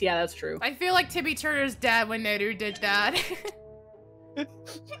 5 minutes? Yeah, that's true. I feel like Timmy Turner's dad when Neru did that.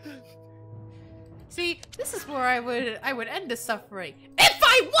 See, this is where I would end the suffering. If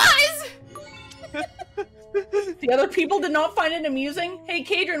I was! The other people did not find it amusing? Hey,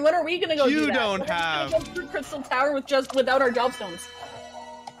 Kadrian, when are we gonna go do You that? don't When are we gonna have- go through Crystal Tower without our jobstones.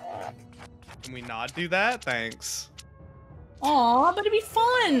 Can we not do that? Thanks. Aw, but it'd be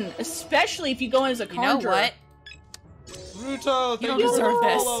fun! Especially if you go in as a You know conjurer. what? Ruto, thank don't you for deserve the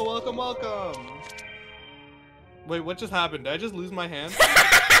this. follow. Welcome, welcome. Wait, what just happened? Did I just lose my hand?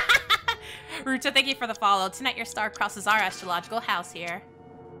 Ruta, thank you for the follow. Tonight your star crosses our astrological house here.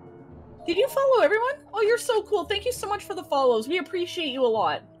 Did you follow everyone? Oh, you're so cool. Thank you so much for the follows. We appreciate you a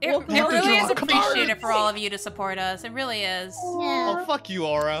lot. It Welcome have to really draw is appreciated cards. for all of you to support us. It really is. Oh, Yeah. fuck you,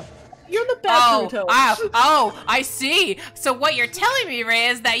 Aura. You're the best, Ruto. I see. So what you're telling me, Ray,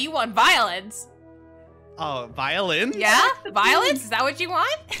 is that you want violins. Oh, violins? Yeah? Violins? Is that what you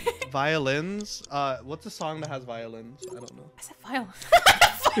want? Violins? What's a song that has violins? I don't know. I said violins.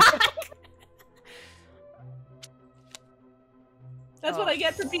 That's Oh. what I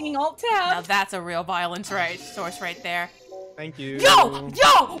get for being alt-tab. Now that's a real violence source right there. Thank you. Yo!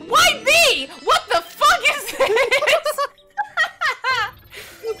 Why me? What the fuck is this?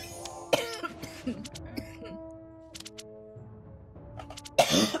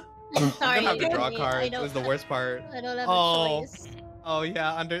 I'm I'm sorry. gonna have to draw I cards. don't- Is the worst part. I don't have Oh. a choice. Oh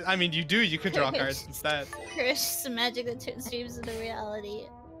yeah, I mean you do. You could draw cards instead. Courage is the magic that turns dreams into reality.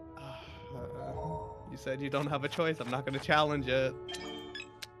 You said you don't have a choice. I'm not gonna challenge it.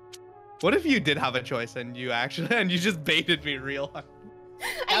 What if you did have a choice and you just baited me real hard?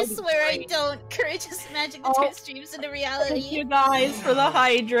 I That'd be swear I great. don't. Courage is the magic that Oh. turns dreams into Thank reality. you guys for the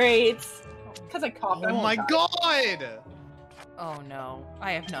hydrates. Because I coughed. Oh my god! Oh no,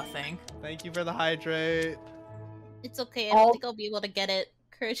 I have nothing. Thank you for the hydrate. It's okay. I don't think I'll be able to get it.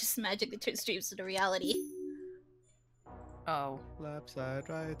 Courage is the magic that turns dreams into reality. Oh. Left side,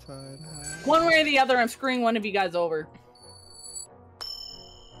 right side. One way or the other, I'm screwing one of you guys over.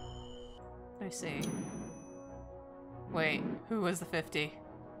 I see. Wait, who was the 50?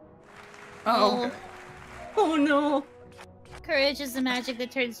 Oh. Oh no. Courage is the magic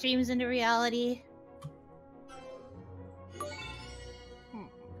that turns dreams into reality.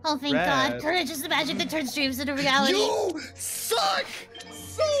 Oh, thank God. Red. Courage is the magic that turns dreams into reality. You suck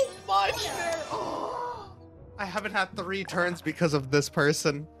so much there. Oh. I haven't had 3 turns because of this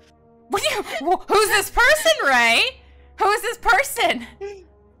person. What do you, who's this person, Ray? Who is this person?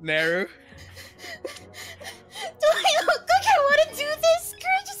 Neru. Do I look like I want to do this?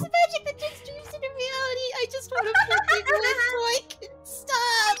 Courage is the magic that turns dreams into reality. I just want to fucking live so I can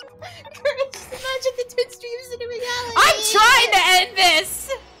stop. Courage is the magic that turns dreams into reality. I'm trying to end this!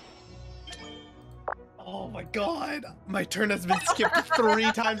 Oh my god. My turn has been skipped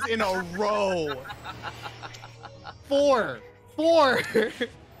 3 times in a row. 4.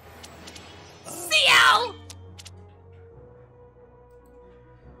 See you!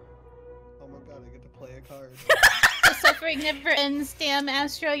 Oh my god, I get to play a card. The suffering never ends. Damn,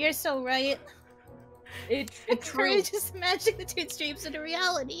 Astro, you're so right. It's true. Courage is the magic that turns dreams into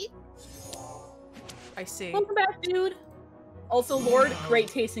reality. I see. Welcome back, dude. Also, Lord, great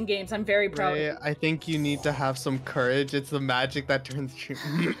taste in games. I'm very proud Ray, of you. I think you need to have some courage. It's the magic that turns.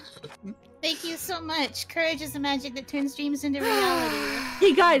 Thank you so much. Courage is the magic that turns dreams into reality.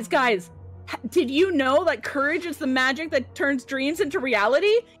 Hey, guys, did you know that courage is the magic that turns dreams into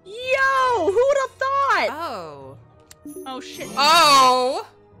reality? Yo, who would have thought? Oh. Oh, shit. Oh!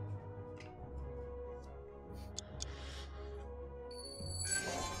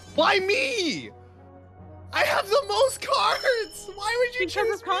 Why me? I have the most cards. Why would you Because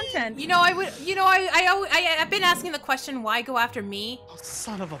choose of content. You know, I've been asking the question, why go after me Oh,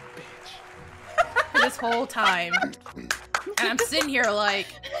 son of a bitch. for this whole time? And I'm sitting here like,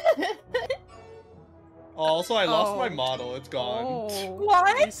 Oh, also, I lost my Oh. model. It's gone. oh,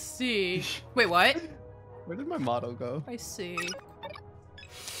 What? I see. Wait, what? Where did my model go? I see.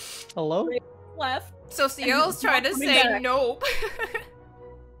 Hello? Left. So Ciel's it's trying not to coming say back. nope.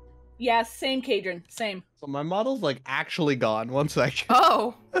 Yeah, same, Cadron. Same. So my model's like actually gone. One second.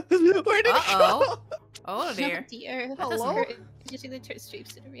 Oh. Where did it go? Uh-oh. Oh Oh dear. dear. That doesn't Hello? hurt. Courage is that turns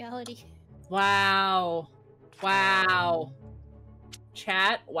dreams into reality. Wow. Wow.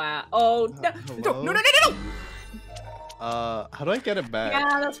 Chat. Wow. Oh, no. Hello? No. How do I get it back?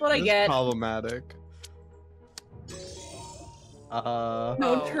 Yeah, that's what I This is get. problematic. No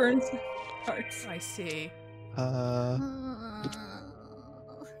Oh. turns. Hearts. I see.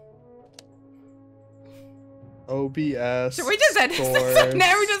 OBS. So we just had source,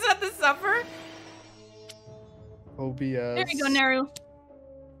 now we just have to suffer? OBS. There you go, Neru.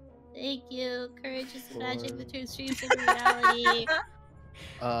 Thank you. Courage is the magic that turns dreams into reality.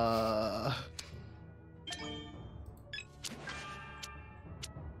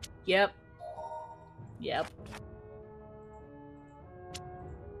 Yep. Yep.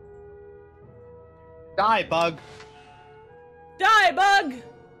 Die, bug. Die, bug!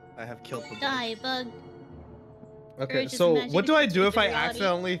 I have killed the bug. Die, bug. Okay, Courage is so magic what do that I turns do if into I reality.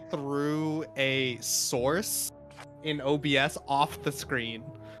 accidentally threw a source in OBS off the screen?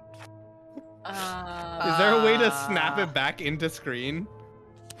 Is there a way to snap it back into screen?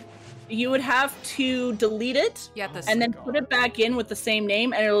 You would have to delete it You have to and then God. put it back in with the same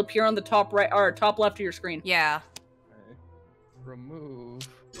name, and it'll appear on the top right or top left of your screen. Yeah. Okay. Remove.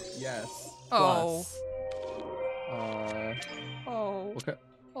 Yes. Oh. Plus. Oh. Okay.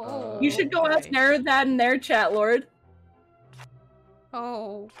 Oh. You should go ask okay. Neru that in their chat, Lord.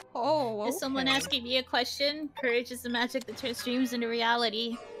 Oh. Oh. Is someone okay. asking me a question? Courage is the magic that turns dreams into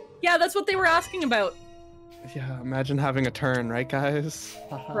reality. Yeah, that's what they were asking about. Yeah, imagine having a turn, right, guys?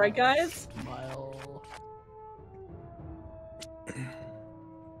 Right, guys? Smile.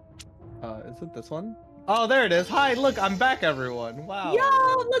 Is it this one? Oh, there it is. Hi, look, I'm back, everyone. Wow.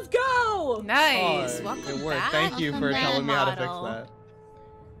 Yo, let's go! Nice. Oh, Welcome it worked. back. Thank you for Welcome back, telling me how to fix model. that.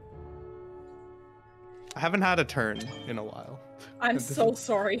 I haven't had a turn in a while. I'm This so is-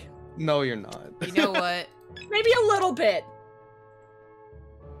 sorry. No, you're not. You know what? Maybe a little bit.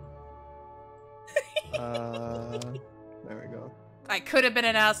 There we go. I could have been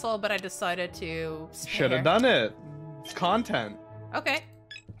an asshole, but I decided to. Should have done it. It's content. Okay.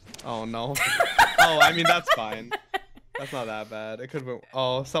 Oh no. Oh, I mean that's fine. That's not that bad. It could have been.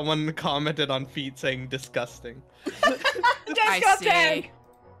 Oh, someone commented on feet saying disgusting. I see.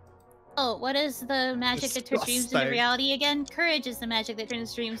 Oh, what is the magic that turns dreams into Disgusting. reality again? Courage is the magic that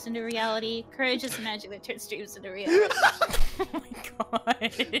turns dreams into reality. Courage is the magic that turns dreams into reality. Oh my god. I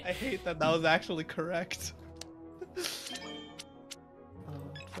hate that that was actually correct. Oh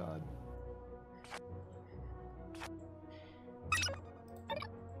god.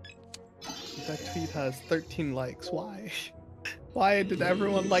 That tweet has 13 likes. Why? Why did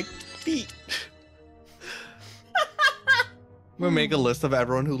everyone like feet? We'll make a list of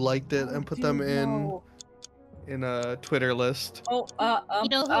everyone who liked it and put them No. in a Twitter list. Oh, You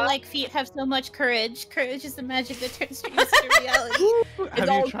know who like feet have so much courage? Courage is the magic that turns dreams into reality. Have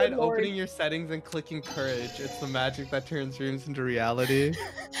all you tried good, Lord. opening your settings and clicking courage? It's the magic that turns dreams into reality.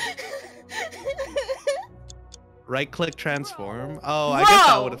 Right click transform. Oh, I guess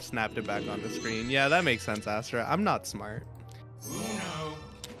that Whoa! would have snapped it back on the screen. Yeah, that makes sense, Astra. I'm not smart.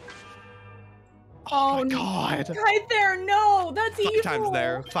 Oh, my no. god. Right there, no! That's evil! 5 times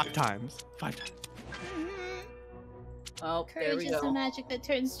there. 5 times. 5 times. Oh, there Courage we is the go. magic that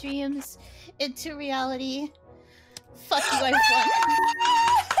turns dreams into reality. Fuck you, I've won.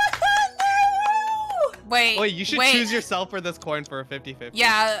 Wait. Wait, you should wait. choose yourself for this coin for a 50-50.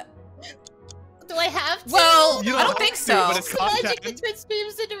 Yeah. Do I have to? Well, You I don't have think to, so. but it's It's the magic that content. turns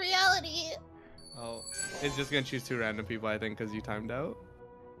dreams into reality. Oh, it's just gonna choose 2 random people, I think, because you timed out.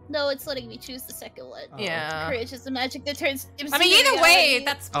 No, it's letting me choose the second one. Oh. Yeah. Courage is the magic that turns. I mean, either way,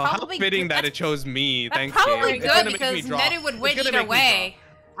 that's Oh, how probably fitting good. that it chose me. That's Thanks, probably game. It's good gonna make me because draw. Neru would It's win gonna either make me way.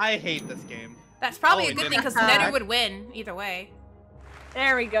 draw. I hate this game. That's probably Oh, a it good thing didn't. because Neru would win either way.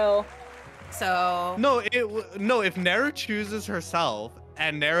 There we go. So No, no. If Neru chooses herself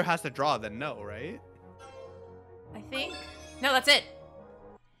and Neru has to draw, then no, right? I think no, that's it.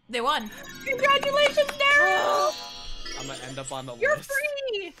 They won. Congratulations, Neru! I'm gonna end up on the You're list.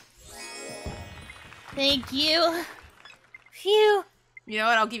 free! Thank you. Phew. You know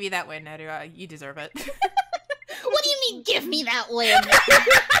what? I'll give you that win, Neru. You deserve it. What do you mean, give me that win?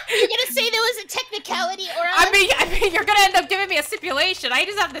 You're gonna say there was a technicality, or I mean, you're gonna end up giving me a stipulation. I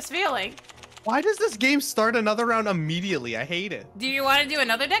just have this feeling. Why does this game start another round immediately? I hate it. Do you want to do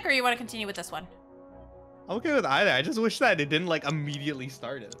another deck, or you want to continue with this one? I'm okay with either. I just wish that it didn't like immediately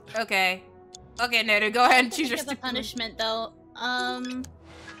start it. Okay. Okay, Neru, go ahead and choose Think your of a stipulation. punishment, though.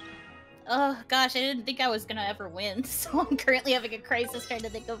 Oh gosh, I didn't think I was gonna ever win, so I'm currently having a crisis trying to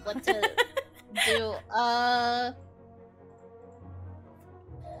think of what to do.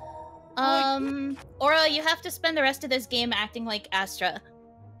 Aura, you have to spend the rest of this game acting like Astra.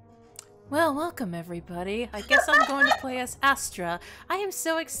 Well, welcome everybody. I guess I'm going to play as Astra. I am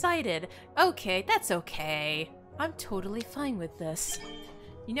so excited. Okay, that's okay. I'm totally fine with this.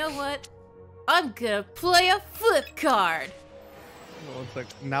 You know what? I'm gonna play a flip card. Well, it's like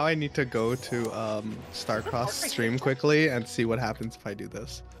now I need to go to StarCrossed stream quickly and see what happens if I do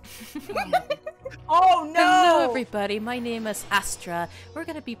this. Oh no! Hello everybody, my name is Astra. We're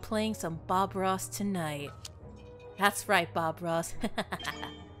gonna be playing some Bob Ross tonight. That's right, Bob Ross.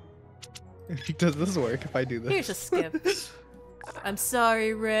 Does this work if I do this? Here's a skip. I'm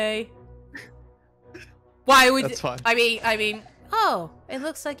sorry, Ray. Why would That's fine. I mean, oh, it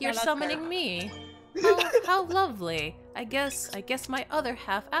looks like you're that's summoning fair. me. How lovely. I guess my other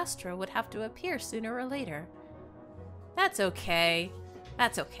half Astra would have to appear sooner or later. That's okay.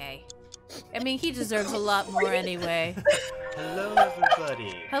 That's okay. I mean, he deserves a lot more anyway. Hello,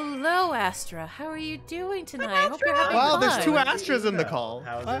 everybody. Hello, Astra. How are you doing tonight? I hope you're having Wow, fun. there's two Good to Astras see in the you. call.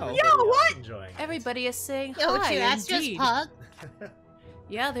 How's Wow. everybody Yo, else what? enjoying? Everybody is saying Yo, hi. two Astras, indeed. Pug.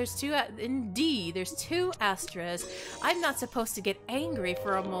 Yeah, there's two. Indeed, there's two Astras. I'm not supposed to get angry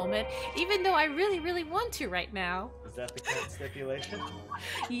for a moment, even though I really, really want to right now. Is that the current stipulation?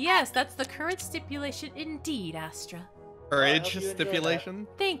 Yes, that's the current stipulation. Indeed, Astra. Courage you enjoy stipulation.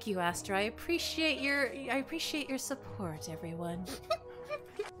 Thank you, Astra. I appreciate your support, everyone.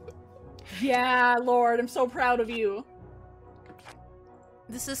 Yeah, Lord, I'm so proud of you.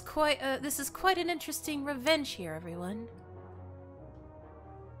 This is quite an interesting revenge here, everyone.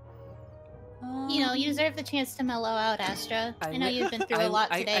 You know, you deserve the chance to mellow out, Astra. I know you've been through a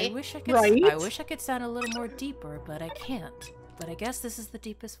lot today. I wish I could. Right? I wish I could sound a little more deeper, but I can't. But I guess this is the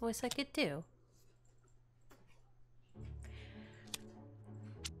deepest voice I could do.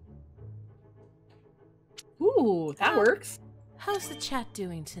 Ooh, that works. How's the chat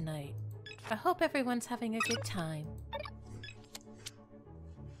doing tonight? I hope everyone's having a good time.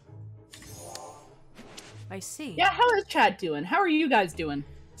 I see. Yeah, how is Chad doing? How are you guys doing?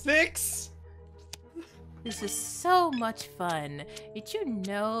 6. This is so much fun. Did you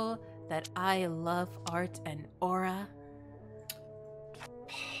know that I love art and aura?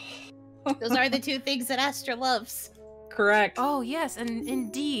 Those are the two things that Astra loves. Correct. Oh yes, and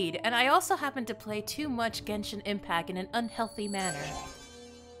indeed. And I also happen to play too much Genshin Impact in an unhealthy manner.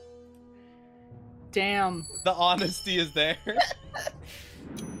 Damn. The honesty is there.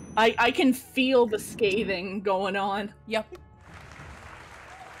 I can feel the scathing going on. Yep.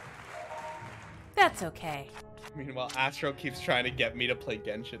 That's okay. Meanwhile, Astro keeps trying to get me to play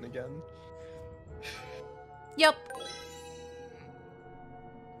Genshin again. Yep.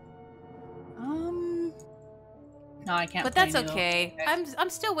 No, I can't. But that's play Neo. okay. I'm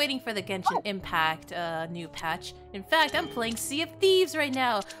still waiting for the Genshin Impact new patch. In fact, I'm playing Sea of Thieves right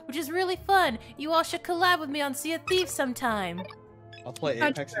now, which is really fun. You all should collab with me on Sea of Thieves sometime. I'll play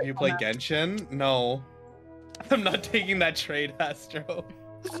Apex if you play Genshin. No. I'm not taking that trade, Astro.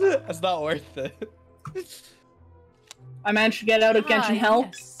 That's not worth it. I managed to get out of Genshin Hell.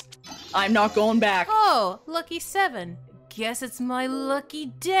 Yes. I'm not going back. Oh, lucky 7. Guess it's my lucky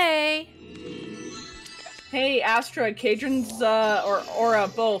day. Hey, Astra, Cadron's, or Aura,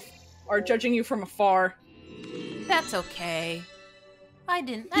 both, are judging you from afar. That's okay.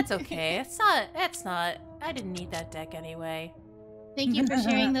 That's okay. I didn't need that deck anyway. Thank you for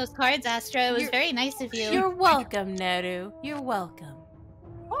sharing those cards, Astra. It was You're- very nice of you. You're welcome, Neru. You're welcome.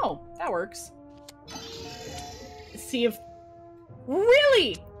 Oh, that works. See if...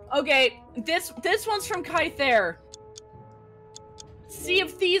 Really? Okay, this one's from Kyther. see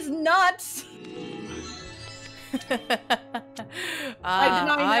if these nuts.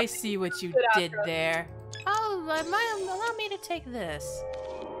 I see what you Good did after. there. Oh, allow me to take this.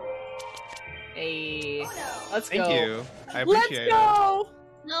 Hey, let's Thank go. you. I Let's appreciate go.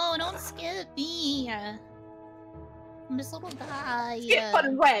 No, don't skip me. I'm this little guy. Skip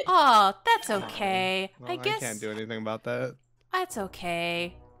button red. Oh, that's okay. it. Well, I guess can't do anything about that. that's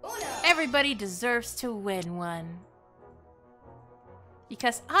okay. Everybody deserves to win one.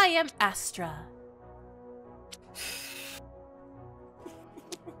 Because I am Astra.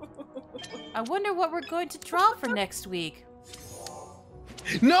 I wonder what we're going to draw for next week.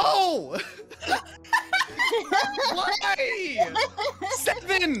 No! Why?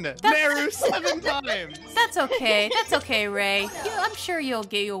 7! Neru 7 times! That's okay. That's okay, Ray. I'm sure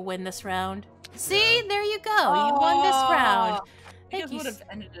you'll win this round. See, there you go. You won this round. You Thank guys you. would have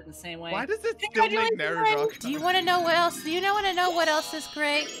ended it the same way. Why does it still make Neru draw? Do you want to know what else? Do you want to know what else is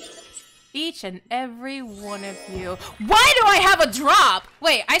great? Each and every one of you. Why do I have a drop?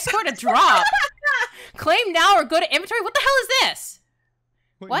 Wait, I scored a drop. Claim now or go to inventory. What the hell is this?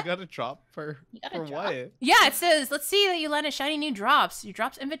 What? You got a drop for got a drop? what? Yeah, it says, let's see that you landed shiny new drops. Your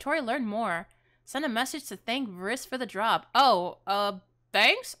drops inventory, learn more. Send a message to thank Vriss for the drop. Oh,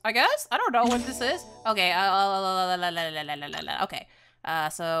 thanks, I guess? I don't know what this is. Okay, okay.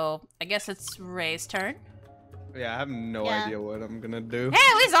 So, I guess it's Ray's turn. Yeah, I have no Yeah. idea what I'm gonna do.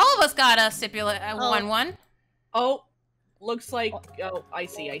 Hey, at least all of us got a stipulate 1-1. Oh, looks like. Oh, I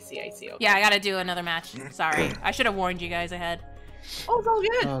see. Okay. Yeah, I gotta do another match. Sorry. I should have warned you guys ahead. Oh, it's all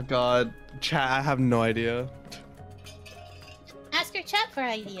good. Oh god. Chat, I have no idea. Ask your chat for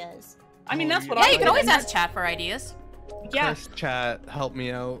ideas. I mean, that's what Yeah, I you can would. always ask chat for ideas. Yeah. Curse chat, help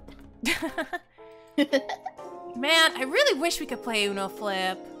me out. Man, I really wish we could play Uno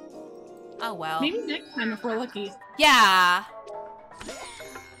Flip. Oh well. Maybe next time if we're lucky. Yeah.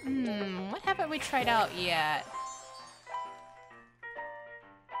 What haven't we tried out yet?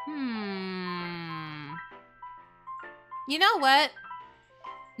 You know what?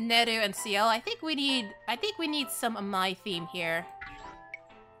 Neru and Ciel, I think we need some of my theme here.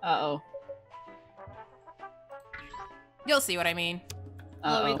 Uh-oh. You'll see what I mean.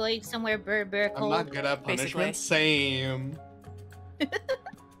 Are we Uh-oh. going somewhere burr I'm not good at Basically. punishment. Same.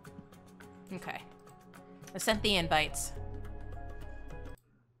 Okay. I sent the invites.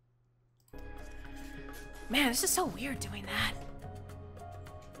 Man, this is so weird doing that.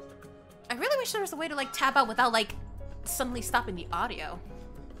 I really wish there was a way to like tab out without like suddenly stopping the audio.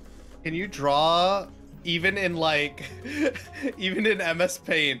 Can you draw, even in like, even in MS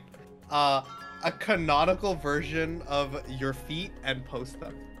Paint, a canonical version of your feet and post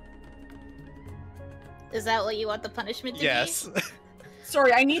them? Is that what you want the punishment to Yes.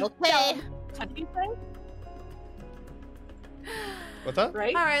 Sorry, I need Okay. touching thing, What's up?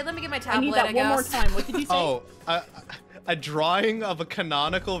 right? All right, let me get my I tablet. need that I one more guess. time. What did you say? Oh, a drawing of a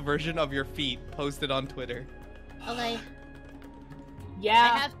canonical version of your feet posted on Twitter. Okay. I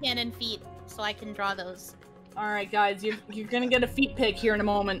Yeah. have cannon feet, so I can draw those. All right, guys, you're gonna get a feet pic here in a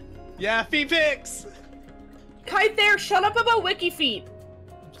moment. Yeah, feet pics! Kite there, shut up about wiki feet.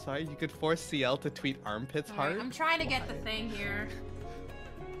 I'm sorry, you could force CL to tweet armpits All right, hard? I'm trying to get the thing here.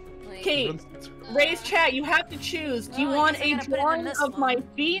 Like, Okay, Ray's chat, you have to choose. Do you Well, I want guess I a gotta put it in drawing this of my one.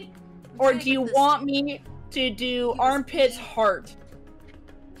 feet, I'm or trying to do you get this- want me to do armpits heart?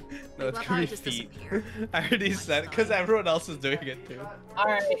 No, it's Will gonna probably be just feet. disappear. I already said, because everyone else is doing it too. All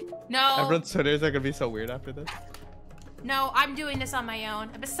right. No, Everyone's Twitters are gonna be so weird after this. no, I'm doing this on my own.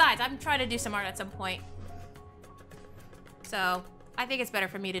 Besides, I'm trying to do some art at some point. So, I think it's better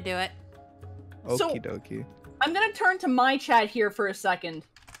for me to do it. So- Okie dokie. I'm gonna turn to my chat here for a second.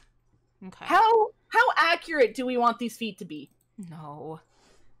 Okay. How accurate do we want these feet to be? No.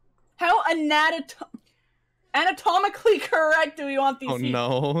 How anatomically correct do we want these Oh feet?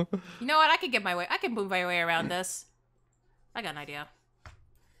 no. You know what? I can move my way around this. I got an idea.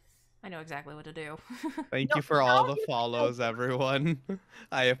 I know exactly what to do. Thank No, you for how all do the you- follows, everyone.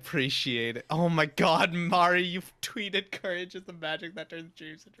 I appreciate it. Oh my god, Mari, you've tweeted courage is the magic that turns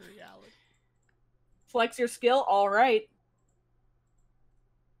dreams into reality. Flex your skill. All right.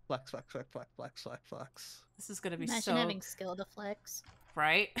 Flex, flex, flex, flex, flex, flex, flex. This is gonna be Imagine so having skill to flex.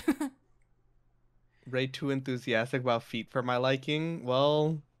 right. Ray too enthusiastic about feet for my liking?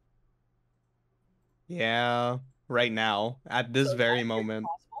 Well, yeah, right now, at this very moment.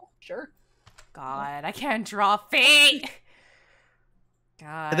 Possible. Sure. God, I can't draw feet.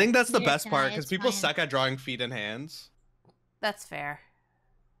 God, I think that's the Yeah, best can part, I? because It's people fine. suck at drawing feet and hands. that's fair.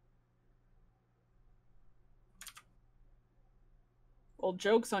 Well,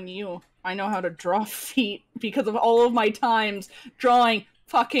 joke's on you. I know how to draw feet because of all of my times drawing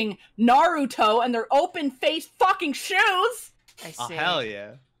fucking Naruto and their open-faced fucking shoes. I Oh, see. hell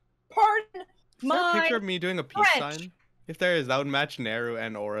yeah. Pardon Is there a my picture of me doing a peace French. sign? If there is, that would match Neru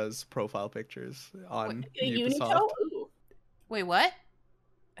and Aura's profile pictures on Ubisoft. Unito. Ooh. Wait, what?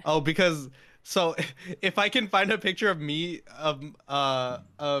 Oh, because so if I can find a picture of me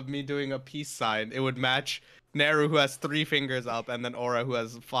me doing a peace sign, it would match Neru, who has 3 fingers up, and then Aura, who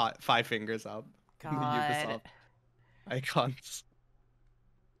has 5 fingers up. In the God. Ubisoft icons.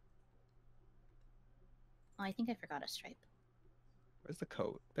 Oh, I think I forgot a stripe. Where's the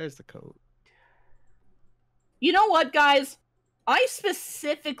coat? There's the coat. You know what, guys? I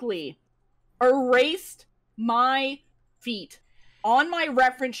specifically erased my feet on my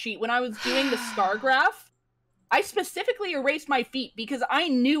reference sheet when I was doing the star graph. I specifically erased my feet because I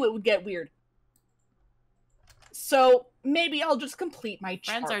knew it would get weird. So maybe I'll just complete my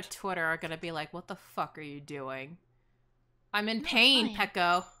chart. Friends on Twitter are gonna be like, what the fuck are you doing? I'm in No, pain, fine.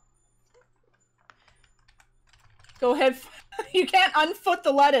 Pecco. Go ahead. You can't unfoot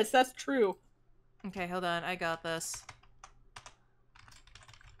the lettuce. That's true. Okay, hold on. I got this.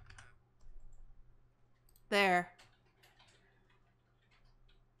 There.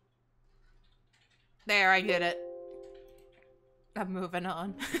 There, I did it. I'm moving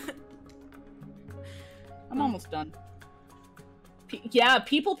on. I'm almost done. Yeah,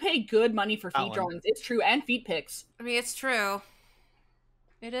 people pay good money for That feet one. drawings. It's true, and feet pics. I mean, it's true.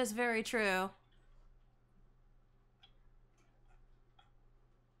 It is very true.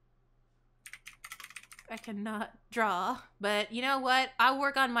 I cannot draw, but you know what? I'll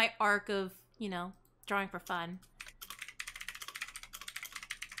work on my arc of, you know, drawing for fun.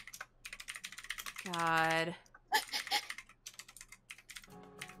 God.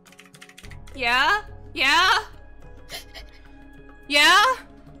 Yeah? Yeah? Yeah?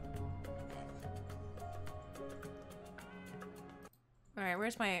 Alright,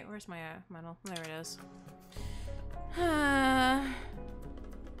 where's my medal? There it is.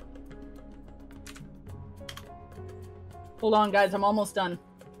 Hold on, guys. I'm almost done.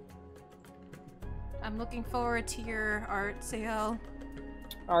 I'm looking forward to your art, Ciel.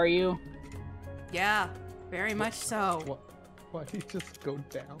 Are you? Yeah, very much so. What? Why do you just go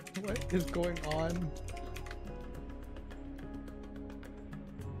down? What is going on?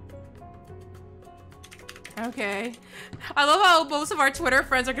 Okay. I love how most of our Twitter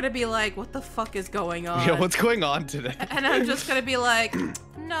friends are gonna be like, what the fuck is going on? Yeah, what's going on today? And I'm just gonna be like,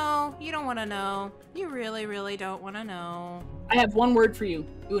 no, you don't wanna know. You really, really don't wanna know. I have one word for you.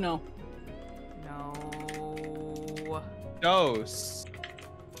 Uno. No. Dos.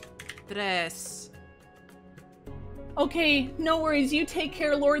 Tres. Okay, no worries. You take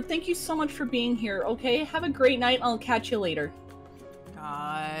care, Lord. Thank you so much for being here, okay? Have a great night. I'll catch you later.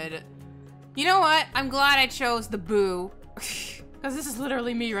 God. You know what? I'm glad I chose the boo. Because this is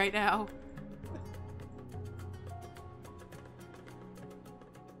literally me right now.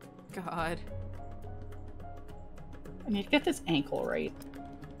 God. I need to get this ankle right.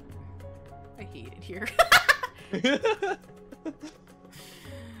 I hate it here.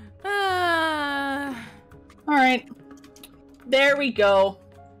 Ah. Alright. There we go.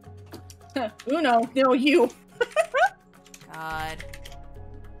 Uno. No, you. God.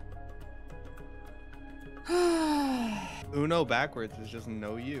 Uno backwards is just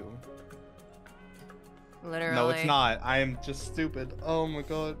no you. Literally. No, it's not. I am just stupid. Oh my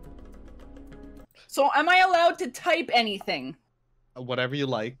god. So, am I allowed to type anything? Whatever you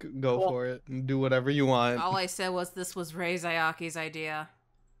like, go Cool. for it. Do whatever you want. All I said was this was Rei Zayaki's idea.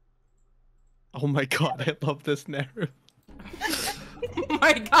 Oh my god, I love this Neru. Oh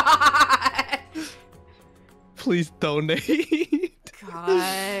my god! Please donate.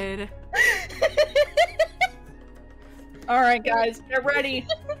 God. Alright, guys. Get ready.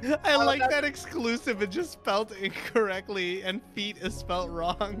 I like that exclusive. It just spelled incorrectly and feet is spelled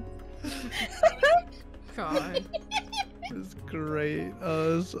wrong. God. It's great.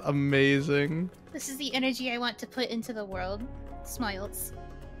 Oh, it's amazing. This is the energy I want to put into the world. Smiles.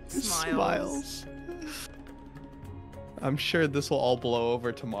 Smiles. I'm sure this will all blow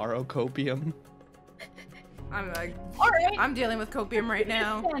over tomorrow, Copium. I'm like, Alright. I'm dealing with copium right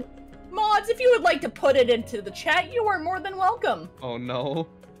now. Mods, if you would like to put it into the chat, you are more than welcome. Oh no.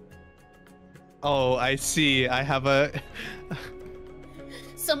 Oh, I see. I have a...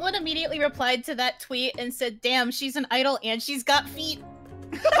 Someone immediately replied to that tweet and said, damn, she's an idol and she's got feet.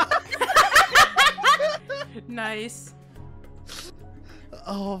 Nice.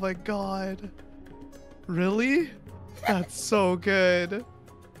 Oh my god. Really? That's so good.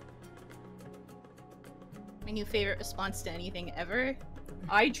 My new favorite response to anything ever.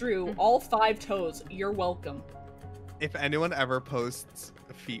 I drew all 5 toes. You're welcome. If anyone ever posts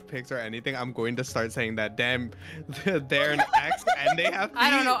feet pics or anything, I'm going to start saying that. Damn, they're an X and they have feet. I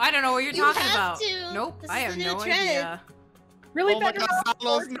don't know what you're You talking have about. to. Nope, This I is have the new no trend. idea. Really, Oh my better god, not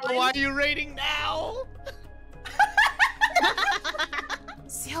Salos, four no, times? why are you rating now?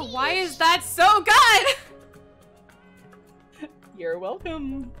 Seal, why is that so good? You're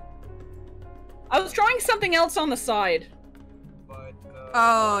welcome. I was drawing something else on the side. But,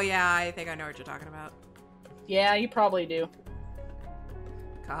 Oh yeah, I think I know what you're talking about. Yeah, you probably do.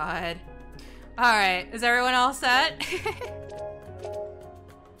 God. Alright, is everyone all set?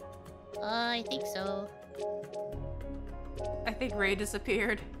 I think so. I think Ray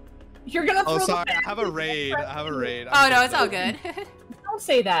disappeared. You're gonna throw Oh, the sorry, I back have a raid. I have a raid. Oh no, it's all good. Don't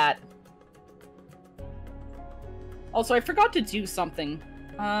say that. Also, I forgot to do something.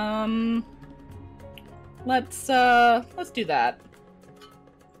 Let's do that.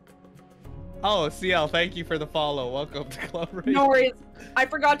 Oh, CL, thank you for the follow. Welcome to Club Raid. No worries. I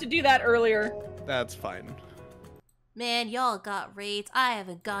forgot to do that earlier. That's fine. Man, y'all got raids. I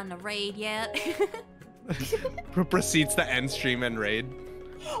haven't gotten a raid yet. Proceeds to end stream and raid.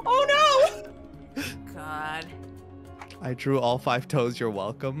 Oh no! God. I drew all 5 toes. You're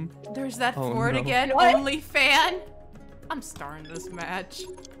welcome. There's that Oh, Ford no. again. What? Only fan. I'm starting this match.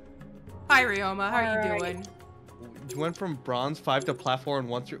 Hi, Ryoma. How are you Alright. doing? You went from bronze 5 to platform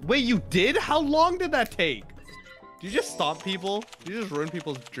 1 through. Wait, you did? How long did that take? Did you just stop people? Did you just ruin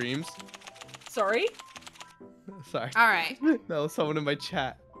people's dreams? Sorry. Sorry. All right. No, someone in my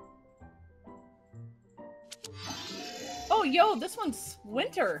chat. Oh, yo, this one's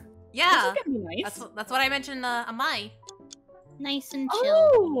winter. Yeah. This is gonna be nice. That's what I mentioned on my. Nice and chill.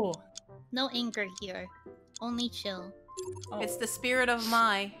 Oh! No anger here. Only chill. Oh. It's the spirit of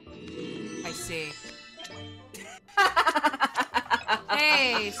my. I see.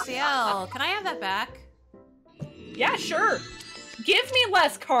 Hey, CL, can I have that back? Yeah, sure. Give me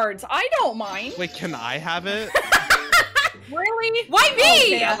less cards. I don't mind. Wait, can I have it? Really? Why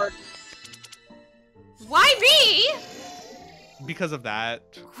me? Okay, Albert. Why me? Because of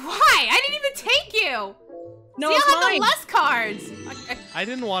that. Why? I didn't even take you. No, CL it's had mine. the less cards. I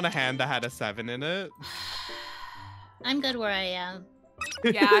didn't want a hand that had a 7 in it. I'm good where I am.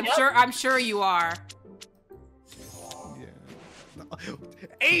 Yeah, I'm sure you are. Yeah.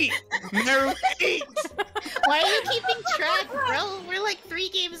 8! Neru, 8! Why are you keeping track, bro? We're like 3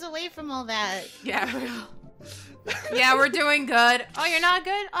 games away from all that. Yeah. Yeah, we're doing good. Oh, you're not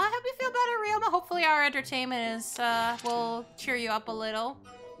good? I hope you feel better, Ryoma. Hopefully our entertainment is will cheer you up a little.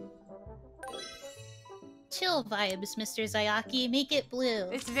 Chill vibes, Mr. Zayaki. Make it blue.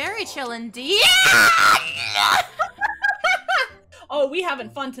 It's very chill indeed. Oh, we having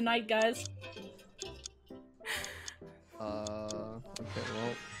fun tonight, guys. Okay,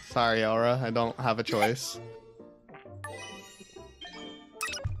 well, sorry, Aura. I don't have a choice.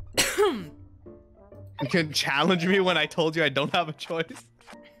 You can challenge me when I told you I don't have a choice.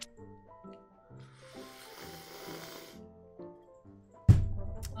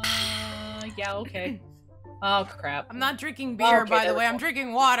 Yeah, okay. Oh, crap. I'm not drinking beer, Okay, by the there we way. I'm go.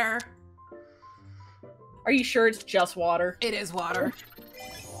 drinking water. Are you sure it's just water? It is water.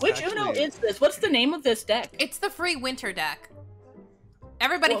 Which Actually- Uno is this? What's the name of this deck? It's the free winter deck.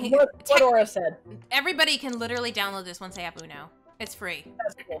 Everybody can, What Aura said. everybody can literally download this once they have Uno. It's free.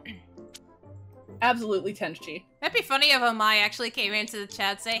 That's cool. Absolutely Tenchi. That'd be funny if Amai actually came into the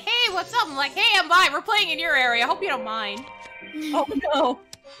chat and say, "Hey, what's up?" I'm like, "Hey, Amai, we're playing in your area. Hope you don't mind." Oh no.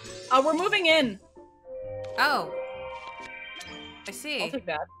 We're moving in. Oh. I I'll see. take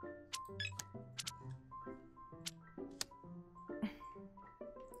that.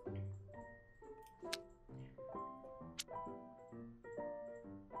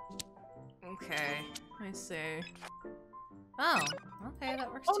 Okay. I see. Oh. Okay,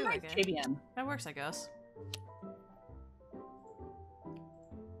 that works Oh, too, I nice, guess. JBN. That works, I guess.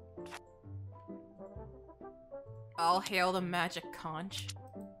 All hail the magic conch.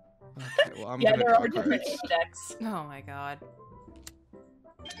 Okay, well, I'm Yeah, gonna there draw are different cards. decks. Oh my god.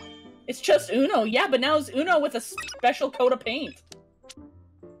 It's just Uno, yeah, but now it's Uno with a special coat of paint.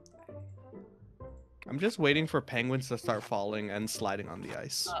 I'm just waiting for penguins to start falling and sliding on the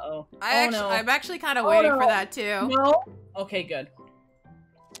ice. Uh-oh. I'm actually kind of Oh, waiting no. for that too. No? Okay, good.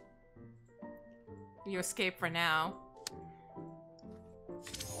 You escape for now.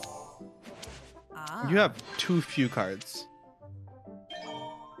 Ah. You have too few cards.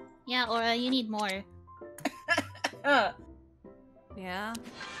 Yeah, Aura, you need more. Yeah. Yeah,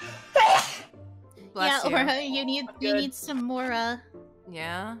 Bless you. Aura, you Good. need some more.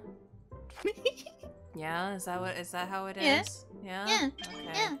 Yeah. Yeah. Is that how it is? Yeah. Yeah? Yeah, Okay,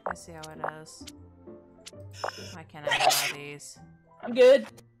 yeah. I see how it is. Why can't I have all these? I'm good.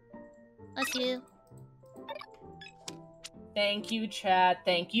 Bless you. Thank you, chat.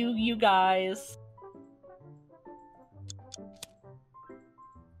 Thank you, you guys.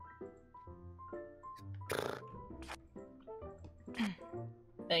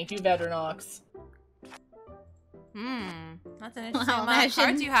 Thank you, Veteranox. That's an interesting Wow, amount of imagine-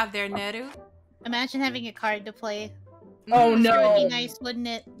 cards you have there, Neru. Imagine having a card to play. Oh, Mm, no. It would be nice, wouldn't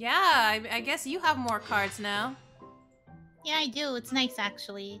it? Yeah, I guess you have more cards now. Yeah, I do. It's nice,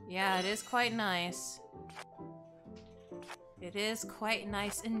 actually. Yeah, it is quite nice. It is quite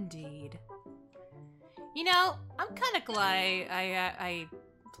nice indeed. You know, I'm kind of glad I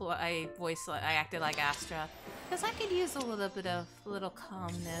acted like Astra, because I could use a little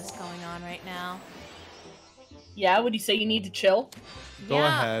calmness going on right now. Yeah, would you say you need to chill? Go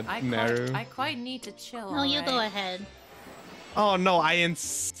ahead, Neru. I quite need to chill. No, you alright. go ahead. Oh no, I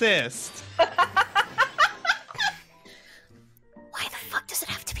insist. Why the fuck does it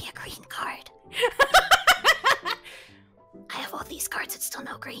have to be a green card? I have all these cards, it's still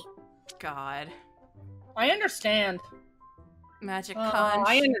no green. God. I understand. Magic Oh, Conch.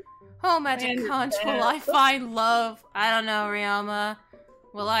 I under- Oh, Magic Conch, will understand. I find love? I don't know, Ryoma.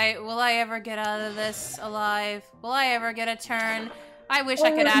 Will I ever get out of this alive? Will I ever get a turn? I wish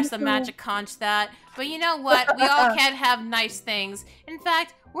I could ask the Magic Conch that, but you know what? We all can't have nice things. In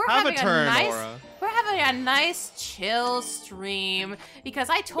fact, we're Have having a turn, nice Aura. we're having a nice chill stream because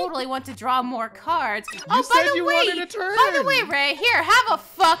I totally want to draw more cards. Oh, said by the you way, wanted a turn. by the way, Ray, here, have a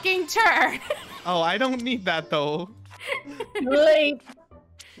fucking turn. Oh, I don't need that though. Wait.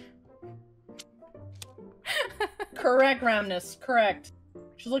 Correct, Ramnus. Correct.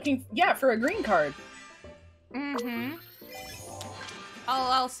 She's looking, yeah, for a green card. Mm-hmm.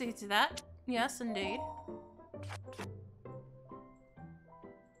 I'll see to that. Yes, indeed.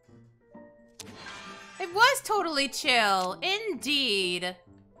 It was totally chill. Indeed.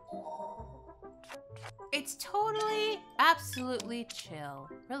 It's totally, absolutely chill.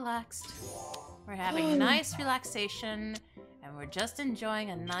 Relaxed. We're having a nice relaxation, and we're just enjoying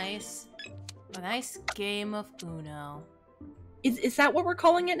a nice game of Uno. Is that what we're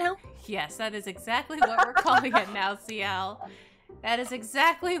calling it now? Yes, that is exactly what we're calling it now, CL. That is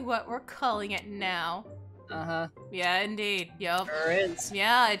exactly what we're calling it now. Uh-huh. Yeah, indeed. Yup. Sure is.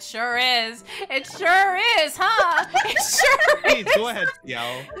 Yeah, it sure is. It sure is, huh? It sure Please is. go ahead,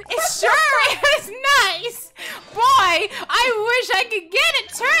 Yao. It sure is nice. Boy, I wish I could get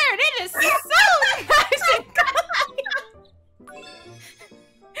a turn. It is so nice and clean.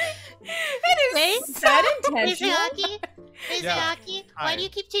 It is Wait, so that intentional? Zayaki? Hey, Yeah. Zayaki, Hi. why do you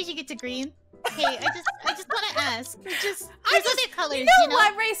keep changing it to green? Hey, I just want to ask. There's other colors, You know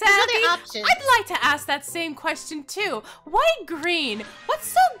what, Ray There's other Savvy? options. I'd like to ask that same question too. Why green? What's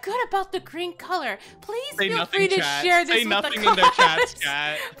so good about the green color? Please Say feel nothing, free to chat. share this Say with nothing the in their class. chats,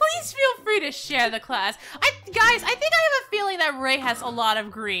 chat. Please feel free to share the class. Guys, I think I have a feeling that Ray has a lot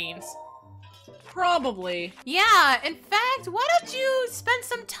of greens. Probably. Yeah, in fact, why don't you spend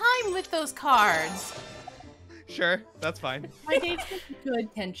some time with those cards? Sure, that's fine. My day's looking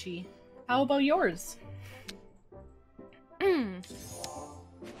good, Tenchi. How about yours?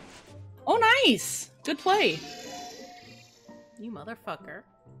 Oh, nice! Good play. You motherfucker.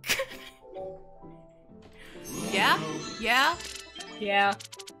 Yeah? Yeah? Yeah.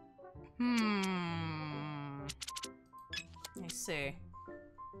 I see.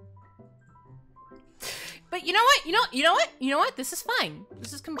 But you know what? You know what? This is fine.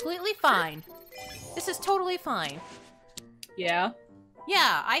 This is completely fine. This is totally fine. Yeah.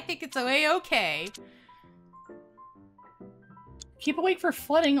 Yeah, I think it's okay. Keep awake for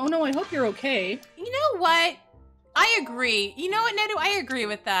flooding. Oh no, I hope you're okay. You know what? I agree. You know what, Neru? I agree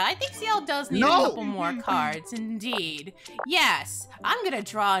with that. I think CL does need a couple more cards, indeed. Yes, I'm gonna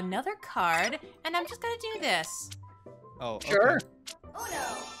draw another card, and I'm just gonna do this. Oh, okay. Sure.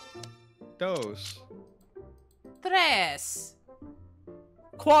 Dos. Tres.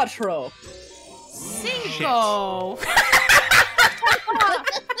 Quattro. Cinco.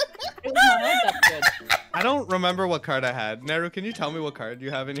 It was not that good. I don't remember what card I had. Neru, can you tell me what card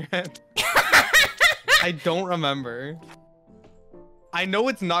you have in your hand? I don't remember. I know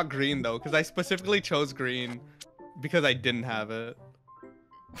it's not green though, because I specifically chose green because I didn't have it.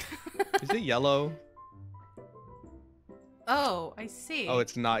 Is it yellow? Oh, I see. Oh,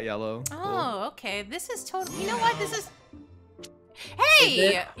 it's not yellow. Cool. Oh, okay. This is totally. You know what? This is.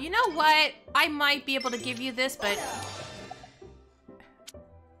 Hey, you know what? I might be able to give you this, but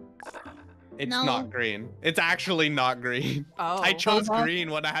It's No. not green. It's actually not green. oh, I chose green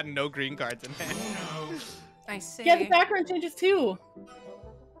when I had no green cards in hand. I see. Yeah, the background changes too.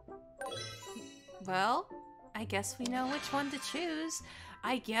 Well, I guess we know which one to choose.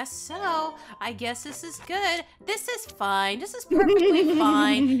 I guess so. I guess this is good. This is fine. This is perfectly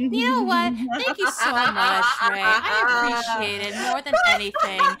fine. You know what? Thank you so much, Ray. I appreciate it more than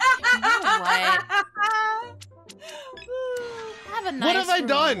anything. You know what? Have a nice What have I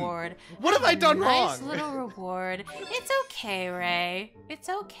done? reward. What have I done Nice wrong? little reward. It's okay, Ray. It's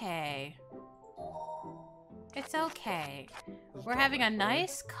okay. It's okay. We're having a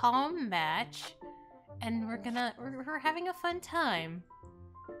nice, calm match, and we're having a fun time.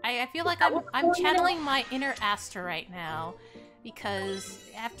 I feel like I'm channeling my inner Aster right now, because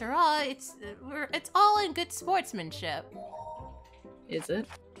after all, it's all in good sportsmanship. Is it?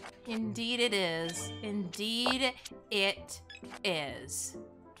 Indeed it is. Indeed it is.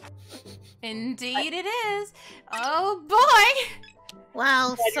 Indeed it is. Oh boy!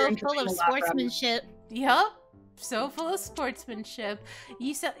 Wow, Yeah, so you're full of interesting a lot, Robbie. sportsmanship. Yup. So full of sportsmanship.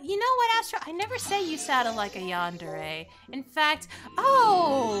 You know what, Astro? I never say you sounded like a yandere. In fact,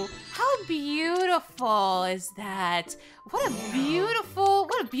 oh, how beautiful is that? What a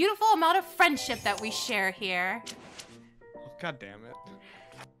beautiful amount of friendship that we share here. God damn it.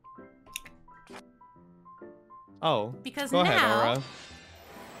 Oh. Because Go ahead, now, Aura.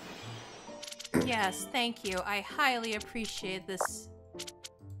 yes, thank you. I highly appreciate this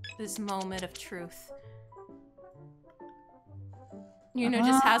moment of truth. You know,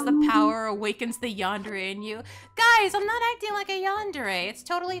 just has the power, awakens the yandere in you. Guys, I'm not acting like a yandere. It's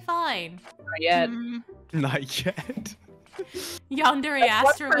totally fine. Not yet. Not yet. Yandere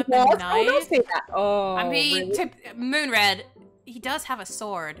Astro with the Oh, don't knife. say that. Oh, I mean, really? Moonred, he does have a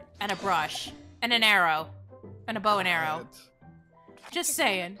sword and a brush and an arrow and a bow and arrow. Just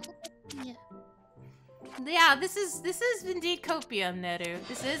saying. Yeah. Yeah, this is indeed copium, Neru.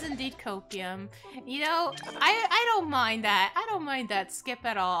 This is indeed copium. You know, I don't mind that. I don't mind that skip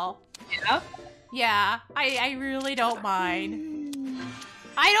at all. Yeah? Yeah, I really don't mind.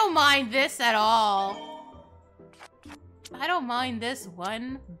 I don't mind this at all. I don't mind this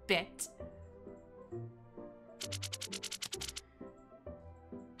one bit.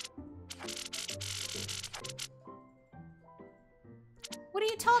 What are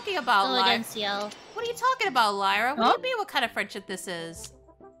you talking about, Go Lyra? against Ciel. What are you talking about, Lyra? What Huh? do you mean what kind of friendship this is?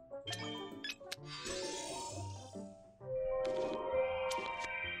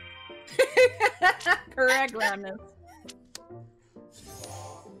 Correct, Ramnus.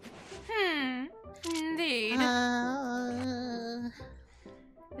 Indeed. Uh,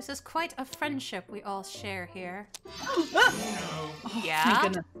 This is quite a friendship we all share here. Oh, Yeah? my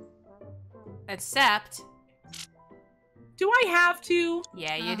goodness. Except, Do I have to?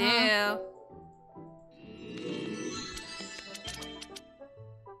 yeah, you Uh-huh. do.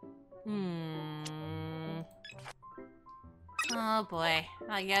 Oh boy,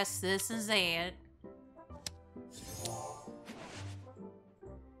 I guess this is it.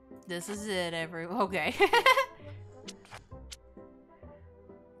 This is it, okay.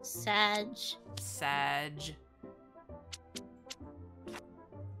 Sag. Sag.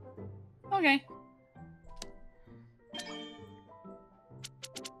 Okay.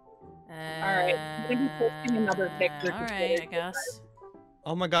 Alright, I'm gonna be posting another picture to Alright, Twitter. I guess.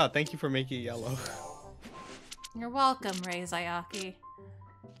 Oh my god, thank you for making it yellow. You're welcome, Rei Zayaki.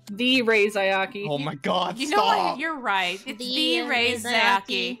 The Rei Zayaki. Oh my god, You know stop! what? You're right. It's The the Rei Rei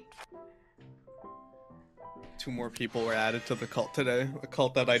Zayaki. Two more people were added to the cult today. A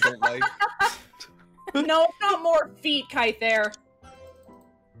cult that I don't like. No, not more feet, Kyther.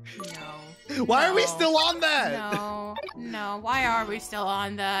 No. Why are we No. still on that? No. No. Why are we still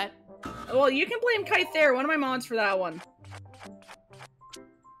on that? Well, you can blame Kyther, one of my mods, for that one.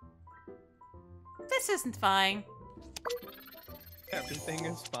 This isn't fine. Everything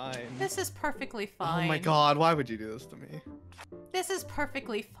is fine. This is perfectly fine. Oh my god, why would you do this to me? This is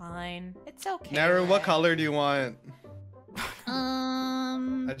perfectly fine. It's okay. Neru, what Ray. color do you want?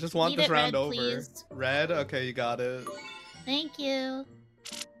 I just want Eat this it round red, over. please. Red? Okay, you got it. Thank you.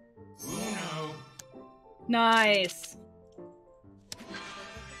 Nice.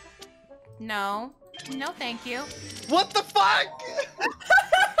 No. No, thank you. What the fuck?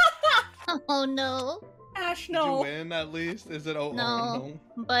 Oh no. Ash, Did you no. win at least? Is it oh, No. oh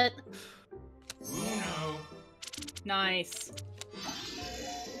But Nice.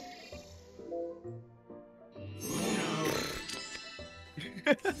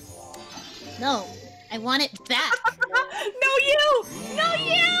 no. I want it back. No, you! No,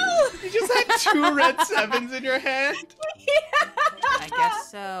 you! You just had two red sevens in your hand? I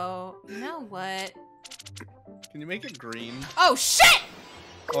guess so. You know what? Can you make it green? Oh, shit!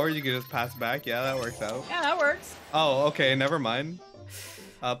 Or you could just pass back. Yeah, that works out. Yeah, that works. Oh, okay, never mind.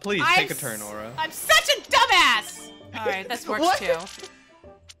 Please take a turn, Aura. I'm such a dumbass! Alright, this works What? too.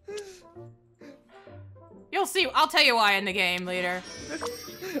 You'll see. I'll tell you why in the game later.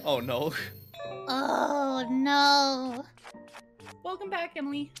 Oh no. Oh no. Welcome back,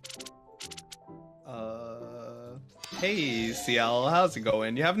 Emily. Hey, Ciel, how's it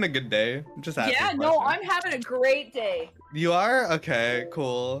going? You having a good day? I'm just asking. Yeah, a no, question. I'm having a great day. You are? Okay,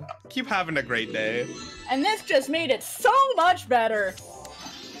 cool. Keep having a great day. And this just made it so much better.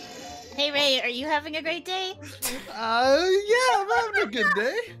 Hey Ray, are you having a great day? Yeah, I'm having a good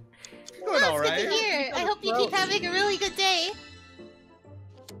day. Going Oh, all it's good right. to hear. I hope you keep having a really good day.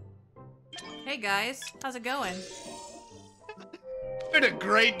 Hey guys, how's it going? Having a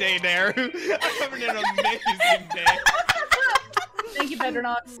great day, Neru. I'm having an amazing day. Thank you,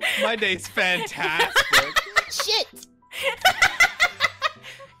 Bedronox. My day's fantastic. Shit!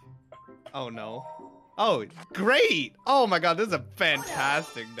 Oh no. Oh, great! Oh my god, this is a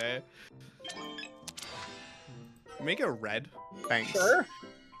fantastic day. Make it red. Thanks. Sure.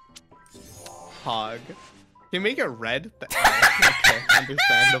 Hog. Can you make it red? Okay,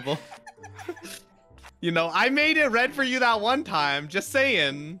 understandable. You know, I made it red for you that one time. Just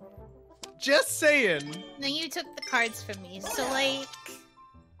saying. Just saying. Then you took the cards from me, so like...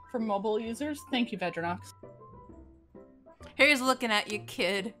 For mobile users, thank you, Vedronox. Here's looking at you,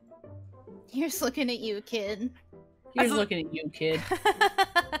 kid. Here's looking at you, kid. Here's looking at you, kid.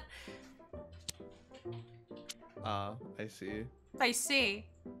 I see. I see.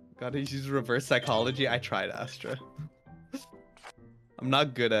 Gotta use reverse psychology. I tried, Astra. I'm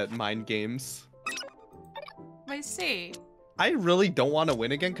not good at mind games. I see. I really don't want to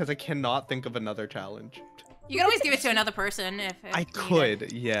win again because I cannot think of another challenge. You can always give it to another person if I needed.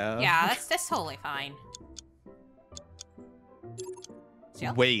 could, yeah. Yeah, that's totally fine.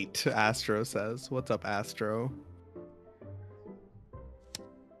 Ciel? Wait, Astro says. What's up, Astro?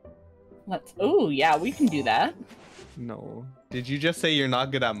 Let's. Oh, yeah, we can do that. No. Did you just say you're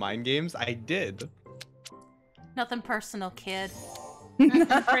not good at mind games? I did. Nothing personal, kid.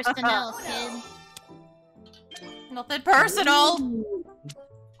 Nothing personnel, kid. Nothing personal.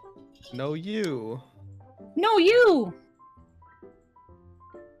 No, you. No, you.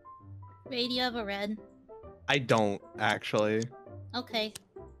 Ray, do you have a red? I don't, actually. Okay.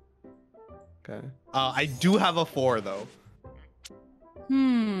 Okay. I do have a 4, though.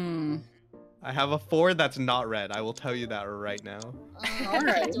 I have a 4 that's not red. I will tell you that right now. I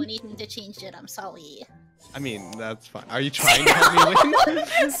can't do anything to change it, I'm sorry. I mean, that's fine. Are you trying to help me win?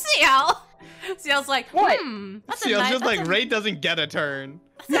 Ciel. Ciel's like, What? That's See, a I was nice, just like, that's a, Ray doesn't get a turn.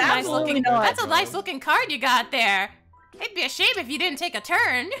 that's a nice Absolutely looking. not. That's a nice looking card you got there. It'd be a shame if you didn't take a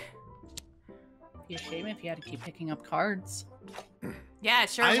turn. It'd be a shame if you had to keep picking up cards. Yeah, it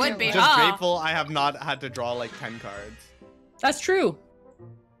sure I'm would be, just huh? grateful I have not had to draw like 10 cards. That's true.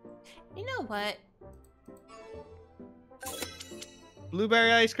 You know what?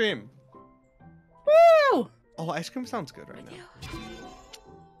 Blueberry ice cream. Woo! Oh, ice cream sounds good right now.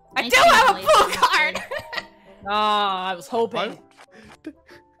 I I do see have a why blue it's card. Ah, I was hoping.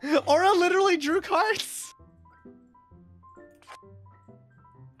 Aura literally drew cards.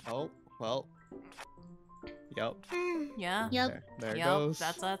 Oh, well. Yep. Yeah. Yep. There it Yep. goes.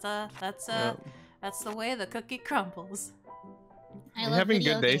 That's Yep. the way the cookie crumbles. I You love having a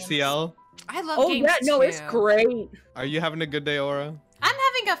video good day, games. CL? I love Oh games yeah, no, it's too. great. Are you having a good day, Aura? I'm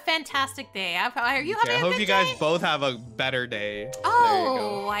having a fantastic day. Are you Okay, having I a hope good you guys day? both have a better day. There you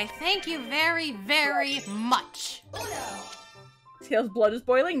Oh, go. I thank you very, very much. Tail's blood is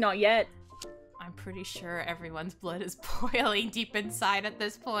boiling? Not yet. I'm pretty sure everyone's blood is boiling deep inside at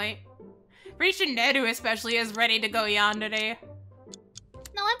this point. Pretty sure Neru especially is ready to go yandere.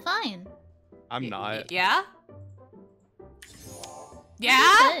 No, I'm fine. I'm not. Yeah? I'm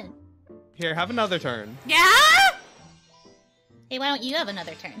Yeah? good. Here, have another turn. Yeah? Hey, why don't you have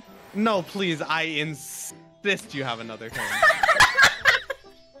another turn? No, please, I insist you have another turn.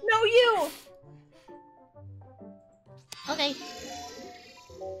 No, you. Okay.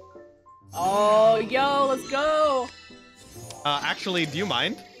 Oh, yo, let's go. Actually, do you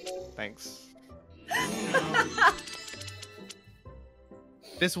mind? Thanks.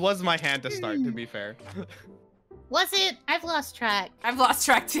 This was my hand to start, to be fair. Was it? I've lost track. I've lost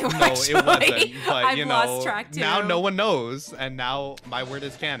track too, No, actually. it wasn't. But I've you know, lost track too. now no one knows, and now my word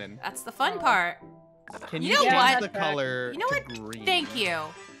is canon. That's the fun part. Can You you know change what? the color You know to what? green? Thank you.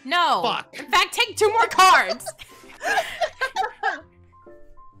 No. Fuck. In fact, take 2 more cards.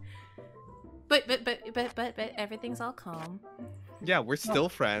 but everything's all calm. Yeah, we're still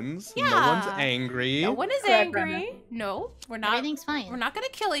friends. No Yeah. one's angry. No one is Correct, angry. No, we're not. Everything's fine. We're not gonna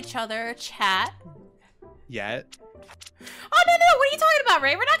kill each other. Chat. Yet. Oh no! What are you talking about,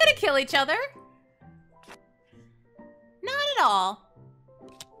 Ray? We're not gonna kill each other. Not at all.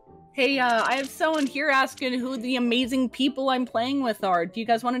 Hey, I have someone here asking who the amazing people I'm playing with are. Do you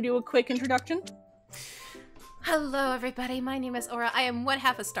guys want to do a quick introduction? Hello, everybody. My name is Aura. I am one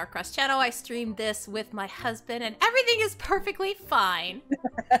half of StarCrossed channel. I stream this with my husband, and everything is perfectly fine.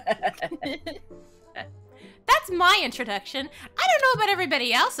 That's my introduction. I don't know about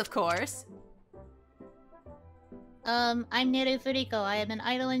everybody else, of course. I'm Neru Furiko. I am an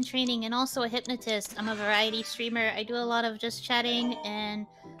idol in training and also a hypnotist. I'm a variety streamer. I do a lot of just chatting and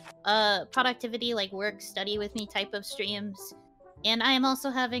productivity, like work, study with me type of streams. And I am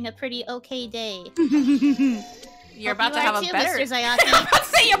also having a pretty okay day. You're Hope about you to are have a too, better. Mr. I'm Zayaki. about to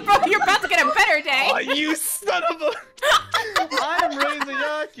say you're about to get a better day. Oh, you son of a... I'm Rei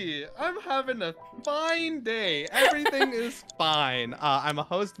ZAYAKI. I'm having a fine day. Everything is fine. I'm a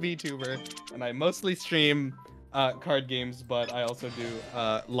host VTuber, and I mostly stream card games, but I also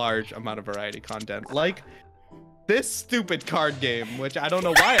do large amount of variety content, like this stupid card game, which I don't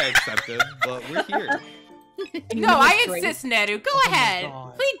know why I accepted, but we're here. No, I insist, Neru. Go ahead.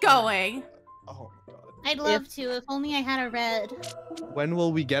 God. Keep going. Oh my god. I'd love to, if only I had a red. When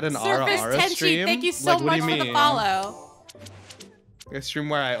will we get an Ara Surface Ara Tenchi, stream? thank you so Like, what much do you for the mean? follow. A stream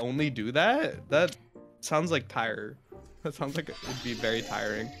where I only do that? That sounds like tire. That sounds like it'd be very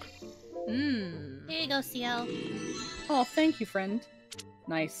tiring. Mmm. Here you go, CL. Oh, thank you, friend.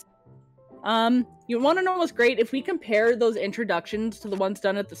 Nice. You want to know what's great? If we compare those introductions to the ones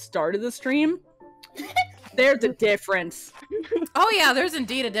done at the start of the stream, there's a difference. Oh yeah, there's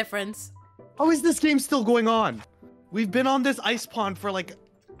indeed a difference. How is this game still going on? We've been on this ice pond for like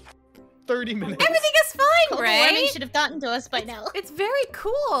 30 minutes. Everything is fine, Global Ray. warming should have gotten to us by now. It's very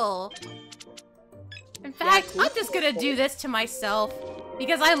cool. In fact, I'm just gonna do this to myself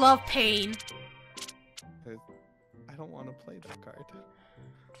because I love pain. I don't want to play that card.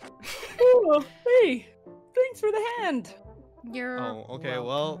 Oh, hey, thanks for the hand. You're Oh, okay,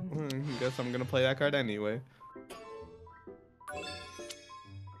 well, guess I'm gonna play that card anyway.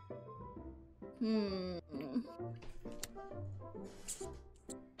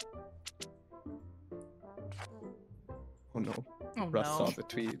 Oh no, Oh Russ saw no. the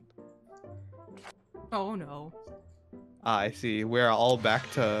tweet. Oh no. Ah, I see. We're all back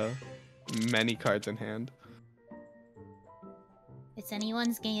to many cards in hand. It's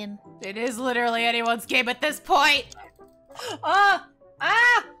anyone's game. It is literally anyone's game at this point. I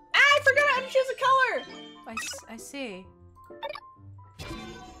forgot how to choose a color. I see.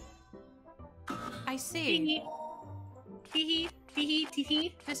 I see. Tee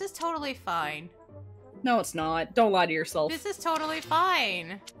hee. This is totally fine. No, it's not. Don't lie to yourself. This is totally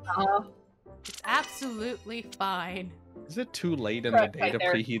fine. Uh, It's absolutely fine. Is it too late in Correct, the day right to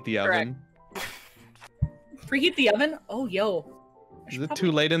there. preheat the Correct. oven? preheat the oven? Oh, yo. Is it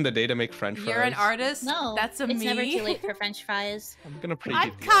too late in the day to make French fries? You're an artist? No, That's a it's me. never too late for French fries. I'm gonna preheat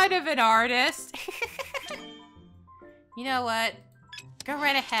I'm the kind of an artist. You know what? Go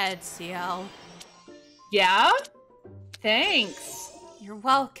right ahead, CL. Yeah? Thanks. You're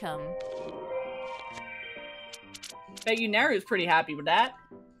welcome. Bet you Neru's pretty happy with that.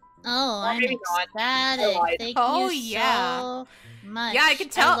 Oh, I'm maybe not. ecstatic. Alright. Thank Oh, you yeah. so much. Yeah, I can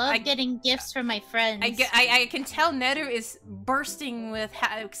tell- I love I- getting gifts from my friends. I can tell Neru is bursting with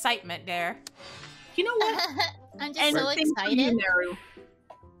excitement there. You know what? I'm just And so same for you, excited. Neru.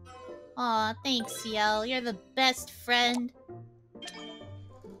 Aw, thanks, CL. You're the best friend.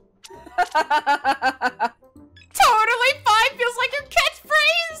 Totally fine feels like your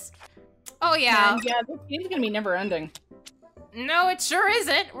catchphrase! Oh yeah. Man, yeah, this game's gonna be never ending. No, it sure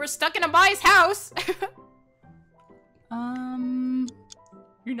isn't. We're stuck in a Mai's house.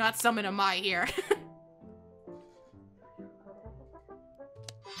 You're not summoning a Mai here.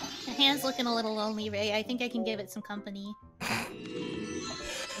 The hand's looking a little lonely, Ray. I think I can give it some company.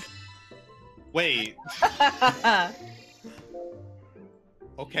 Wait.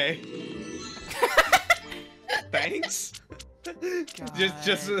 Okay. Thanks.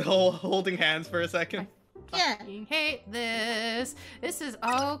 just holding hands for a second. Yeah. Fucking hate this. This is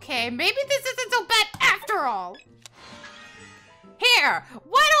okay. Maybe this isn't so bad after all. Here,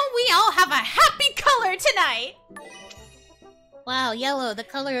 why don't we all have a happy color tonight? Wow, yellow, the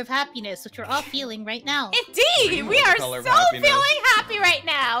color of happiness, which we're all feeling right now. Indeed, Green we is the are color of so happiness. feeling happy right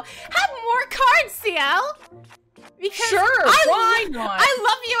now. Have more cards, CL. Because Sure, why not? I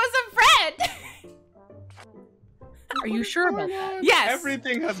love you as a friend. Are you sure about that? Yes.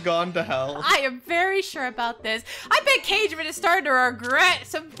 Everything has gone to hell. I am very sure about this. I bet Cageman is starting to regret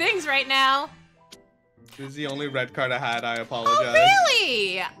some things right now. This is the only red card I had. I apologize. Oh,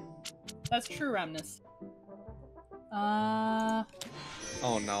 really? That's true, Ramnus. Oh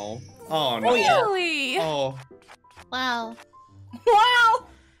no. Oh no. Oh, yeah. Really? Oh. Wow. Wow!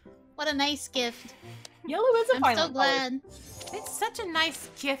 What a nice gift. Yellow is a I'm final so color. glad. It's such a nice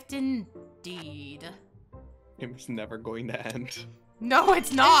gift indeed. It's never going to end. No,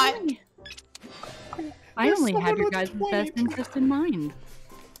 it's not. I There's only had someone your with guys' 20. best interest in mind.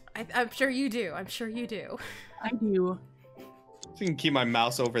 I'm sure you do. I'm sure you do. I do. So you can keep my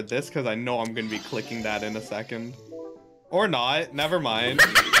mouse over this because I know I'm going to be clicking that in a second. Or not. Never mind.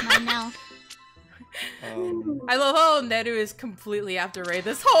 Mine now. I love how Neru is completely after Rei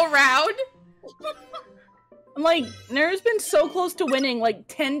this whole round. I'm like, Neru's been so close to winning like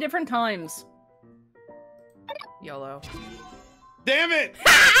 10 different times. YOLO. Damn it!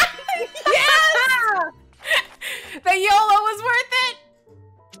 Yes! The YOLO was worth it!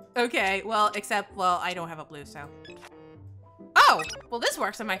 Okay, well, except, well, I don't have a blue, so. Oh! Well, this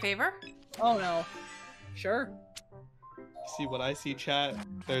works in my favor. Oh no. Sure. See what I see, chat?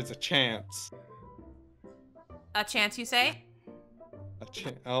 There's a chance. A chance, you say?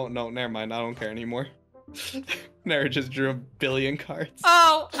 Oh, no, never mind. I don't care anymore. Neru just drew a billion cards.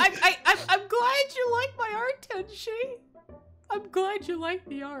 Oh, I'm glad you like my art, Tenshi. I'm glad you like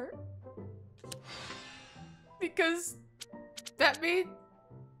the art. Because that means...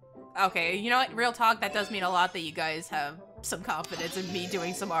 Okay, you know what? Real talk, that does mean a lot that you guys have some confidence in me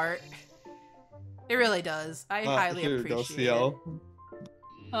doing some art. It really does. I highly here we go, appreciate CL.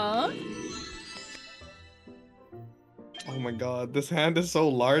 it. Huh? Oh my god, this hand is so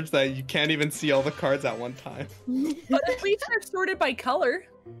large that you can't even see all the cards at one time. But at least they're sorted by color.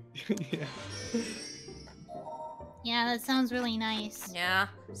 Yeah. Yeah, that sounds really nice. Yeah,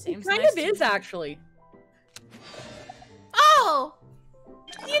 seems It kind nice of to is, me. actually. Oh!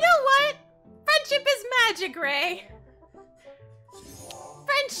 You know what? Friendship is magic, Rei.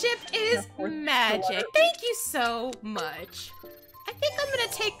 Friendship is magic. Thank you so much. I think I'm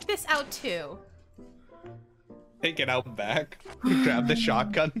gonna take this out too. Take it out back. Grab the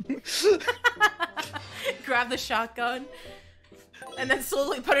shotgun. Grab the shotgun. And then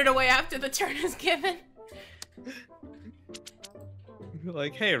slowly put it away after the turn is given.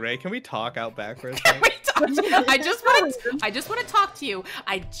 Like, hey Ray, can we talk out back for a Can second? we talk? I just want to talk to you.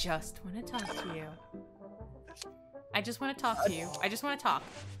 I just want to talk to you. I just want to talk to you. I just want to talk.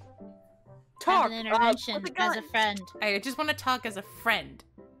 Talk. Have an intervention with the as a gun. friend. I just want to talk as a friend.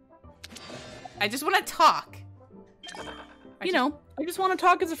 I just want to talk. I You just- know, I just want to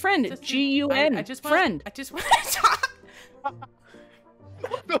talk as a friend. just- G-U-N. I just wanna, friend. I just want to talk.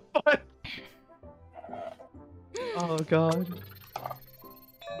 What the fuck? Oh god.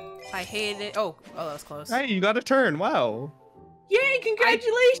 I hate it. Oh, that was close. Hey, you got a turn. Wow. Yay,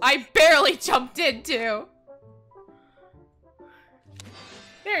 congratulations! I barely jumped into.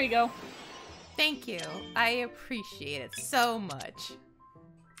 There you go. Thank you. I appreciate it so much.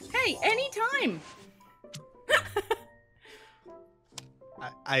 Hey, anytime.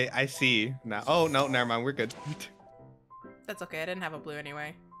 I see now. Oh no, never mind. We're good. That's okay. I didn't have a blue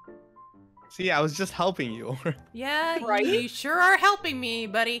anyway. See, I was just helping you. Yeah, Right? you sure are helping me,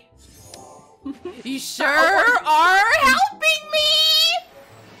 buddy. You sure are helping me!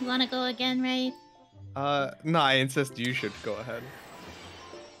 You wanna go again, Ray? No, I insist you should go ahead.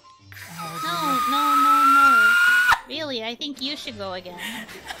 No. Really, I think you should go again.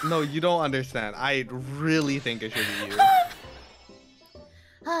 No, you don't understand. I really think it should be you.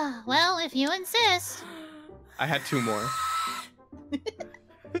 Well, if you insist. I had two more.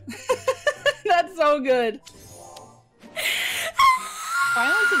 That's so good.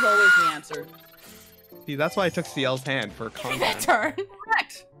 Violence is always the answer. See, that's why I took CL's hand for content. Turn.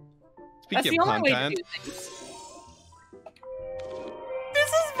 Correct. That's Speaking the of only way to content, do things. This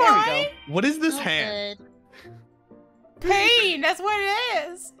is There we fine. go. what is this Oh, hand? good. Pain, that's what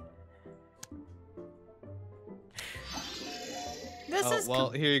it is. This Oh, is well,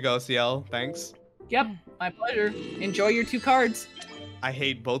 here you go, CL. Thanks. Yep, my pleasure. Enjoy your 2 cards. I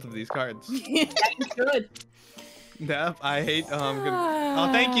hate both of these cards. Good. Yep, I hate. I'm gonna.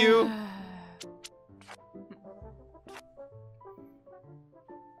 Oh, thank you.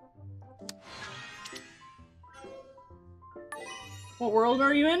 What world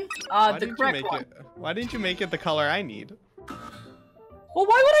are you in? Why The didn't you correct make one. it? Why didn't you make it the color I need? Well,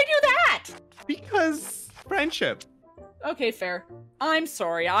 why would I do that? Because friendship. Okay, fair. I'm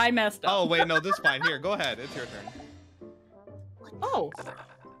sorry, I messed up. Oh wait, no, this is fine. Here, go ahead. It's your turn. Oh.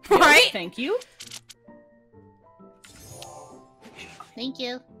 right? Thank you. Thank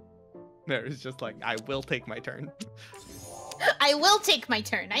you. Neru's just like, I will take my turn. I will take my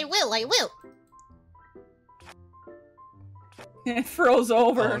turn. I will. It froze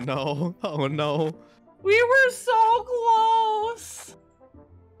over. Oh no. Oh no. We were so close.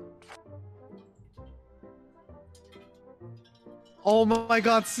 Oh my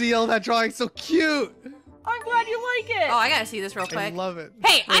god, Ciel, that drawing's so cute! I'm glad you like it. Oh, I gotta see this real I quick. love it.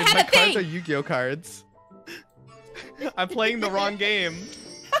 Hey, I had my a cards thing! are Yu-Gi-Oh cards. I'm playing the wrong game.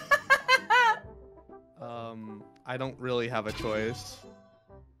 I don't really have a choice.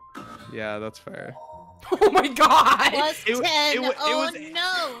 Yeah, that's fair. Oh my god! Plus It- 10. it Oh was-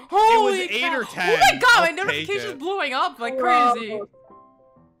 no. Holy it was 8 cow. or 10. Oh my god, my I'll take notification's it. blowing up like Wow. crazy.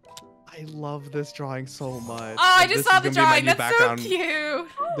 I love this drawing so much. Oh, I This just is saw the gonna be my drawing. new That's so cute.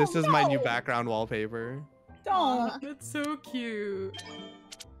 This is my new background wallpaper. Don't. That's so cute.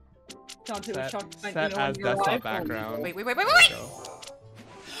 Don't do it, Set, Chuck. I- set you know, as on your desktop iPhone. background. Wait. There we go.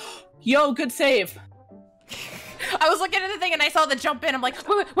 Yo, good save. I was looking at the thing and I saw the jump in. I'm like,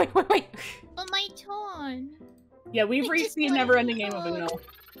 wait. But my turn. Yeah, we've I reached just the wanted never-ending to game of hug. Uno.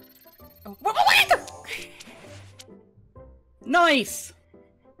 Oh, wait. Nice.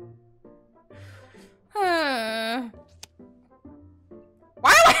 Why do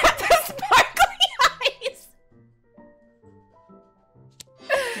I have the sparkly eyes?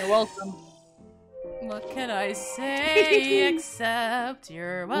 You're welcome. What can I say except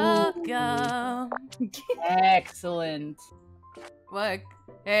you're welcome? Excellent. Look,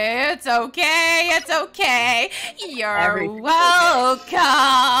 it's okay. You're Everything's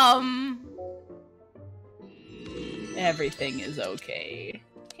welcome. Everything is okay.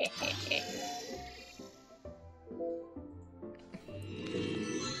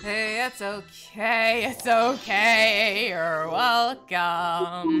 Hey, it's okay. You're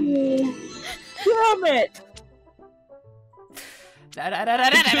welcome. Damn it!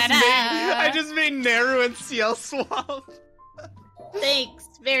 I just made Neru and Ciel swap. Thanks.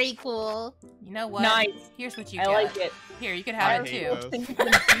 Very cool. You know what? Nice. Here's what you I get. like it. Here, you can I have it hate too. those. Things are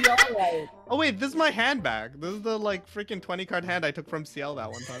gonna be alright. Oh wait, this is my hand back. This is the like freaking 20 card hand I took from Ciel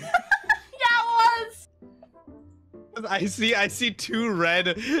that one time. Yeah, it was! I see 2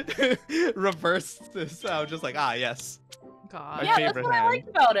 red reversed. So I'm just like, ah yes. God. Yeah, that's favorite what I hand. liked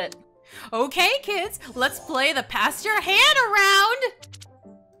about it. Okay, kids, let's play the pass your hand around.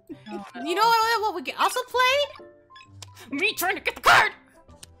 You know what we can also play? Me trying to get the card.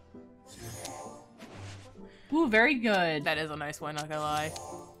 Ooh, very good. That is a nice one, not gonna lie.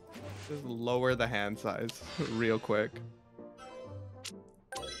 Just lower the hand size real quick.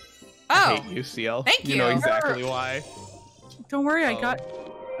 I Oh, hate you, Ciel. Thank You know you. exactly why. Don't worry, I Oh. got.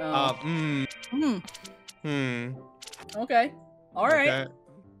 Okay. Alright.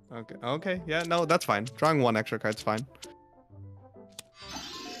 Okay. Yeah, no, that's fine. Drawing 1 extra card's fine.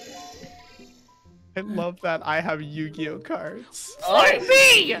 I love that I have Yu-Gi-Oh cards. like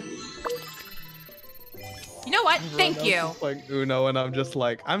me. You know what? Everyone Thank else you. is playing Uno, and I'm just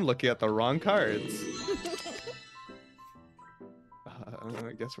like, I'm looking at the wrong cards.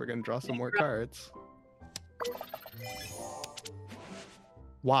 I guess we're gonna draw some more cards.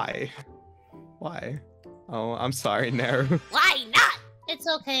 Why? Oh, I'm sorry, Neru. Why not? It's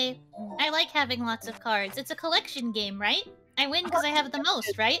okay. I like having lots of cards. It's a collection game, right? I win because I have the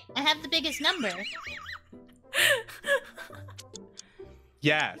most, right? I have the biggest number.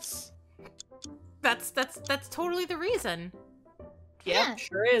 Yes. That's totally the reason. Yeah.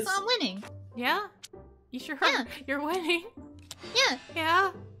 Sure is. So I'm winning. Yeah? You sure Yeah. are? You're winning. Yeah.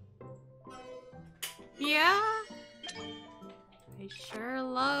 Yeah. Yeah. I sure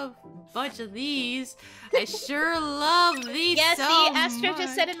love a bunch of these. I sure love these Yeah, so see, Astra much.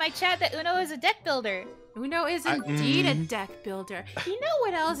 just said in my chat that Uno is a deck builder. Uno is indeed a deck builder. You know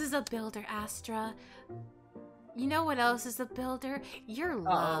what else is a builder, Astra? You know what else is a builder? Your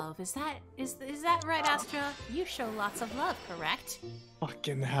love. Is that right, Astra? You show lots of love, correct?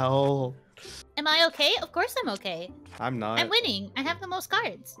 Fucking hell. Am I okay? Of course I'm okay. I'm not. I'm winning. I have the most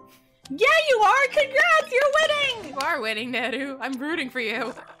cards. Yeah, you are! Congrats! You're winning! You are winning, Neru. I'm rooting for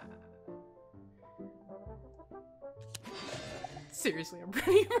you. Seriously, I'm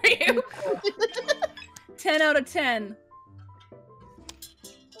rooting for you. 10 out of 10.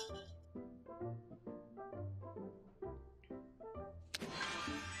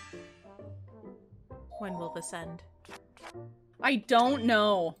 When will this end? I don't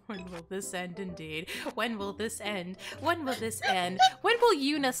know. When will this end, indeed? When will this end? When will this end? When will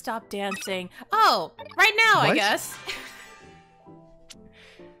Yuna stop dancing? Oh, right now, I What? guess.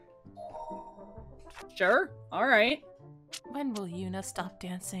 Sure. Alright. When will Yuna stop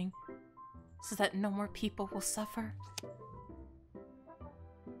dancing? So that no more people will suffer?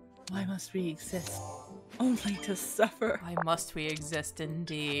 Why must we exist? Only to suffer. Why must we exist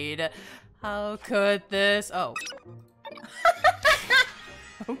indeed? How could this? Oh.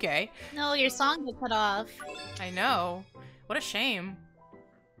 Okay. No, your song got cut off. I know. What a shame.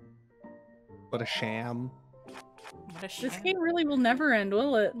 What a sham. What a shame. This game really will never end,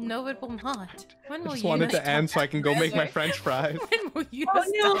 will it? No, it will not. When I will just you wanted to stop end so I can go make my that? French fries. When will you Oh,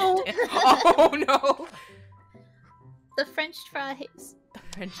 stop no. it? Oh no. The French fries. The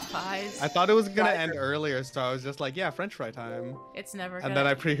French fries. I thought it was gonna end earlier, so I was just like, yeah, French fry time. It's never gonna. And then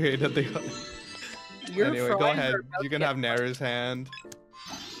I preheated the. Your Anyway, go fries ahead. are about You to can get have Neru's hand.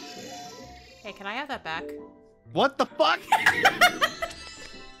 Hey, can I have that back? What the fuck?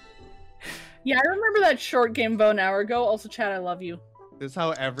 Yeah, I remember that short game about an hour ago. Also, Chad, I love you. This is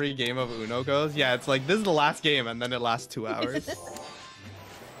how every game of Uno goes. Yeah, it's like this is the last game, and then it lasts 2 hours.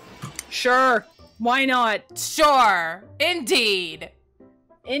 Sure. Why not? Sure. Indeed.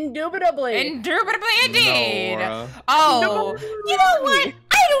 Indubitably. Indubitably indeed. No, Oh. You know what?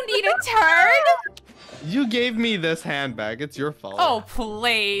 I don't need a turn. you gave me this handbag. It's your fault. Oh,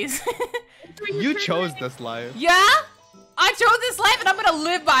 please. You chose this life. Yeah? I chose this life and I'm gonna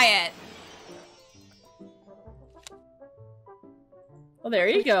live by it. Well, there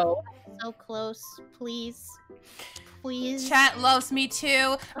you go. So close. Please. Please. Chat loves me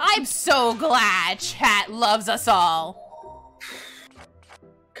too. I'm so glad chat loves us all.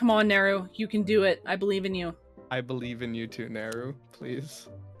 Come on, Neru. You can do it. I believe in you. I believe in you too, Neru. Please.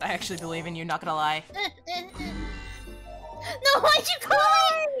 I actually believe in you, not gonna lie. No, why'd you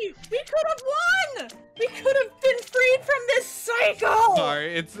cry? We could have won! We could have been freed from this cycle!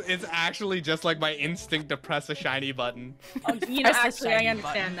 Sorry, it's actually just like my instinct to press a shiny button. Oh, you know, Press the actually, I shiny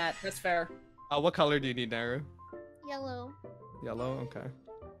understand button. that. That's fair. What color do you need, Neru? Yellow. Yellow? Okay.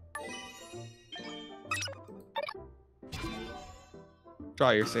 Draw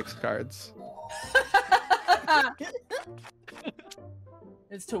your 6 cards.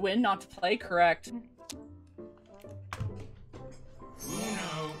 It's to win, not to play. Correct.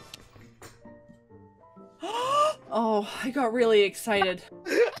 Oh, I got really excited.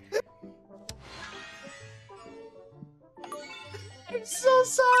 I'm so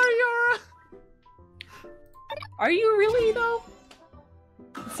sorry, Yara. Are you really, though?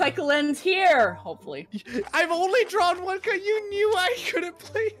 The cycle ends here, hopefully. I've only drawn 1 card. You knew I couldn't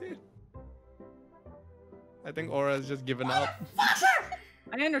play it. I think Aura's just given up.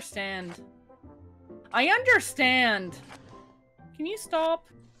 I understand. I understand. Can you stop?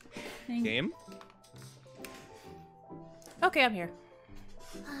 Game? Okay, I'm here.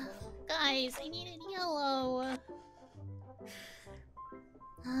 Guys, I needed yellow.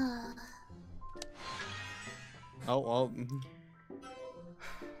 Oh, well.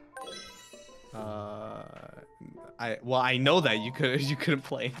 I know that you couldn't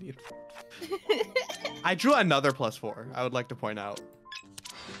play any. I drew another +4. I would like to point out.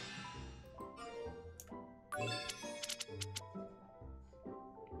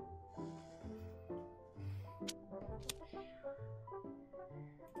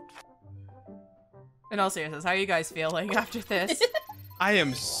 In all seriousness, how are you guys feeling after this? I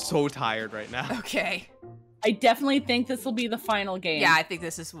am so tired right now. Okay. I definitely think this will be the final game. Yeah, I think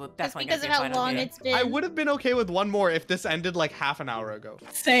this is That's definitely because gonna of be a how final long game. it's been. I would have been okay with 1 more if this ended like half an hour ago.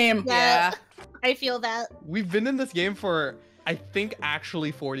 Same. Yeah. I feel that. We've been in this game for, I think,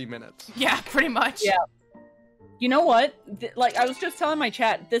 actually 40 minutes. Yeah, pretty much. Yeah. You know what? Like, I was just telling my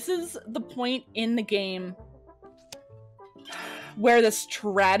chat, this is the point in the game where the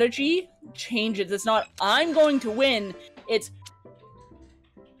strategy changes. It's not, I'm going to win. It's,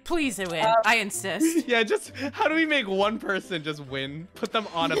 Please win. I insist. Yeah, just how do we make 1 person just win? Put them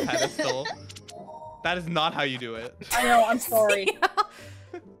on a pedestal. That is not how you do it. I know, I'm sorry.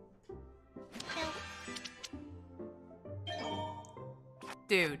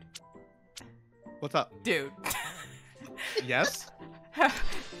 Dude. What's up? Dude. Yes?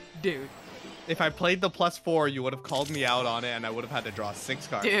 Dude. If I played the +4, you would have called me out on it and I would have had to draw 6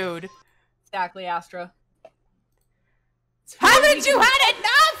 cards. Dude. Exactly, Astra. Haven't you had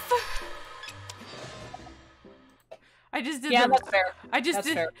enough? I just did Yeah, the that's fair. I just That's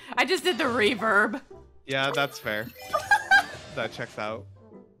did fair. I just did the reverb. Yeah, that's fair. That checks out.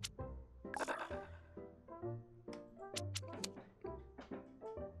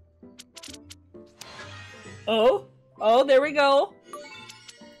 Oh, there we go.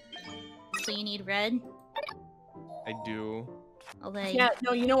 So you need red? I do. Okay. Yeah,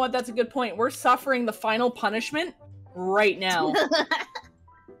 no, you know what? That's a good point. We're suffering the final punishment right now.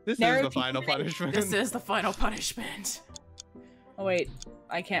 This Neru, is the if you final can- punishment. This is the final punishment. Oh wait,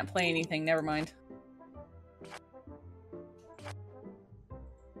 I can't play anything. Never mind.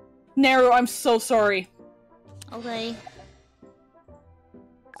 Neru, I'm so sorry. Okay.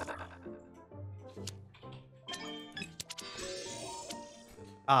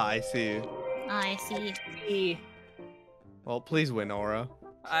 Ah, I see. I see. E. Well, please win, Aura.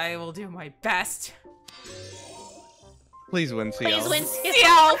 I will do my best. Please win, CL. Please win, CL.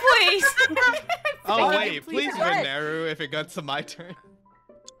 CL, please! Oh Thank wait, you, please please. win, Neru, if it gets to my turn.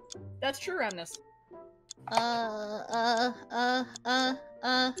 That's true, Ramnus. I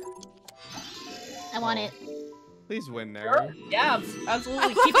want it. Please win, Neru. Sure. Yeah,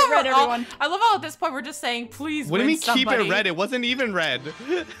 absolutely. Keep it red, everyone. I love how at this point we're just saying, please What do you win mean keep somebody. it red? It wasn't even red.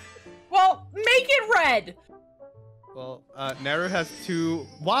 Well, make it red. Well, Neru has 2.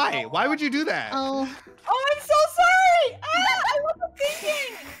 Why? Why would you do that? Oh. Oh, I'm so sorry. I wasn't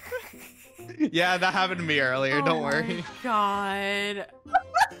thinking. Yeah, that happened to me earlier. Don't worry. God.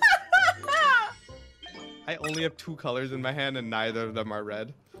 I only have 2 colors in my hand, and neither of them are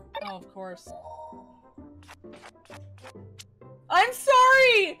red. Oh, of course. I'm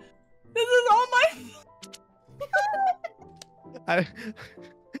sorry. This is all my.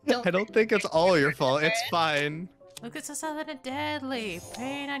 I don't think it's all your fault. It's fine. Look at something deadly.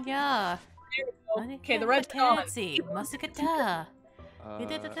 Praying on ya. Okay, the red's gone.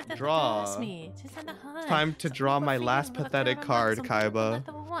 Draw. Time to draw my last pathetic card, Kaiba.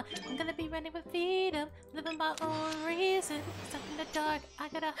 I'm gonna be running with freedom, living my own reason. Stuck in the dark, I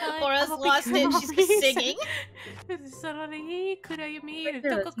gotta hide. Laura's I hope lost you it. can She's just singing.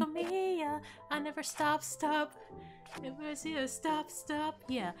 I never stop. Never see a stop.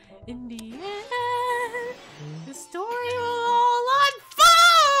 Yeah, in the end, the story will all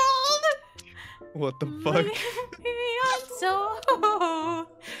unfold. What the fuck?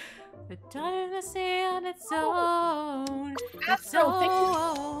 The time to stay on its own. Astro,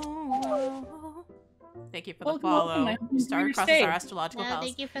 Thank you for the Welcome, follow. welcome. I hope you enjoy your StarCrossed stay. is our astrological Yeah, house.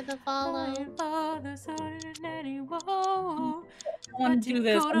 thank you for the follow. I want to do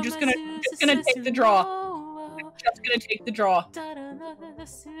this. I'm just gonna take the draw. I'm just gonna take the draw.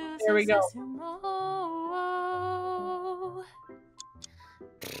 There we go.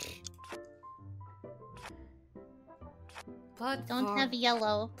 But Don't have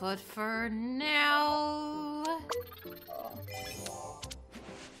yellow. But for now.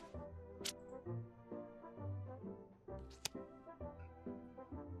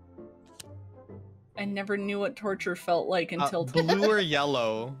 I never knew what torture felt like until Blue or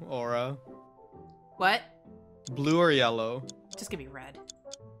yellow, Aura? What? Blue or yellow? Just give me red.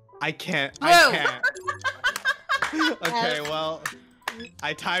 I can't. Blue. I can't. Okay, well,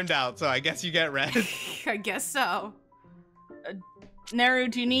 I timed out, so I guess you get red. I guess so. Neru,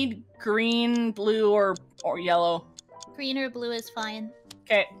 do you need green, blue, or yellow? Green or blue is fine.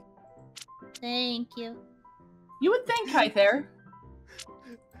 Okay. Thank you. You would think, Kyther.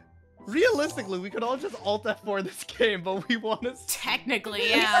 Realistically, we could all just Alt F4 this game, but we want to Technically,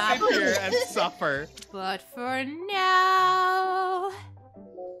 yeah. sit here and suffer. But for now.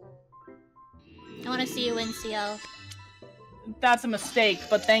 I want to see you win, CL. That's a mistake,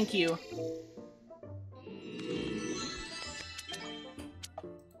 but thank you.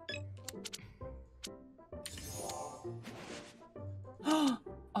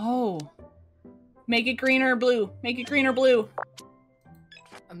 Oh. Make it green or blue. Make it green or blue.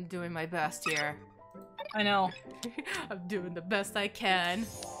 I'm doing my best here. I know. I'm doing the best I can.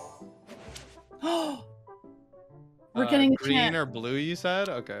 We're getting green or blue, you said?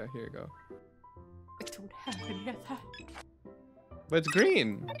 Okay, here you go. I don't have any of that. But it's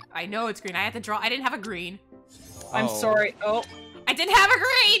green. I know it's green. I had to draw. I didn't have a green. I'm Oh. sorry. Oh. I didn't have a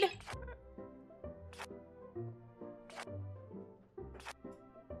green!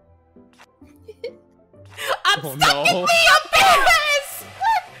 I'm Oh, stuck no. in the abyss!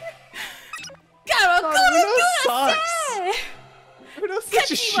 Uno sucks. Uno's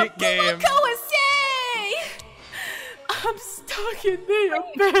such a shit game. I'm stuck in the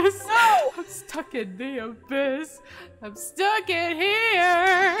abyss. No! I'm stuck in the abyss. I'm stuck in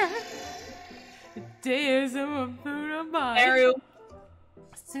here. The days of a food of mine. Neru.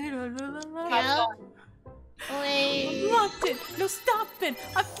 Yeah. Wait. Locked in, no stopping.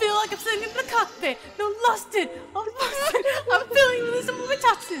 I feel like I'm sitting in the cockpit. No lusting, I'm lusting. I'm feeling this with my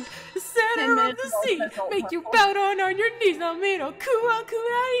toxins. The center of the sea, make you bow down on your knees. No miro, kua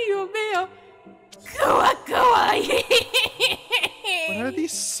kua io mio, kua kua. What are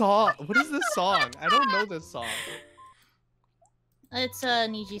these songs? What is this song? I don't know this song. It's a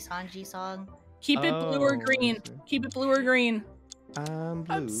Niji Sanji song. Keep it blue or Oh, green. I see. Keep it blue or green. I'm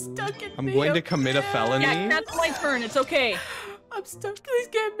blue. I'm stuck in I'm the going to commit a abyss. felony. Yeah, that's my turn. It's okay. I'm stuck. Please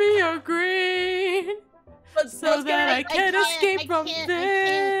give me a green, Let's so that I can can't, escape I from can't, I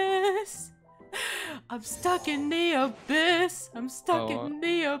this. abyss. I'm stuck in the abyss. I'm stuck in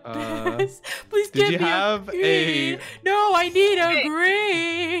the abyss. Please did give you me have a green. No, I need a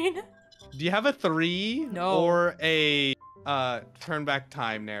green. Do you have a 3 No. or a turn back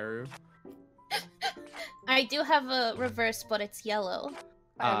time, Neru? I do have a reverse, but it's yellow.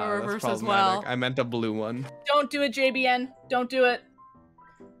 I have a That's reverse as problematic. well. I meant a blue one. Don't do it, JBN. Don't do it.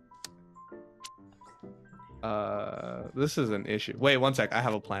 This is an issue. Wait, one sec. I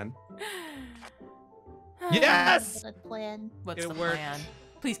have a plan. Yes! Good plan. What's It the worked. plan?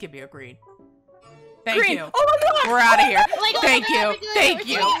 Please give me a green. Thank Green. you. Oh my god! We're out of here. Like, oh Thank my God, you. we're good, Thank we're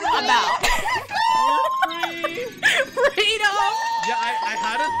you. good. I'm out. Freedom. Yeah, I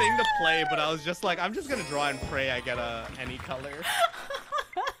had a thing to play, but I was just like, I'm just gonna draw and pray I get any color.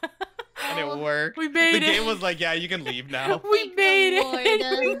 And it worked. We made the it. game was like, yeah, you can leave now. We made it.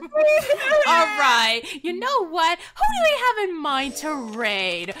 All right. You know what? Who do we have in mind to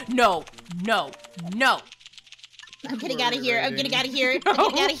raid? No. No. No. I'm getting out of here. I'm getting out of here. No. I'm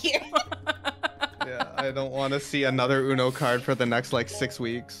getting out of here. Yeah, I don't want to see another Uno card for the next like 6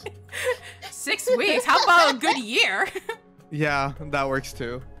 weeks. 6 weeks. How about a good year? Yeah, that works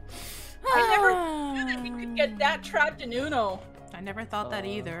too. I never we could get that trapped in Uno. I never thought that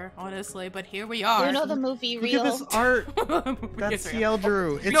either, honestly. But here we are. You know the movie Look Real. at this art. That's Yes, Ciel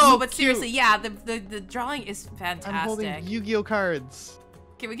drew. It's no, so but cute. seriously, yeah, the drawing is fantastic. I'm holding Yu-Gi-Oh cards.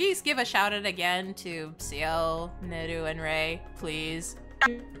 Can we just give a shout out again to Ciel, Neru, and Rei, please?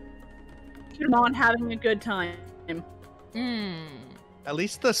 Keep on having a good time. Hmm. At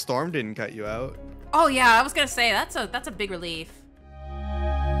least the storm didn't cut you out. Oh yeah, I was gonna say that's a big relief.